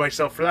muted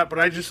myself for that. But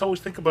I just always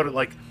think about it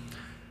like,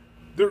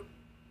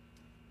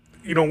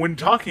 when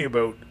talking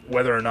about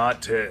whether or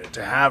not to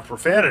have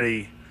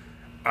profanity,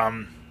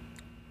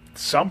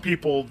 some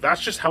people,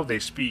 that's just how they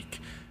speak.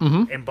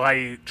 And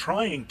by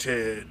trying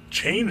to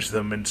change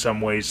them in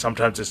some ways,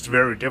 sometimes it's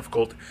very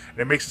difficult, and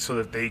it makes it so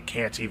that they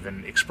can't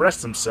even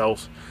express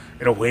themselves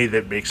in a way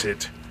that makes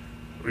it,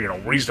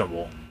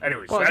 reasonable.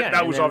 Anyways,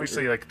 that was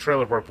obviously, like,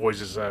 Trailer Park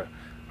Boys is a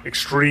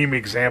extreme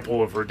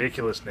example of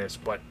ridiculousness,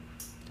 but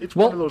it's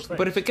one of those things.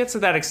 But if it gets to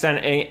that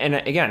extent, and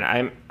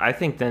again, I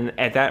think then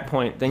at that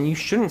point, then you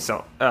shouldn't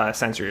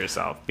censor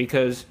yourself,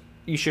 because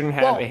you shouldn't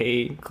have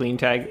a clean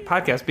tag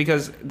podcast,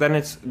 because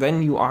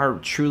then you are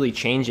truly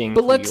changing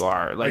who you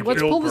are. Like,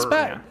 let's pull this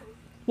back. Yeah.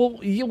 Well,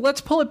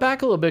 let's pull it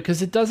back a little bit,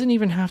 because it doesn't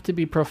even have to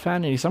be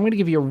profanity. So I'm going to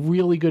give you a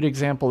really good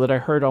example that I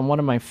heard on one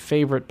of my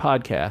favorite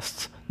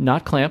podcasts.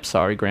 Not Clamp,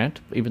 sorry, Grant,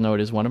 even though it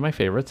is one of my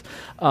favorites.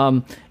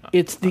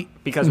 It's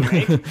because of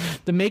Make?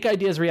 The Make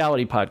Ideas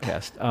Reality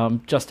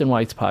podcast, Justin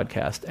White's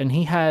podcast. And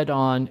he had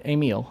on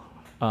Emil.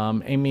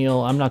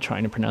 Emil, I'm not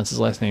trying to pronounce his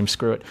last name,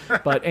 screw it.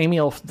 But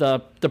Emil,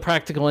 the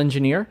practical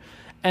engineer.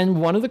 And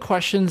one of the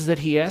questions that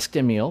he asked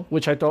Emil,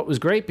 which I thought was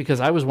great because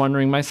I was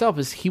wondering myself,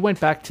 is he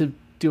went back to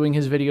doing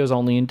his videos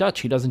only in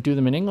Dutch. He doesn't do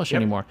them in English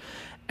anymore.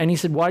 And he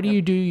said, why do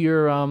you do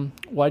your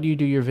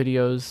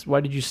videos? Why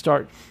did you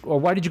start, or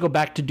why did you go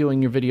back to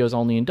doing your videos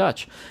only in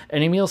Dutch?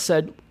 And Emil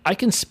said, I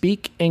can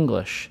speak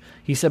English.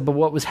 He said, but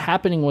what was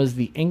happening was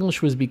the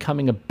English was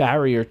becoming a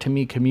barrier to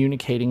me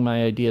communicating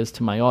my ideas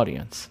to my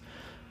audience.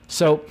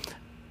 So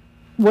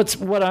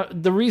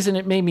the reason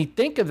it made me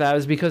think of that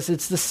is because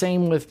it's the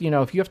same with,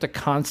 if you have to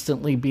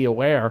constantly be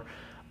aware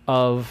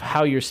of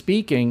how you're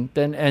speaking,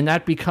 and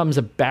that becomes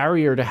a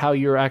barrier to how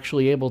you're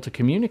actually able to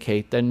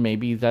communicate, then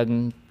maybe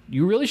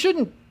You really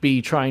shouldn't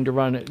be trying to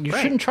run it. You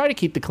shouldn't try to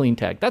keep the clean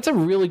tag. That's a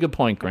really good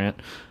point, Grant.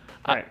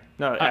 Right.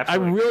 No, I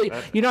really,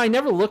 I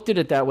never looked at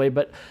it that way,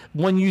 but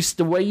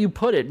the way you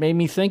put it made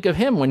me think of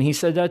him when he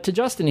said that to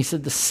Justin. He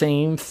said the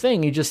same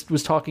thing. He just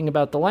was talking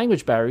about the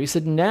language barrier. He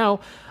said, now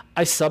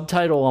I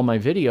subtitle all my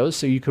videos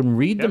so you can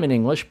read them in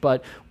English,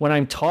 but when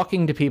I'm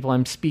talking to people,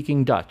 I'm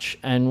speaking Dutch.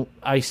 And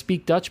I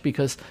speak Dutch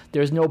because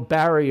there's no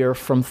barrier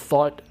from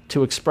thought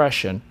to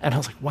expression. And I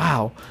was like,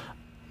 wow.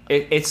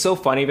 It's so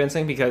funny,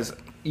 Vincent, because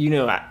I'm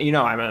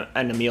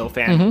an Emil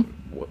fan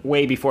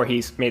way before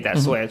he's made that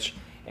switch.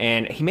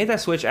 And he made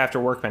that switch after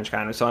Workbench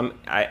Con. So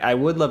I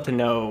would love to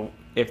know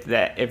if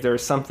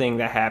there's something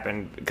that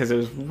happened, because it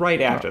was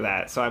right after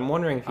that. So I'm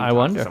wondering if he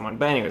talked to someone.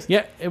 But anyways,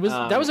 yeah, it was.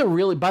 That was a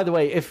really. By the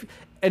way, if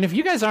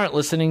you guys aren't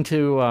listening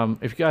to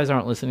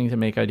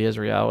Make Ideas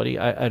Reality,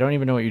 I don't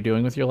even know what you're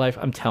doing with your life.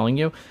 I'm telling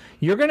you,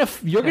 you're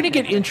gonna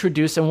get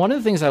introduced. And one of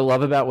the things I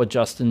love about what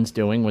Justin's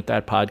doing with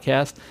that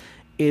podcast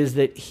is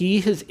that he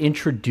has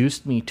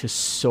introduced me to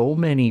so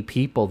many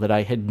people that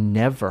I had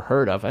never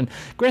heard of. And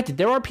granted,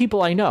 there are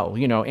people I know.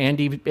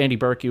 Andy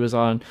Berkey was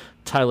on,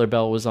 Tyler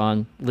Bell was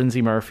on,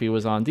 Lindsay Murphy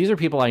was on. These are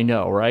people I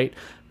know, right?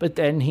 But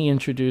then he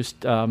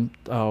introduced, I'm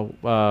going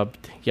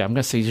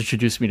to say he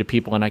introduced me to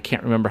people, and I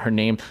can't remember her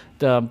name.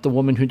 The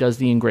woman who does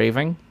the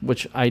engraving,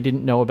 which I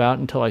didn't know about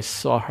until I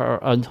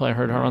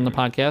heard her on the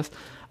podcast.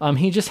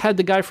 He just had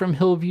the guy from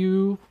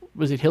Hillview.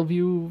 Was it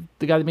Hillview,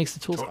 the guy that makes the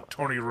tools?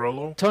 Tony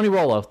Rollo. Tony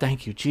Rollo.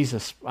 Thank you,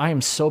 Jesus. I am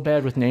so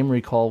bad with name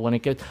recall. When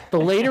the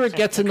later it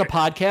gets in the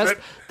podcast,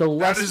 the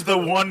less. That is the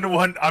one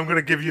I'm going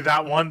to give you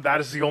that one.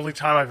 That is the only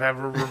time I've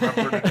ever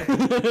remembered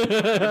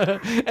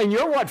it. And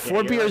you're what,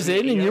 4 beers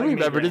in, and you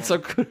remembered it. So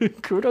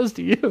kudos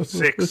to you.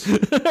 6.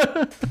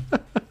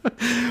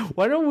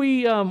 Why don't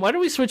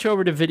we switch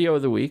over to video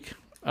of the week?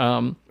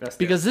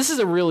 Because this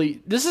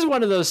is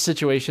one of those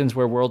situations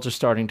where worlds are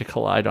starting to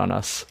collide on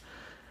us.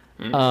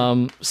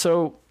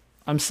 So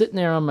I'm sitting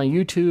there on my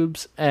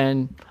YouTubes,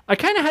 and I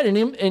kind of had an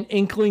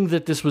inkling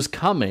that this was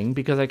coming,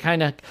 because I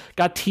kind of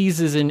got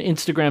teases in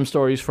Instagram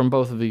stories from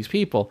both of these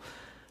people.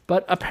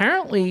 But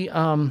apparently,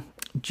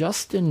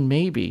 Justin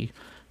maybe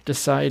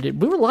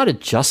decided. We were a lot of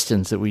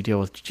Justins that we deal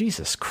with.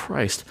 Jesus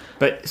Christ.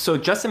 But so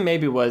Justin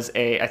maybe was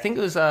I think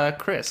it was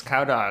Chris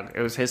Cowdog.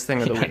 It was his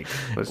thing of the week.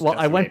 Well,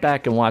 I went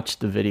back and watched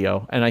the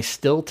video, and I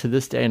still to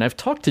this day, and I've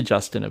talked to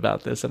Justin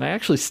about this, and I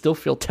actually still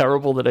feel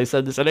terrible that I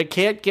said this, and I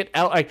can't get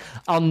out.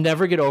 I'll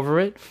never get over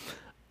it.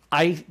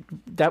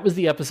 That was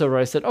the episode where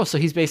I said, oh, so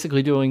he's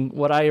basically doing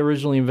what I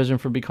originally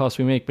envisioned for Because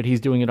We Make, but he's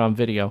doing it on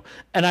video.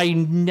 And I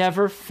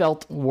never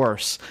felt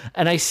worse.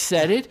 And I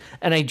said it,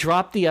 and I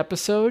dropped the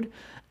episode.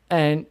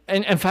 And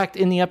in fact,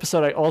 in the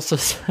episode, I also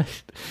said,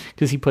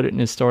 because he put it in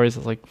his stories, I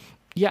was like,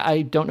 yeah,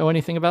 I don't know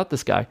anything about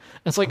this guy. And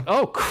it's like,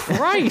 oh,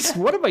 Christ,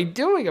 what am I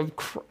doing?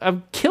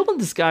 I'm killing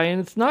this guy, and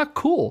it's not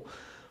cool.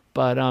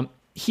 But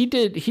he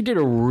did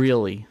a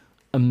really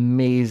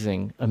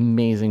amazing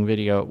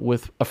video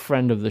with a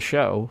friend of the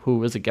show who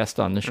was a guest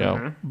on the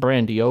show,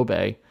 Brandy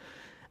Obey.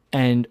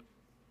 And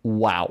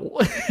wow,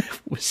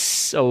 it was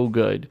so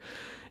good.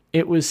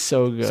 It was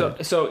so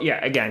good. So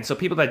yeah, again, so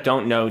people that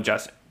don't know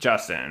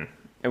Justin,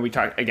 and we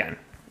talk again,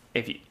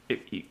 if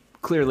you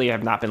clearly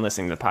have not been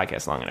listening to the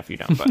podcast long enough, you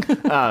don't.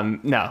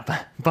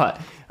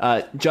 But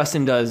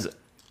Justin does,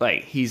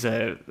 like, he's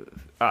a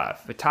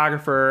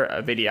photographer,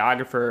 a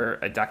videographer,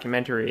 a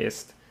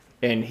documentarist,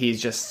 and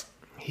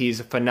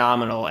he's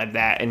phenomenal at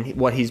that. And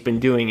what he's been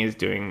doing is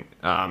doing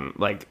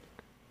like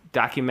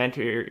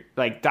documentary,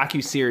 like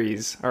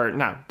docuseries, or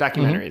not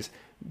documentaries,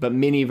 but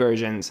mini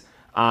versions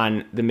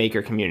on the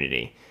maker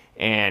community.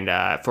 And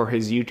for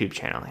his YouTube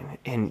channel,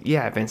 and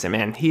yeah, Vincent,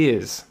 man, he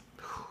is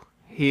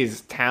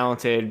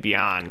talented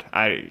beyond.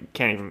 I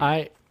can't even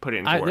put it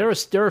into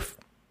words.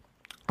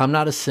 I'm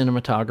not a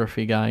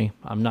cinematography guy.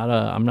 I'm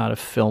not a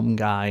film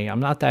guy.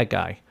 I'm not that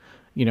guy.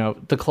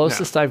 The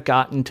closest I've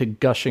gotten to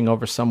gushing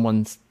over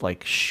someone's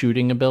like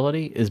shooting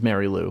ability is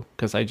Mary Lou,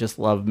 because I just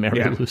love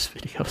Mary Lou's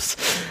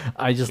videos.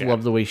 I just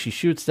love the way she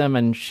shoots them,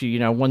 and she,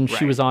 when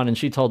she was on and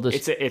she told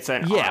us,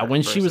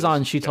 when she was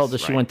on, she told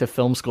us she went to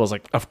film school. I was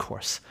like, of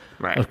course,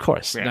 of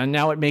course. Yeah.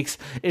 Now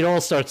it all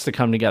starts to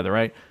come together,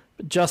 right?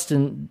 But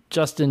Justin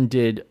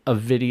did a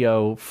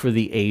video for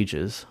the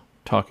ages,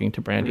 talking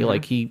to Brandy.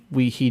 Like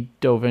he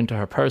dove into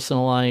her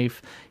personal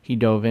life. He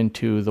dove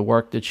into the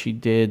work that she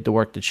did, the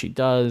work that she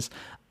does.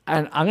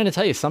 And I'm going to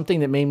tell you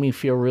something that made me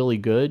feel really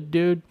good,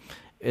 dude,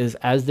 is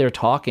as they're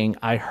talking,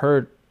 I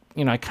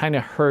kind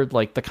of heard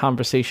like the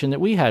conversation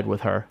that we had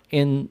with her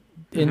in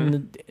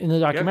the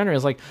documentary. I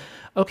was like,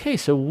 okay,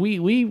 so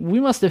we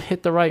must have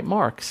hit the right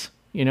marks.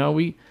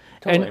 Totally.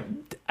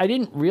 And I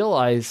didn't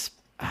realize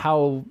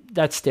how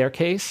that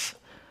staircase,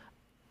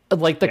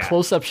 like the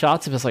close-up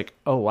shots of it's like,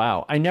 oh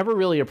wow, I never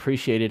really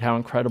appreciated how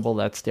incredible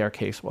that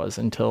staircase was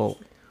until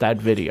that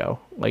video.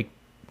 Like,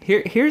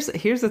 here's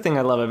the thing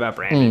I love about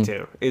Brandy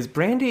too, is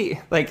Brandy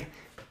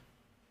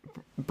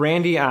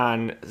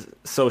on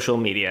social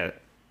media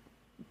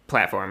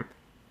platform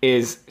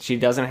is she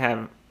doesn't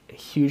have a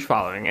huge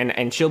following,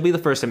 and she'll be the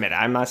first to admit it.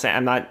 I'm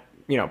not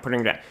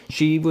putting it down.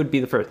 She would be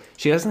the first.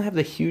 She doesn't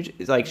have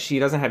she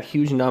doesn't have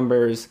huge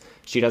numbers.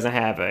 She doesn't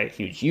have a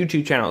huge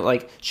YouTube channel.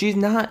 Like, she's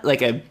not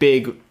like a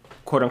big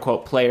quote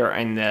unquote player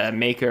in the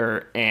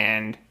maker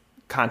and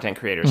content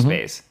creator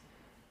space.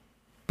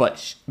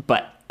 But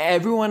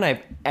everyone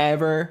I've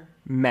ever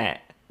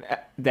met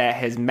that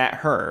has met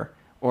her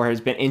or has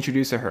been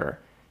introduced to her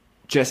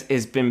just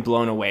has been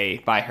blown away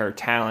by her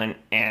talent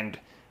and,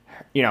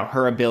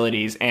 her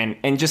abilities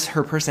and just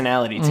her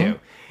personality too.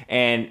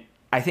 And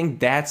I think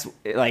that's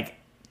like,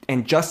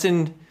 and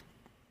Justin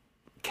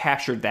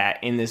captured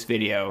that in this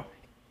video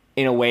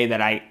in a way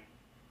that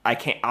I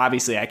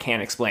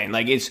can't explain.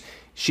 Like,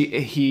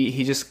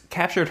 he just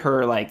captured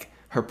her, like,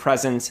 her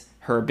presence,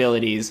 her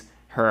abilities,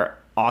 her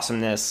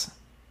awesomeness,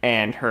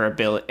 and her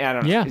ability. I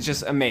don't know. Yeah. It's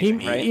just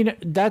amazing, right?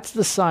 That's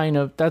the sign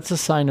of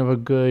a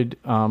good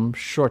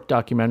short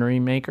documentary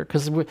maker,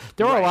 because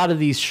there are a lot of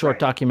these short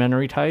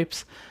documentary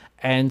types,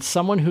 and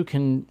someone who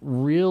can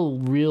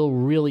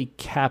really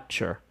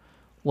capture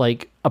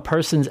like a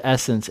person's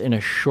essence in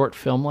a short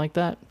film like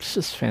that, it's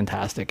just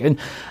fantastic. And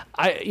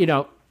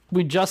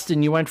with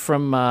Justin, you went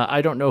from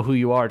I don't know who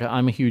you are to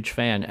I'm a huge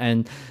fan,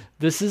 and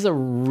this is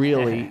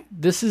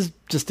this is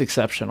just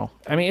exceptional.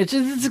 I mean, it's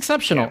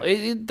exceptional.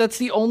 Yeah. That's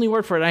the only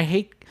word for it. I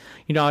hate,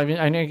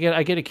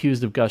 I get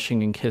accused of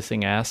gushing and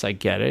kissing ass. I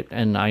get it,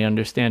 and I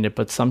understand it,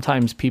 but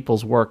sometimes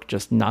people's work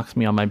just knocks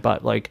me on my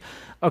butt. Like,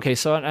 okay,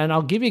 so, and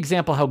I'll give you an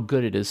example how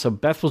good it is. So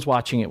Beth was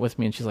watching it with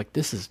me, and she's like,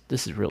 "This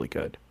is really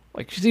good."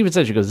 Like, she even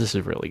said, she goes, "This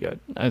is really good."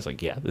 I was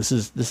like, "Yeah, this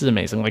is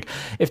amazing." Like,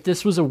 if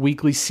this was a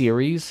weekly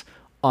series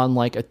on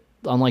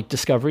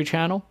Discovery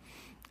Channel,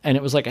 and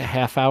it was like a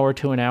half hour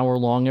to an hour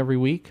long every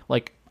week,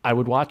 like, I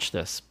would watch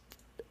this.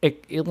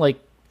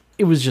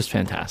 It was just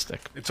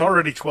fantastic. It's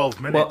already 12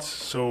 minutes,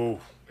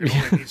 so it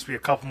only needs to be a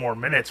couple more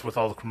minutes with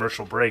all the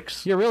commercial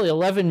breaks. Yeah, really,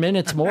 11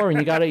 minutes more, and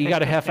you got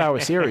a half hour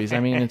series.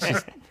 I mean,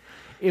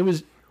 it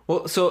was.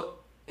 Well, so,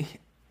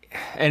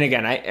 and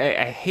again,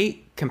 I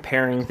hate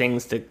comparing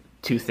things to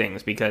two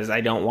things because I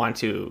don't want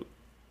to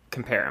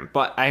compare them,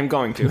 but I am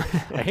going to.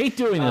 I hate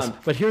doing this,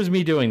 but here's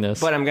me doing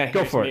this. But I'm going to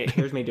go for it.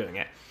 Here's me doing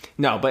it.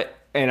 No, but,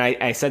 and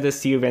I said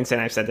this to you,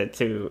 Vincent, I've said that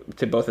to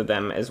both of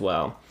them as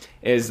well,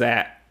 is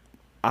that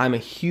I'm a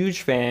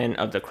huge fan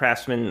of the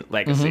Craftsman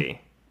legacy.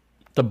 Mm-hmm.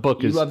 The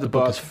book is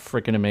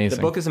freaking amazing.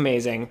 The book is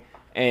amazing,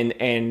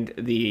 and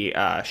the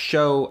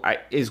show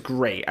is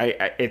great.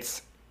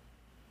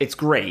 It's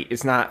great.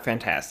 It's not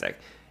fantastic,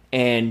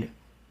 and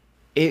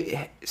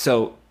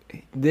so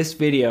this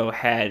video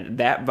had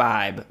that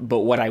vibe, but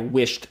what I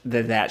wished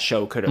that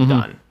show could have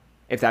done,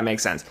 if that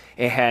makes sense.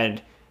 It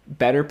had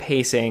better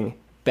pacing,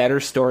 better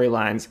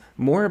storylines,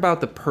 more about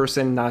the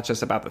person, not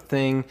just about the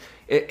thing.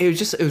 It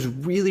was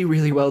really,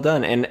 really well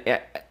done. And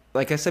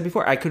like I said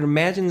before, I could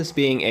imagine this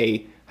being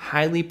a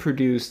highly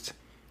produced,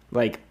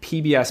 like,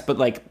 PBS, but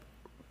like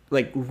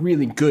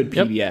really good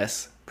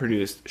PBS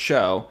produced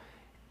show.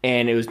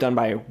 And it was done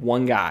by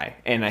one guy,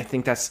 and I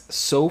think that's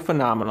so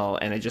phenomenal.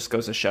 And it just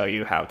goes to show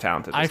you how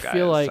talented this guy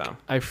is.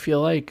 I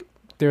feel like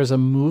there's a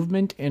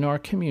movement in our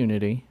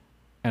community,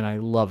 and I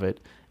love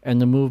it.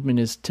 And the movement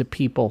is to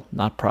people,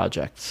 not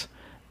projects.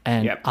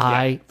 And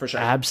I for sure.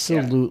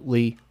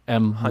 absolutely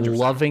am 100%.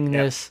 Loving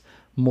this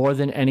more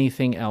than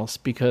anything else,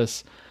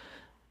 because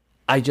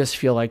I just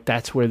feel like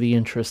that's where the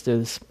interest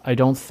is. I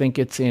don't think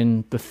it's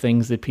in the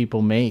things that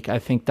people make. I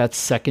think that's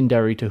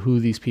secondary to who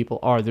these people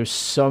are. There's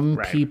some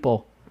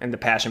people. And the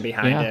passion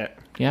behind it.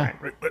 Yeah.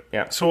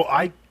 Right. So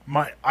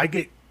my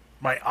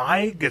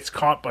eye gets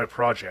caught by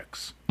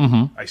projects.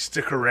 Mm-hmm. I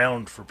stick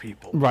around for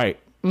people. Right.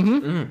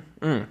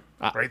 Mm-hmm.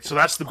 Right. So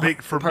that's the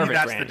big for me.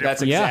 That's the difference.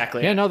 That's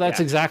exactly. Yeah. No. That's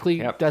exactly.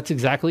 Yep. That's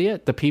exactly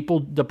it.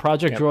 The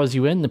project draws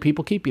you in. The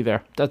people keep you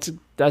there. That's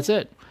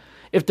it.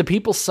 If the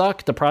people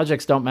suck, the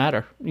projects don't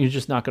matter. You're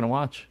just not going to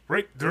watch.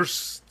 Right.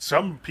 There's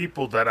some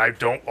people that I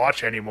don't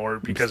watch anymore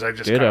because I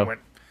just kind of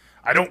went,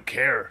 I don't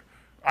care.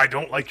 I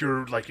don't like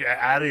your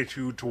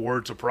attitude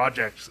towards a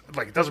project.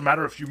 Like, it doesn't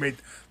matter if you made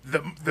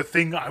the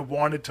thing I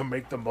wanted to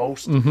make the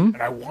most,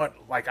 and I want,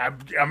 like,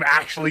 I'm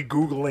actually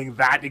Googling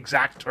that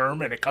exact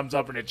term, and it comes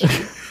up and it's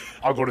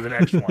I'll go to the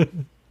next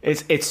one.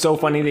 It's so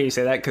funny that you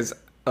say that, because,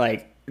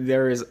 like,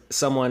 there is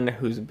someone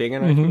who's big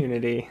in our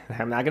community.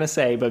 I'm not gonna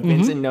say, but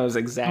Vincent knows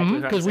exactly.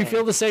 Because we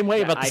feel the same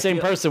way about the same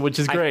person, which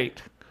is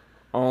great.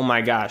 Oh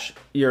my gosh,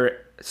 you're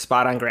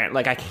spot on, Grant.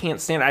 Like, I can't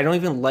stand. I don't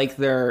even like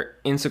their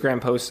Instagram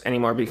posts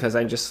anymore because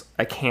I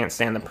can't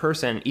stand the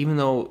person. Even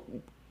though,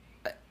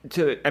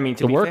 the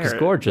work is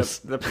gorgeous.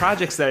 The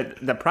projects that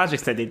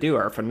they do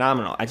are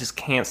phenomenal. I just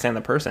can't stand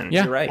the person.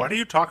 Yeah. You're right. Why do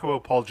you talk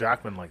about Paul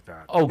Jackman like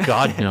that? Oh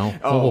God,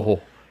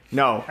 no.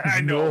 No.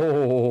 I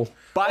know.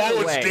 By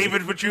the way, it's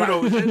David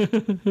Picciuto, is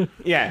it?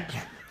 Yeah.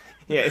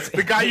 It's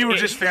the guy you were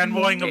just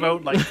fanboying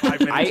about like 5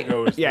 minutes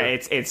ago.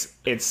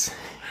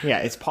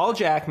 It's Paul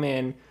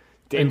Jackman,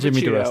 and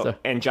Jimmy DiResta,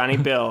 and Johnny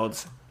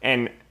Builds,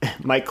 and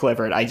Mike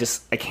Clifford. I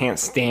can't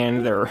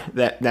stand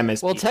them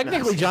as. Well,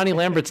 technically, Johnny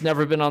Lambert's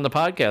never been on the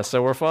podcast,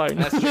 so we're fine.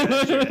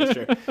 That's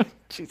true.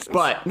 Jesus.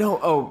 But no.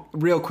 Oh,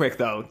 real quick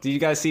though, did you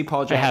guys see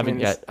Paul Jackman's? I haven't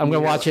yet. I'm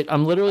gonna watch it.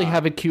 I'm literally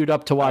have it queued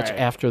up to watch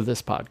after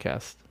this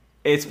podcast.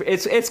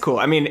 It's cool.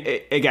 I mean,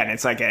 again,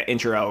 it's like an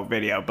intro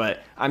video,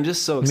 but I'm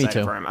just so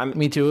excited for him.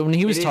 Me too. When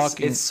he was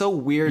talking, it's so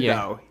weird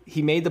though.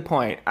 He made the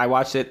point. I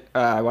watched it.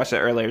 I watched it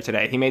earlier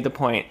today. He made the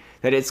point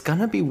that it's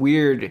gonna be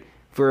weird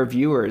for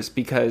viewers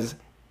because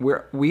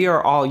we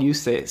are all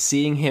used to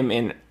seeing him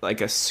in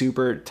like a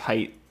super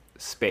tight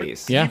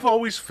space. Yeah. Steve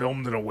always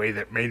filmed in a way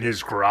that made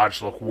his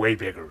garage look way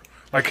bigger.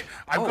 Like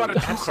I've got a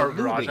 2-car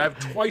garage. I have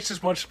twice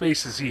as much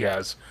space as he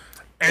has.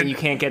 And you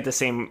can't get the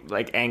same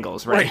like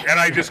angles, right? Right, and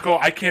I just go,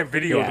 I can't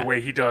video the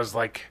way he does.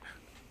 Like,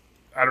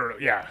 I don't know.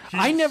 Yeah,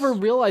 I never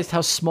realized how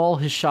small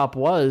his shop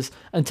was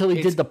until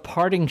he did the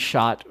parting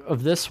shot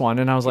of this one,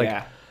 and I was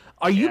like,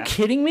 "Are you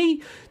kidding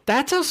me?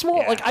 That's how small."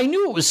 Like, I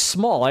knew it was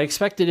small. I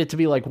expected it to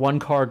be like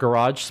 1-car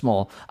garage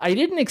small. I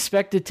didn't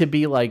expect it to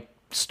be like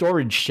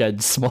storage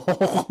shed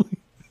small.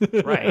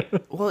 Right.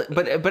 Well,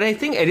 but I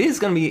think it's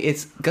gonna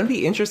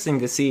be interesting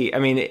to see. I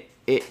mean,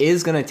 it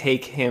is gonna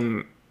take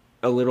him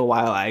a little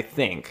while, I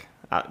think.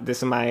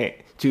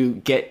 To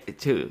get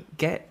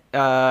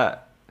I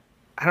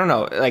don't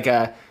know, like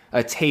a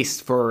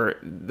taste for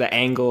the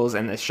angles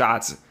and the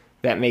shots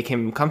that make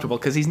him comfortable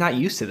because he's not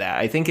used to that.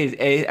 I think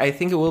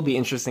it will be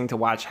interesting to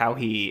watch how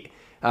he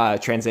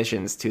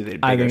transitions to the bigger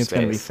I think it's space.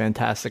 going to be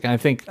fantastic. And I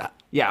think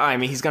I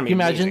mean, he's going to be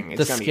Can you imagine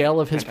the scale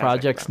of his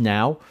projects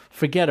now?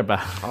 Forget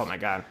about it. Oh my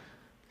god.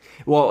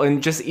 Well,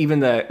 and just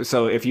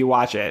so if you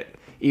watch it,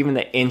 even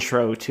the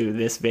intro to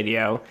this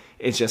video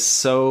is just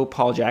so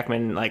Paul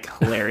Jackman like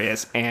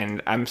hilarious,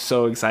 and I'm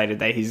so excited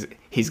that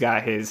he's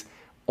got his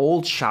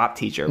old shop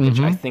teacher, which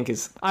I think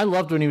is. I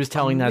loved when he was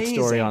telling that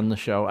story on the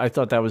show. I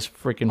thought that was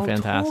freaking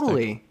fantastic.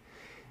 Totally.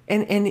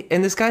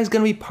 And this guy's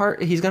gonna be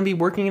he's gonna be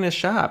working in a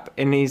shop,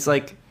 and he's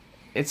like,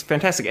 it's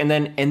fantastic. And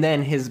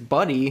then his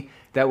buddy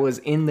that was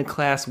in the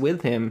class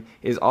with him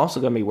is also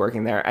going to be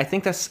working there. I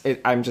think that's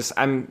it.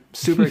 I'm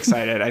super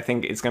excited. I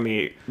think it's going to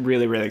be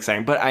really, really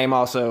exciting. But I am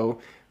also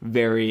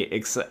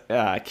very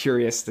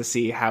curious to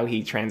see how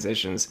he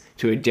transitions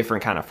to a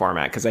different kind of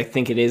format because I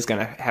think it is going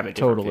to have a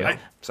different feel.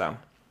 So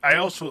I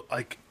also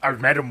I've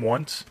met him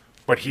once,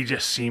 but he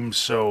just seems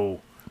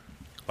so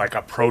like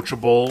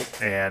approachable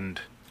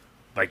and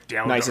like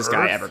down to earth. Nicest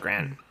guy ever,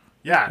 Grant.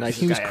 Yeah,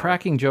 he was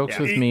cracking jokes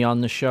with me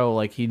on the show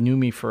like he knew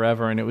me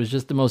forever, and it was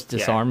just the most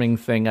disarming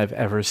thing I've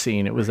ever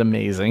seen. It was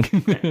amazing.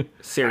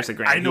 Seriously,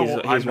 Grant. I know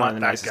he's one of the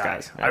nicest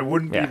guys. I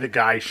wouldn't be the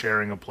guy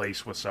sharing a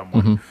place with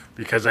someone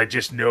because I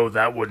just know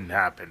that wouldn't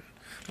happen.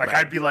 Like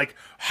I'd be like,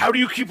 "How do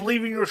you keep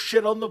leaving your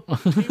shit on the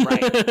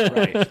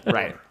table?"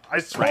 Right. I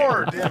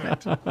swore, damn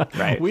it.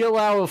 Right. We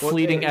allow a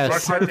fleeting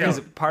S.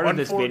 Part of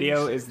this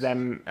video is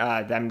them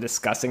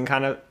discussing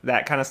kind of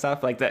that kind of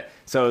stuff like that.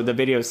 So the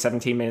video is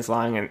 17 minutes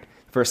long, and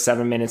first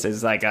 7 minutes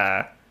is like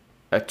a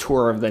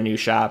tour of the new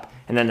shop,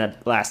 and then the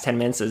last 10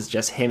 minutes is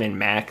just him and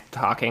Mac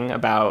talking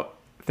about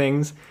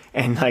things,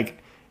 and like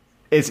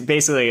it's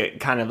basically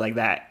kind of like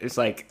that. It's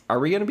like, are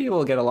we gonna be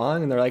able to get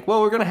along? And they're like,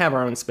 well, we're gonna have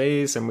our own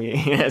space, and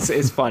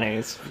it's funny.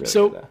 It's really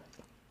so good.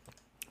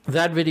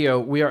 That video,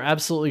 we are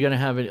absolutely going to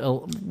have it.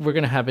 We're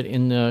going to have it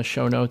in the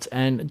show notes.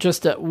 And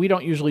just we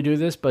don't usually do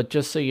this, but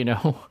just so you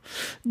know,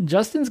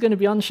 Justin's going to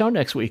be on the show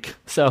next week.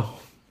 So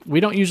we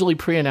don't usually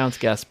pre-announce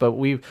guests, but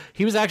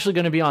he was actually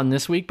going to be on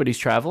this week, but he's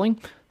traveling.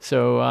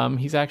 So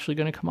he's actually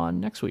going to come on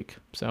next week.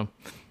 So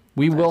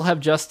we will have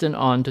Justin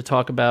on to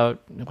talk about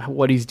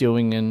what he's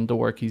doing and the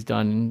work he's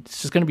done. And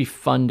it's just going to be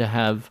fun to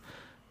have.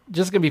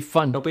 Just gonna be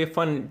fun. It'll be a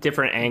fun,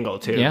 different angle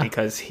too,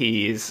 because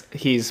he's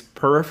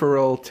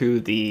peripheral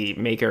to the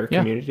maker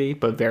community,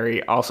 but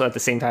very also at the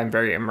same time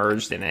very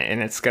immersed in it,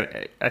 and it's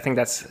gonna. I think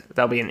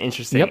that'll be an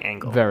interesting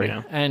angle. Very,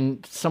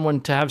 and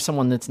to have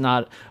someone that's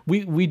not.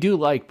 We do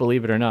like,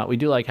 believe it or not, we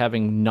do like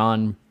having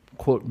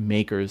non-quote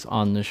makers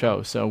on the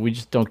show, so we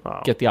just don't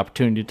get the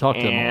opportunity to talk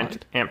to them a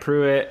lot. And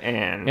Pruitt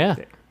and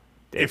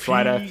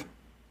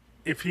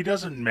if he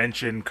doesn't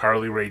mention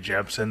Carly Rae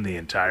Jepsen the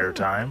entire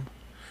time,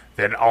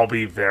 then I'll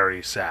be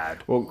very sad.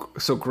 Well,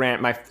 so Grant,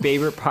 my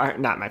favorite part,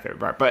 not my favorite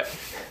part, but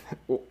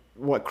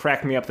what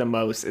cracked me up the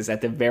most is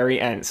at the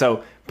very end.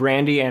 So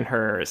Brandy and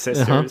her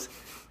sisters,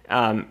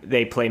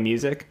 they play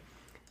music,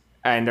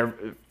 and they're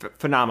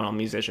phenomenal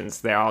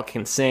musicians. They all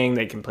can sing,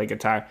 they can play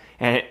guitar,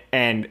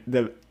 and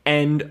the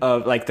end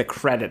of like the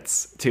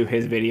credits to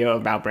his video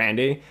about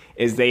Brandy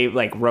is they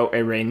like wrote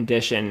a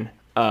rendition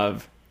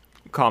of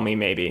 "Call Me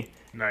Maybe."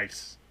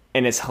 Nice,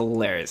 and it's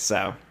hilarious.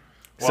 So.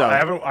 Well, I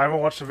haven't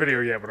watched the video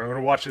yet, but I'm going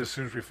to watch it as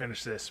soon as we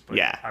finish this. But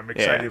I'm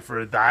excited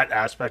for that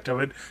aspect of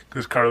it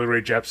because Carly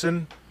Rae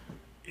Jepsen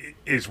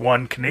is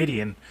one,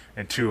 Canadian,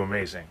 and two,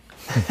 amazing.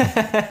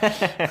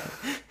 I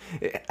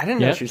didn't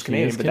know she was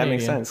Canadian, but that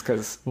makes sense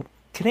because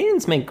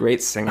Canadians make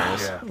great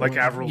singers. Yeah, like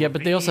Avril Lavigne. Yeah,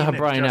 but they also have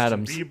Bryan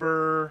Adams.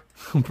 Bieber.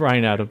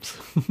 Bryan Adams.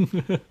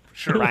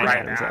 Sure,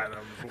 Bryan Adams.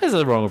 There's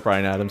nothing wrong with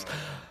Bryan Adams.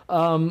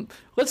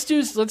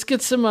 Let's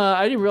get some.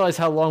 I didn't realize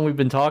how long we've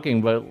been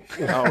talking, but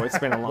it's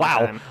been a long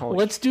time. Holy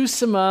let's do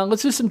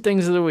some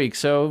things of the week.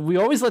 So we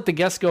always let the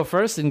guests go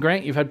first, and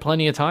Grant, you've had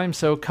plenty of time,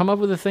 so come up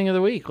with a thing of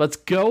the week. Let's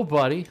go,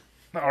 buddy.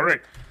 All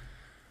right.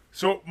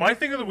 So my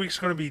thing of the week is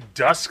going to be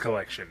dust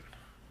collection.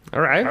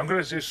 All right. I'm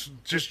going to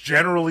just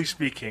generally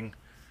speaking,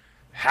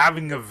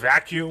 having a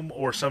vacuum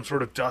or some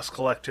sort of dust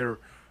collector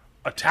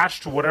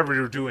attached to whatever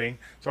you're doing.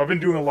 So I've been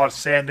doing a lot of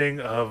sanding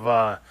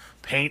of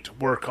paint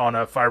work on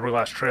a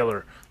fiberglass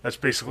trailer. That's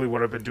basically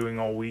what I've been doing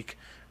all week.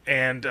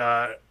 And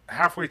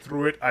halfway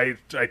through it, I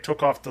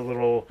took off the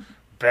little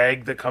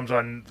bag that comes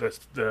on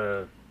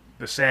the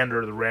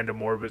sander, the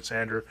random orbit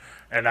sander,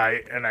 and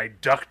I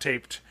duct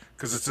taped,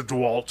 because it's a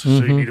DeWalt, so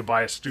you need to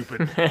buy a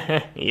stupid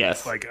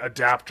yes, like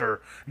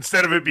adapter.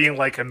 Instead of it being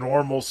like a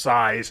normal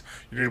size,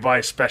 you need to buy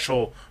a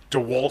special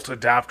DeWalt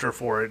adapter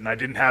for it. And I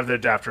didn't have the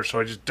adapter, so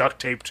I just duct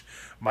taped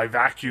my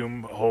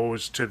vacuum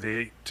hose to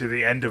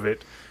the end of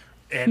it.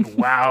 And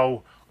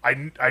wow,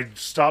 I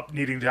stopped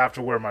needing to have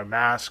to wear my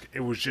mask.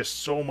 It was just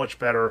so much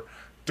better.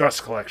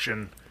 Dust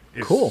collection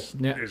is cool.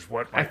 Yeah. Is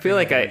what I feel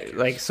like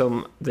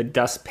the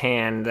dust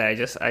pan that I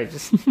just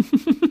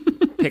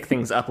pick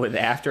things up with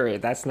after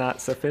it. That's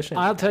not sufficient.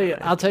 I'll tell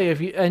you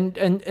if you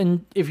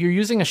and if you're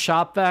using a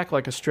shop vac,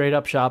 like a straight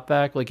up shop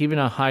vac, like even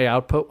a high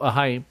output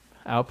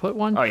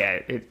one. Oh yeah,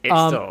 it's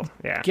still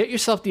Get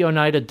yourself the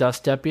Oneida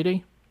Dust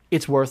Deputy.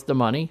 It's worth the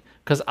money,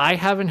 because I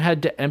haven't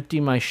had to empty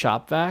my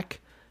shop vac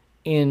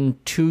in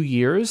 2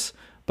 years,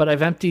 but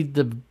I've emptied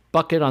the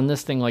bucket on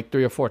this thing like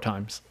 3 or 4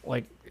 times.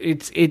 Like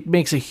it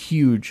makes a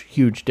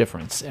huge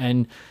difference,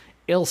 and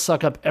it'll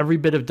suck up every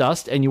bit of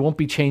dust, and you won't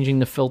be changing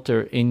the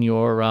filter in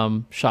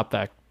your shop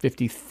vac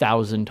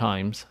 50,000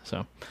 times.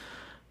 So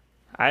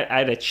I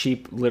had a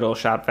cheap little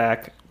shop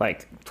vac,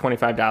 like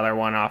 $25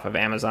 one off of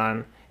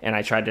Amazon, and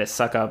I tried to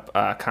suck up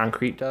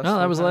concrete dust. No,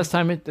 that was the last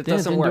time it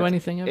didn't do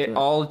anything. It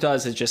all it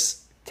does is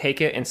just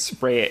take it and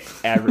spray it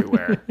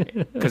everywhere,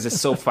 because it's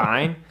so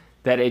fine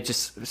that it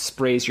just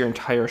sprays your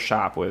entire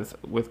shop with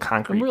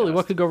concrete. And really, dust.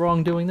 what could go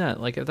wrong doing that?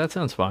 Like, that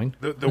sounds fine.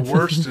 The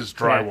worst is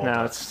drywall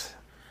dust.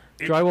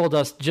 Drywall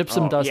dust,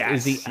 gypsum dust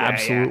is the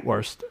absolute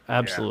worst.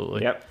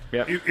 Absolutely. Yep.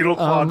 It'll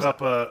clog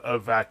up a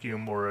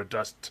vacuum or a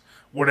dust.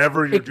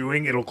 Whatever you're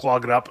doing, it'll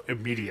clog it up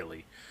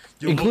immediatay.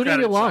 Including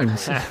your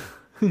lungs.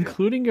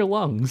 Including your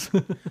lungs.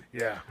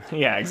 Yeah.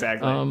 Yeah,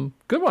 exactly.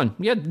 Good one.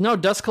 Yeah, no,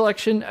 dust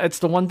collection, it's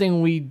the one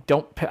thing we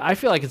don't pay. I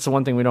feel like it's the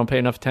one thing we don't pay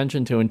enough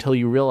attention to until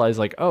you realize,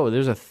 like, oh,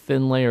 there's a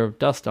thin layer of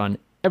dust on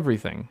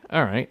everything.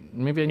 All right.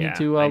 Maybe I need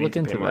to look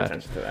into more that.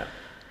 Attention to that.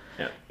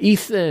 Yeah.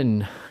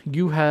 Ethan,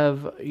 you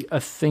have a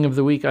thing of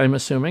the week, I'm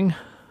assuming.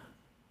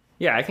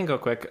 Yeah, I can go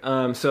quick.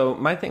 So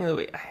my thing of the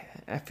week,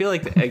 I feel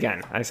like,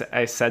 again,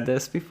 I said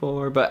this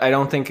before, but I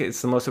don't think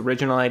it's the most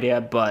original idea,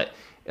 but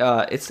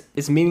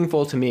it's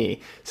meaningful to me.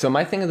 So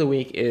my thing of the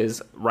week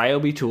is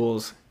Ryobi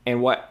tools,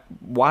 and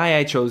why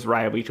I chose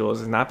Ryobi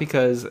tools is not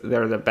because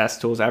they're the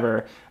best tools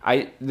ever.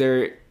 I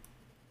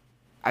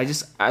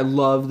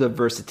love the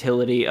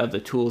versatility of the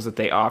tools that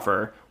they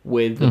offer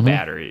with the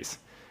batteries.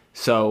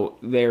 So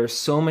there's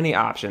so many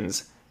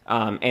options.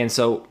 And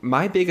so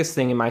my biggest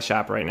thing in my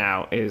shop right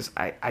now is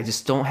I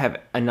just don't have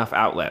enough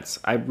outlets.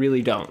 I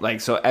really don't.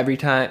 Like, so every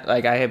time,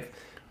 like I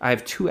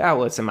have 2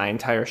 outlets in my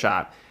entire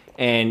shop,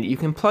 and you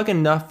can plug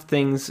enough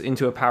things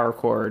into a power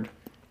cord,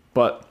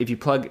 but if you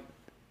plug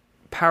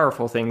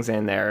powerful things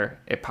in there,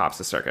 it pops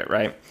the circuit,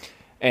 right?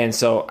 And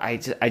so I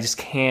just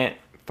can't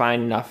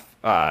find enough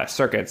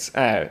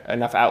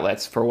enough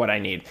outlets for what I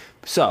need.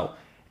 So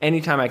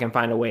anytime I can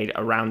find a way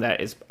around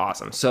that is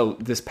awesome. So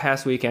this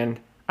past weekend,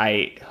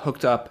 I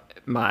hooked up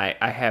I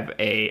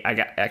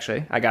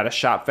got a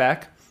shop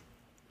vac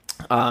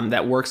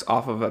that works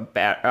off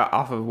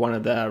of one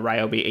of the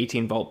Ryobi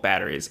 18 volt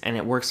batteries, and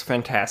it works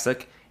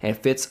fantastic, and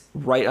it fits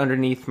right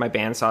underneath my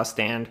bandsaw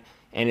stand,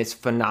 and it's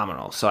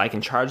phenomenal. So I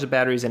can charge the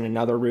batteries in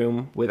another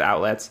room with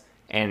outlets,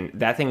 and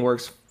that thing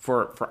works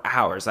for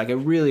hours. Like, it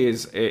really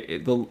is.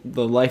 The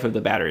life of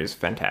the battery is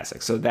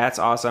fantastic. So that's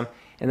awesome.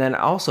 And then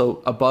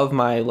also above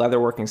my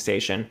leatherworking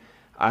station,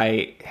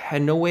 I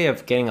had no way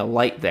of getting a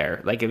light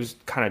there. Like, it was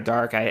kind of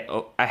dark.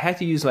 I had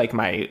to use like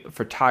my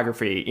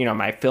photography,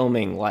 my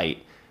filming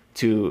light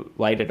to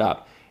light it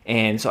up.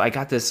 And so I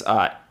got this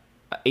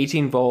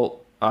 18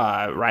 volt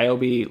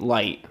Ryobi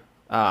light.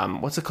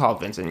 What's it called,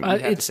 Vincent?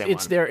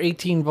 It's their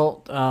 18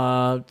 volt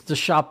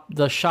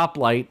the shop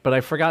light, but I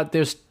forgot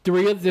there's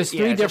three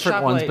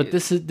different ones, but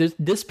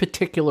this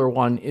particular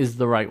one is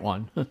the right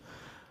one.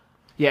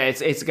 Yeah,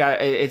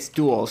 it's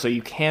dual, so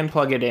you can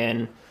plug it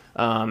in.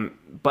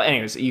 But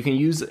anyways, you can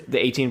use the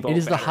 18 volt. It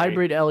is battery. The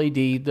hybrid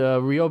LED, the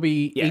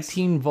Ryobi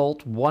 18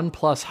 volt 1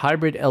 Plus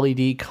hybrid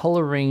LED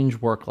color range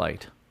work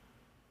light.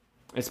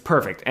 It's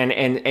perfect, and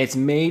it's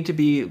made to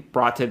be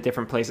brought to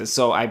different places.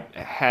 So I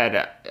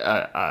had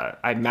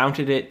I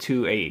mounted it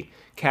to a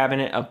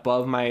cabinet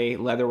above my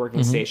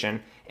leatherworking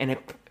station, and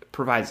it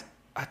provides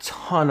a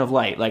ton of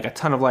light,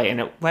 and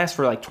it lasts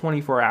for like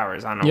 24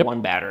 hours on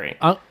one battery.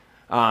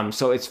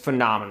 So it's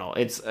phenomenal.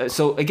 It's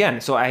so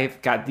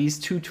I've got these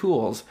two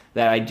tools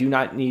that I do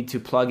not need to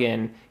plug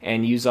in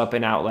and use up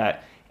an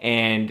outlet,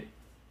 and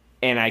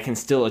I can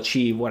still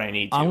achieve what I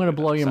need to. I'm going to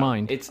blow your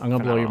mind. I'm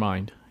going to blow your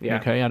mind. Yeah.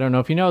 Okay, I don't know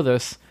if you know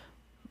this.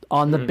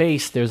 On the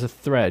base, there's a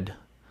thread.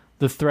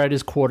 The thread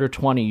is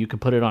 1/4-20. You can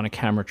put it on a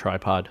camera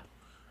tripod.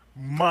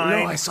 No,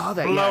 I saw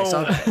that. Yeah, I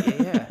saw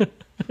that.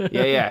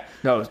 Yeah.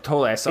 No,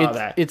 totally. I saw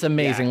that. It's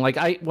amazing. Yeah.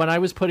 Like when I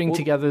was putting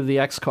together the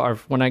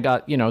X-Carve, when I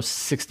got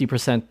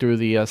 60% through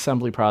the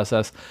assembly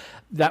process,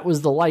 that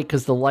was the light,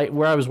 because the light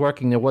where I was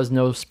working, there was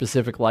no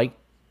specific light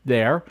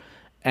there,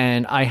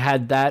 and I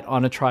had that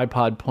on a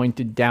tripod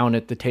pointed down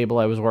at the table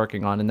I was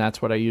working on, and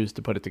that's what I used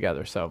to put it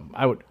together. So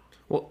I would.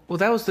 Well,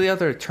 that was the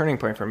other turning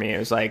point for me. It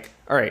was like,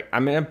 all right,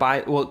 I'm gonna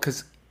buy. Well,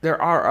 because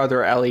there are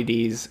other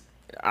LEDs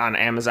on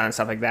Amazon and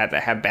stuff like that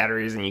have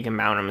batteries and you can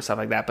mount them and stuff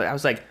like that. But I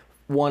was like,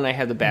 one, I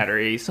have the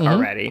batteries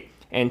already,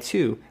 and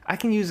two, I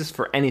can use this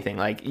for anything.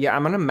 Like, yeah,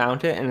 I'm gonna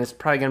mount it, and it's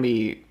probably gonna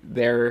be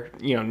there,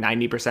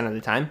 90% of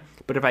the time.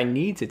 But if I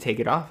need to take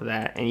it off of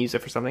that and use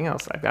it for something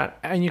else, I've got.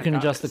 And you can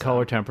adjust the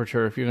color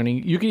temperature if you're gonna.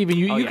 You can even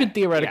you could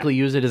theoretically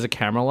use it as a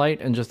camera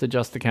light and just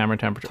adjust the camera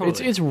temperature.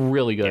 Totally. It's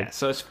really good. Yeah,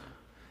 so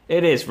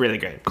it is really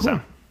good. Cool.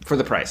 So for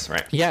the price,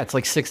 right? Yeah, it's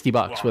like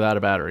 $60 without a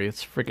battery.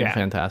 It's freaking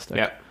fantastic.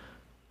 Yep.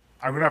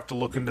 I'm gonna have to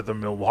look into the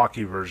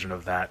Milwaukee version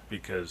of that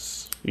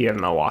because you have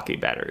Milwaukee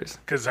batteries.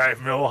 Because I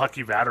have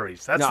Milwaukee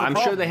batteries. That's no, the I'm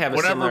problem. Sure they have a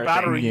whatever similar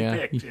battery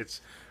thing. you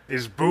picked.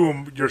 It's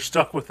boom. You're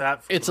stuck with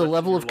that. It's a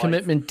level of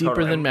commitment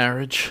deeper than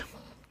marriage.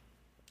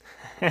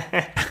 Well,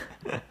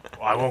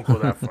 I won't go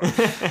that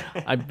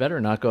far. I better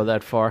not go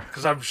that far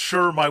because I'm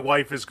sure my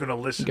wife is going to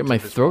listen. Get my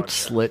throat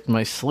slit in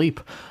my sleep.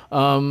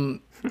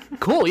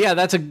 Cool. Yeah,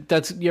 that's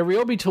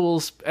Ryobi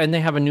Tools, and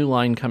they have a new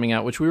line coming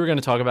out, which we were going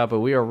to talk about, but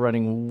we are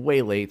running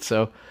way late,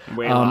 so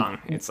way long.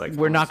 It's like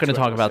we're not going to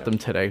talk about them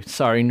today.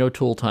 Sorry, no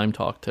tool time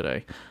talk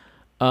today.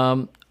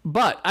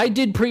 But I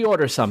did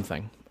pre-order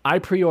something. I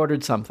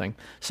pre-ordered something.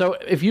 So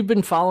if you've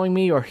been following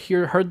me or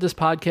heard this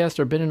podcast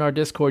or been in our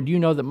Discord, you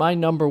know that my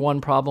number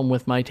one problem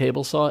with my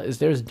table saw is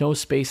there's no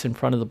space in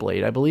front of the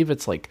blade. I believe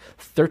it's like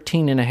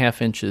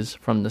 13.5 inches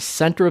from the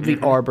center of the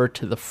arbor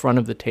to the front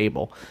of the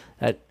table.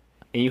 And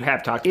you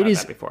have talked about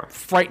that before. It is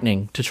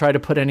frightening to try to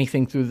put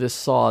anything through this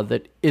saw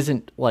that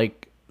isn't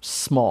like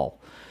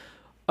small.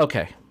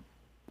 Okay.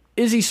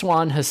 Izzy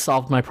Swan has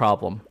solved my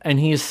problem, and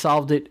he has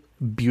solved it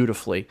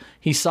beautifully.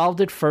 He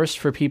solved it first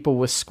for people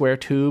with square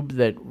tube,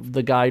 that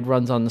the guide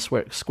runs on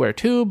the square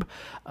tube.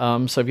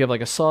 So if you have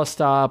like a Saw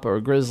Stop or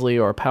a Grizzly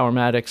or a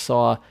Powermatic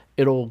saw,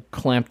 it'll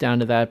clamp down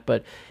to that.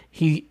 But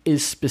he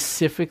is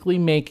specifically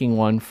making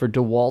one for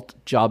DeWalt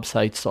job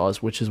site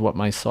saws, which is what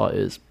my saw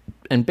is.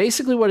 And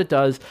basically what it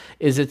does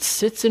is it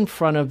sits in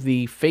front of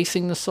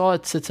facing the saw,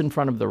 it sits in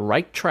front of the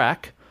right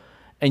track,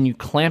 and you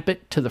clamp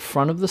it to the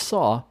front of the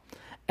saw,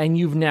 and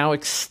you've now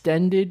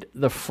extended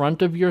the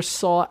front of your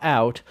saw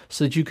out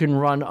so that you can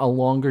run a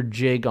longer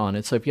jig on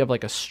it. So if you have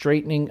like a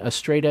straight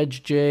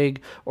edge jig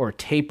or a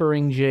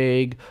tapering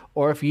jig,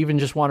 or if you even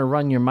just want to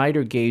run your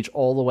miter gauge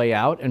all the way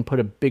out and put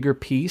a bigger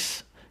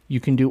piece, you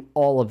can do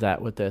all of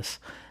that with this.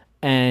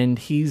 And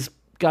he's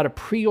got a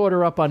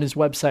pre-order up on his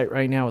website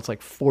right now. It's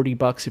like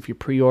 $40 if you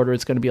pre-order.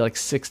 It's going to be like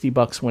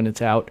 $60 when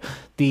it's out.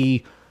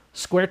 The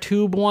square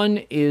tube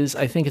one is,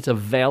 I think it's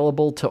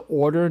available to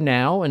order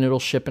now, and it'll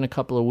ship in a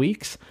couple of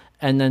weeks.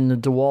 And then the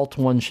DeWalt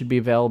one should be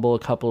available a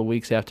couple of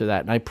weeks after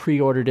that. And I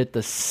pre-ordered it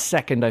the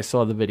second I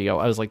saw the video.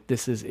 I was like,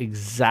 this is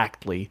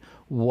exactly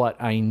what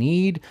I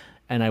need,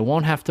 and I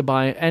won't have to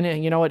buy.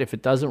 And you know what? If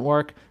it doesn't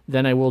work,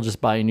 then I will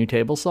just buy a new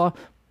table saw.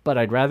 But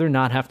I'd rather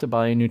not have to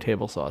buy a new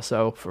table saw.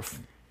 So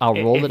I'll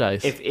roll the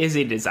dice. If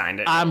Izzy designed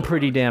it, I'm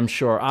pretty damn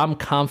sure. I'm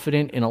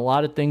confident in a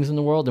lot of things in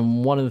the world,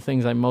 and one of the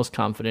things I'm most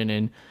confident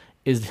in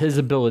is his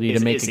ability to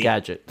make a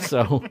gadget.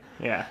 So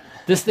yeah,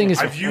 this thing is.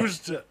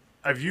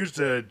 I've used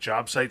a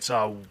job site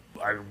saw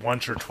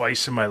once or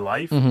twice in my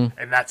life, and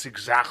that's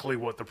exactly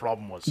what the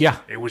problem was. Yeah,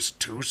 it was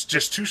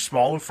just too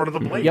small in front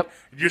of the blade. Yep,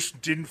 it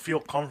just didn't feel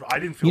comfortable. I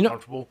didn't feel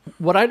comfortable.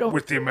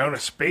 With the amount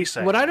of space.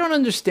 What I don't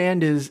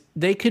understand is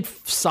they could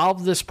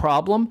solve this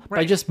problem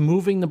by just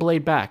moving the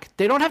blade back.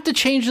 They don't have to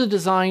change the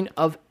design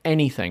of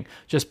anything.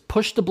 Just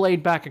push the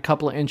blade back a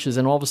couple of inches,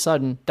 and all of a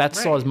sudden, that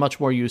saw is much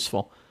more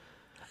useful.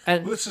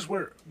 And this is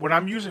where, when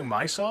I'm using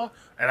my saw,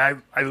 and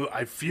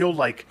I feel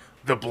like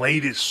the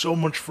blade is so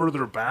much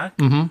further back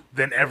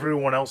than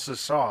everyone else's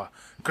saw.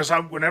 Because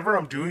whenever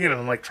I'm doing it,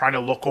 I'm like trying to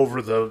look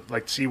over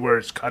see where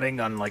it's cutting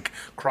on like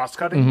cross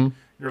cutting.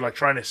 You're like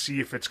trying to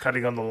see if it's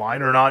cutting on the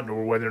line or not,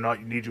 or whether or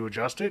not you need to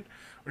adjust it.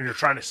 Or you're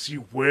trying to see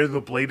where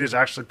the blade is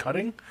actually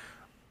cutting.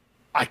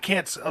 I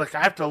can't, I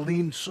have to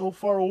lean so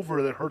far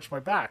over that it hurts my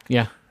back.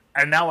 Yeah.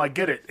 And now I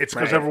get it. It's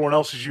because everyone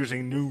else is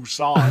using new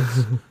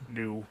saws,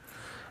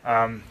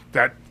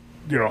 that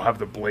have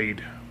the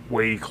blade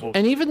way closer.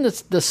 And even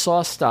the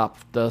Saw Stop,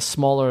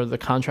 the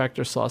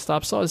contractor Saw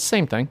Stop saw is the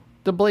same thing.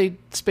 The blade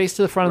space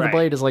to the front of the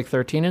blade is like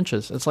 13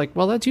 inches. It's like,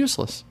 well, that's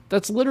useless.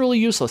 That's literally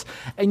useless.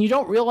 And you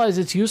don't realize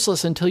it's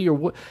useless until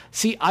you're...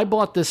 See, I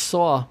bought this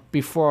saw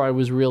before I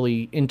was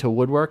really into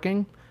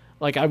woodworking.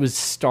 like I was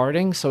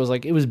starting, so I was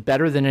like, it was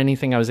better than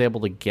anything I was able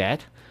to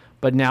get.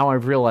 But now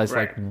I've realized,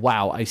 like,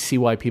 wow, I see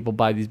why people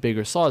buy these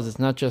bigger saws. It's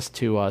not just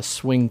to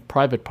swing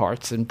private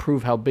parts and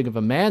prove how big of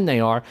a man they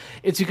are.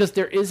 It's because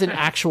there is an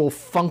actual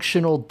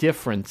functional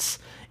difference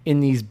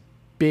in these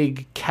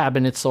big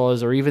cabinet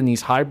saws or even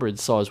these hybrid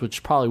saws, which is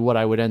probably what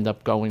I would end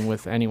up going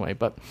with anyway.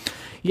 But,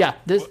 yeah.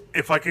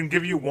 If I can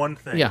give you one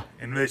thing,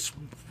 and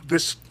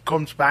this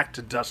comes back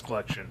to dust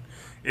collection,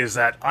 is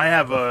that I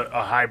have a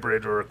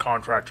hybrid or a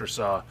contractor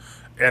saw,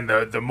 and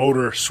the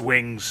motor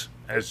swings,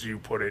 as you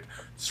put it,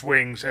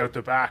 swings out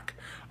the back.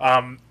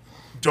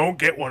 Don't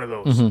get one of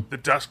those. Mm-hmm. The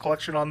dust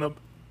collection on them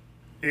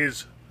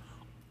is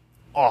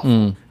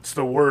awful. It's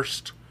the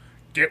worst.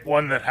 Get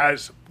one that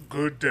has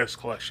good dust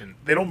collection.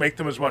 They don't make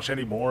them as much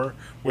anymore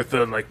with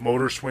the like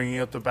motor swinging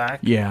out the back.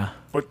 Yeah,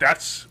 but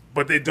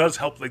it does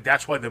help. Like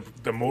that's why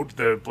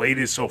the blade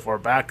is so far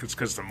back. It's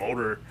because the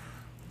motor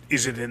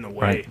isn't in the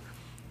way,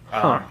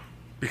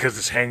 because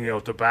it's hanging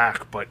out the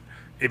back. But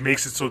it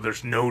makes it so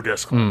there's no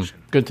dust collection.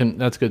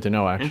 That's good to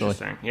know, actually.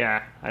 Interesting.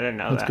 Yeah, I didn't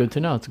know That's good to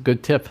know. It's a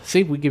good tip.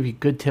 See, we give you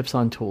good tips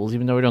on tools.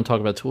 Even though we don't talk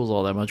about tools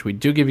all that much, we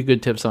do give you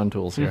good tips on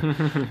tools here.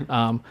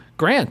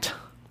 Grant,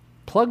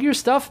 plug your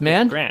stuff,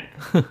 man. Grant.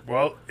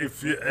 Well,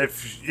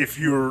 if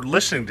you're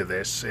listening to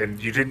this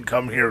and you didn't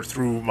come here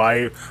through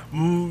my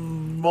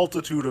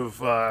multitude of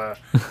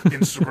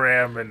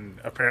Instagram and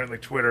apparently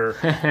Twitter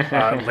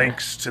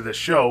links to the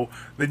show,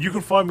 then you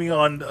can find me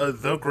on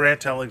the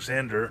Grant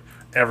Alexander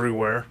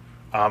everywhere.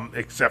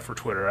 Except for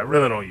Twitter. I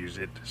really don't use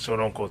it, so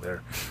don't go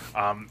there.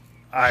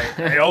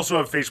 I also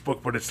have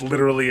Facebook, but it's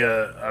literally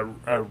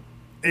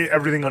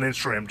everything on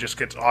Instagram just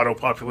gets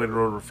auto-populated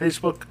over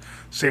Facebook.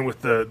 Same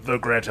with the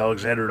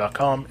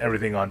GrantAlexander.com,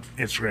 everything on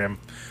Instagram.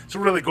 So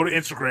really go to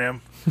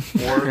Instagram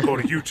or go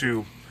to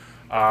YouTube.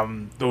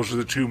 Those are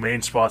the two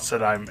main spots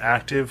that I'm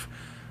active.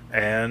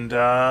 And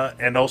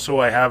also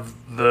I have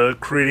the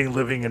Creating,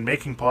 Living, and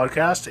Making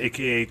podcast,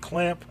 aka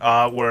Clamp,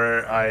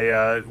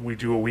 where we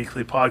do a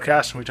weekly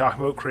podcast and we talk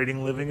about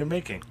creating, living, and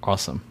making.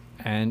 Awesome.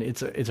 And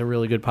it's a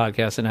really good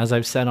podcast. And as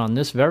I've said on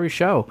this very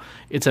show,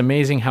 it's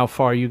amazing how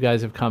far you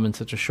guys have come in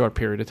such a short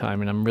period of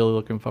time. And I'm really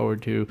looking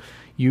forward to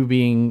you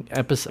being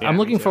episode. Yeah, I'm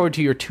looking forward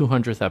to your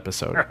 200th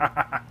episode.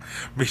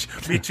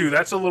 me too.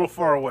 That's a little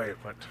far away,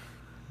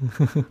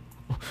 but.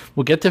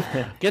 We'll get to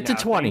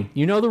 20.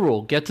 You know the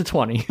rule. Get to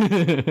 20.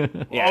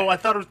 Yeah. Oh, I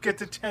thought it was get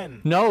to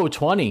 10. No,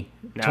 20.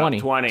 No, 20.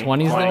 20.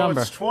 20 is the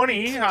number. It's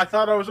 20. I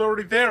thought I was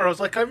already there. I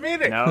was like, I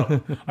made it.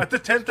 No. At the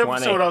 10th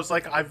episode, I was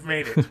like, I've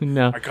made it.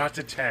 No. I got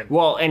to 10.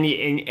 Well, and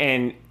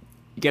you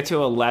get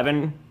to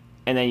 11,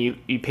 and then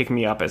you pick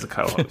me up as a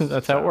co-host.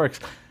 That's how it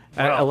works.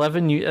 At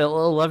 11,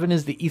 11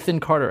 is the Ethan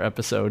Carter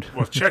episode.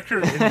 Well, check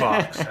your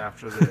inbox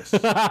after this.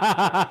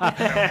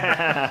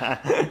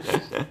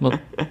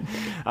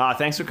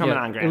 Thanks for coming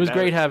on, Grant. It was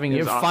great having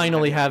you. Awesome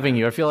finally having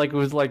you. I feel like it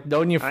was like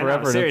known you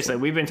forever. I know, seriously,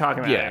 we've been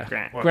talking about it,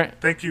 Grant. Well,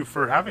 Grant. Thank you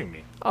for having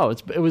me. Oh,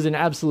 it was an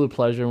absolute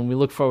pleasure, and we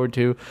look forward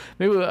to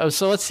maybe.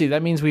 So let's see.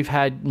 That means we've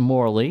had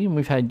Morley,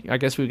 and I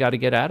guess we've got to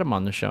get Adam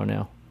on the show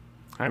now.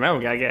 I know,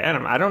 we gotta get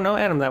Adam. I don't know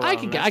Adam that well. I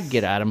could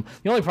get Adam.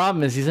 The only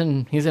problem is he's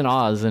in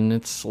Oz, and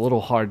it's a little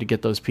hard to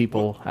get those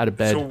people out of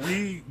bed. So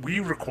we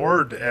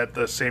record at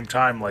the same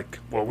time.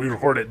 We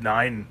record at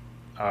 9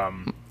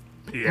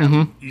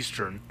 p.m.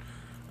 Eastern,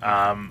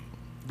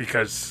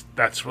 because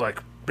that's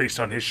like based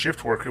on his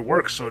shift work. It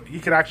works, so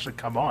he could actually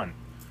come on,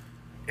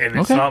 and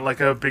it's not like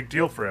a big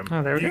deal for him.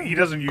 Oh, there we go. He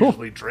doesn't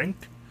usually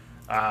drink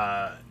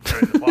during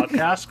the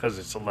podcast because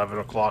it's 11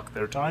 o'clock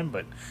their time,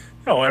 but.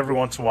 Every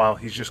once in a while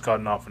he's just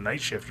gotten off a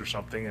night shift or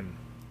something, and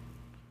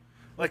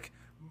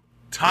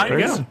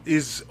time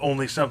is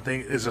only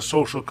something is a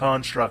social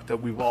construct that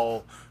we've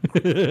all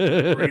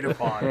agreed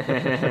upon.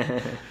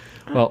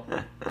 Well,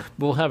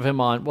 we'll have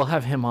him on. We'll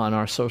have him on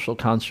our social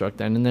construct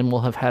then, and then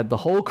we'll have had the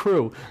whole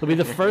crew. It'll be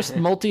the first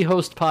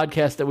multi-host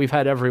podcast that we've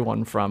had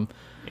everyone from.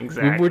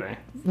 Exactly.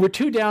 We're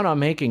too down on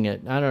making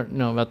it. I don't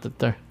know about the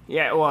third.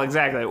 Yeah, well,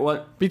 exactly.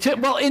 Well,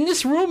 in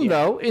this room,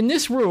 though,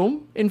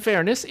 in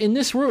fairness,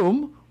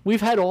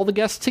 we've had all the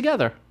guests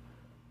together.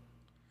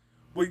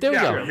 Well, there we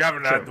go. You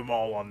haven't had them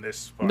all on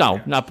this podcast.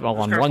 No, not all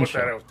on one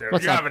show.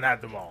 Haven't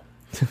had them all.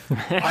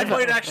 I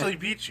might actually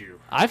beat you.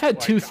 I've had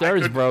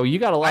 2/3, bro. You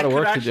got a lot of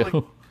work to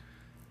do.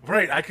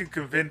 Right, I could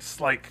convince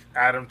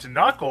Adam to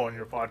not go on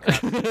your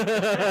podcast.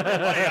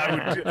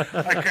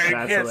 I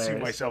can't see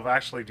myself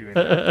actually doing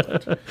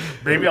that. But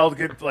maybe I'll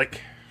get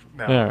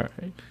no. All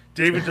right.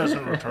 David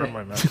doesn't return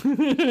my message.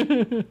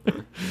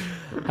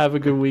 Have a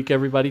good week,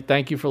 everybody.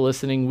 Thank you for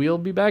listening. We'll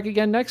be back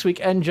again next week.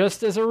 And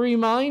just as a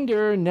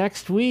reminder,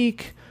 next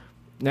week,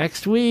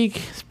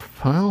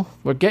 well,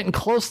 we're getting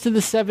close to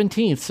the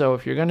 17th. So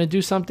if you're going to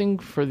do something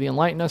for the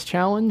Enlighten Us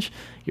Challenge,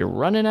 you're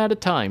running out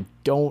of time.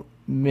 Don't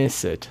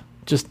miss it.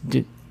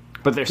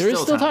 But there is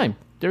still time.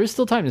 There is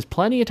still time. There's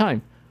plenty of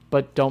time.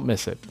 But don't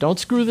miss it. Don't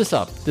screw this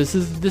up. This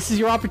is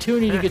your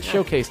opportunity to get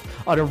showcased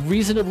on a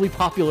reasonably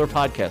popular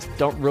podcast.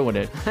 Don't ruin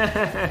it.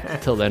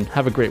 Until then,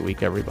 have a great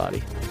week,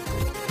 everybody.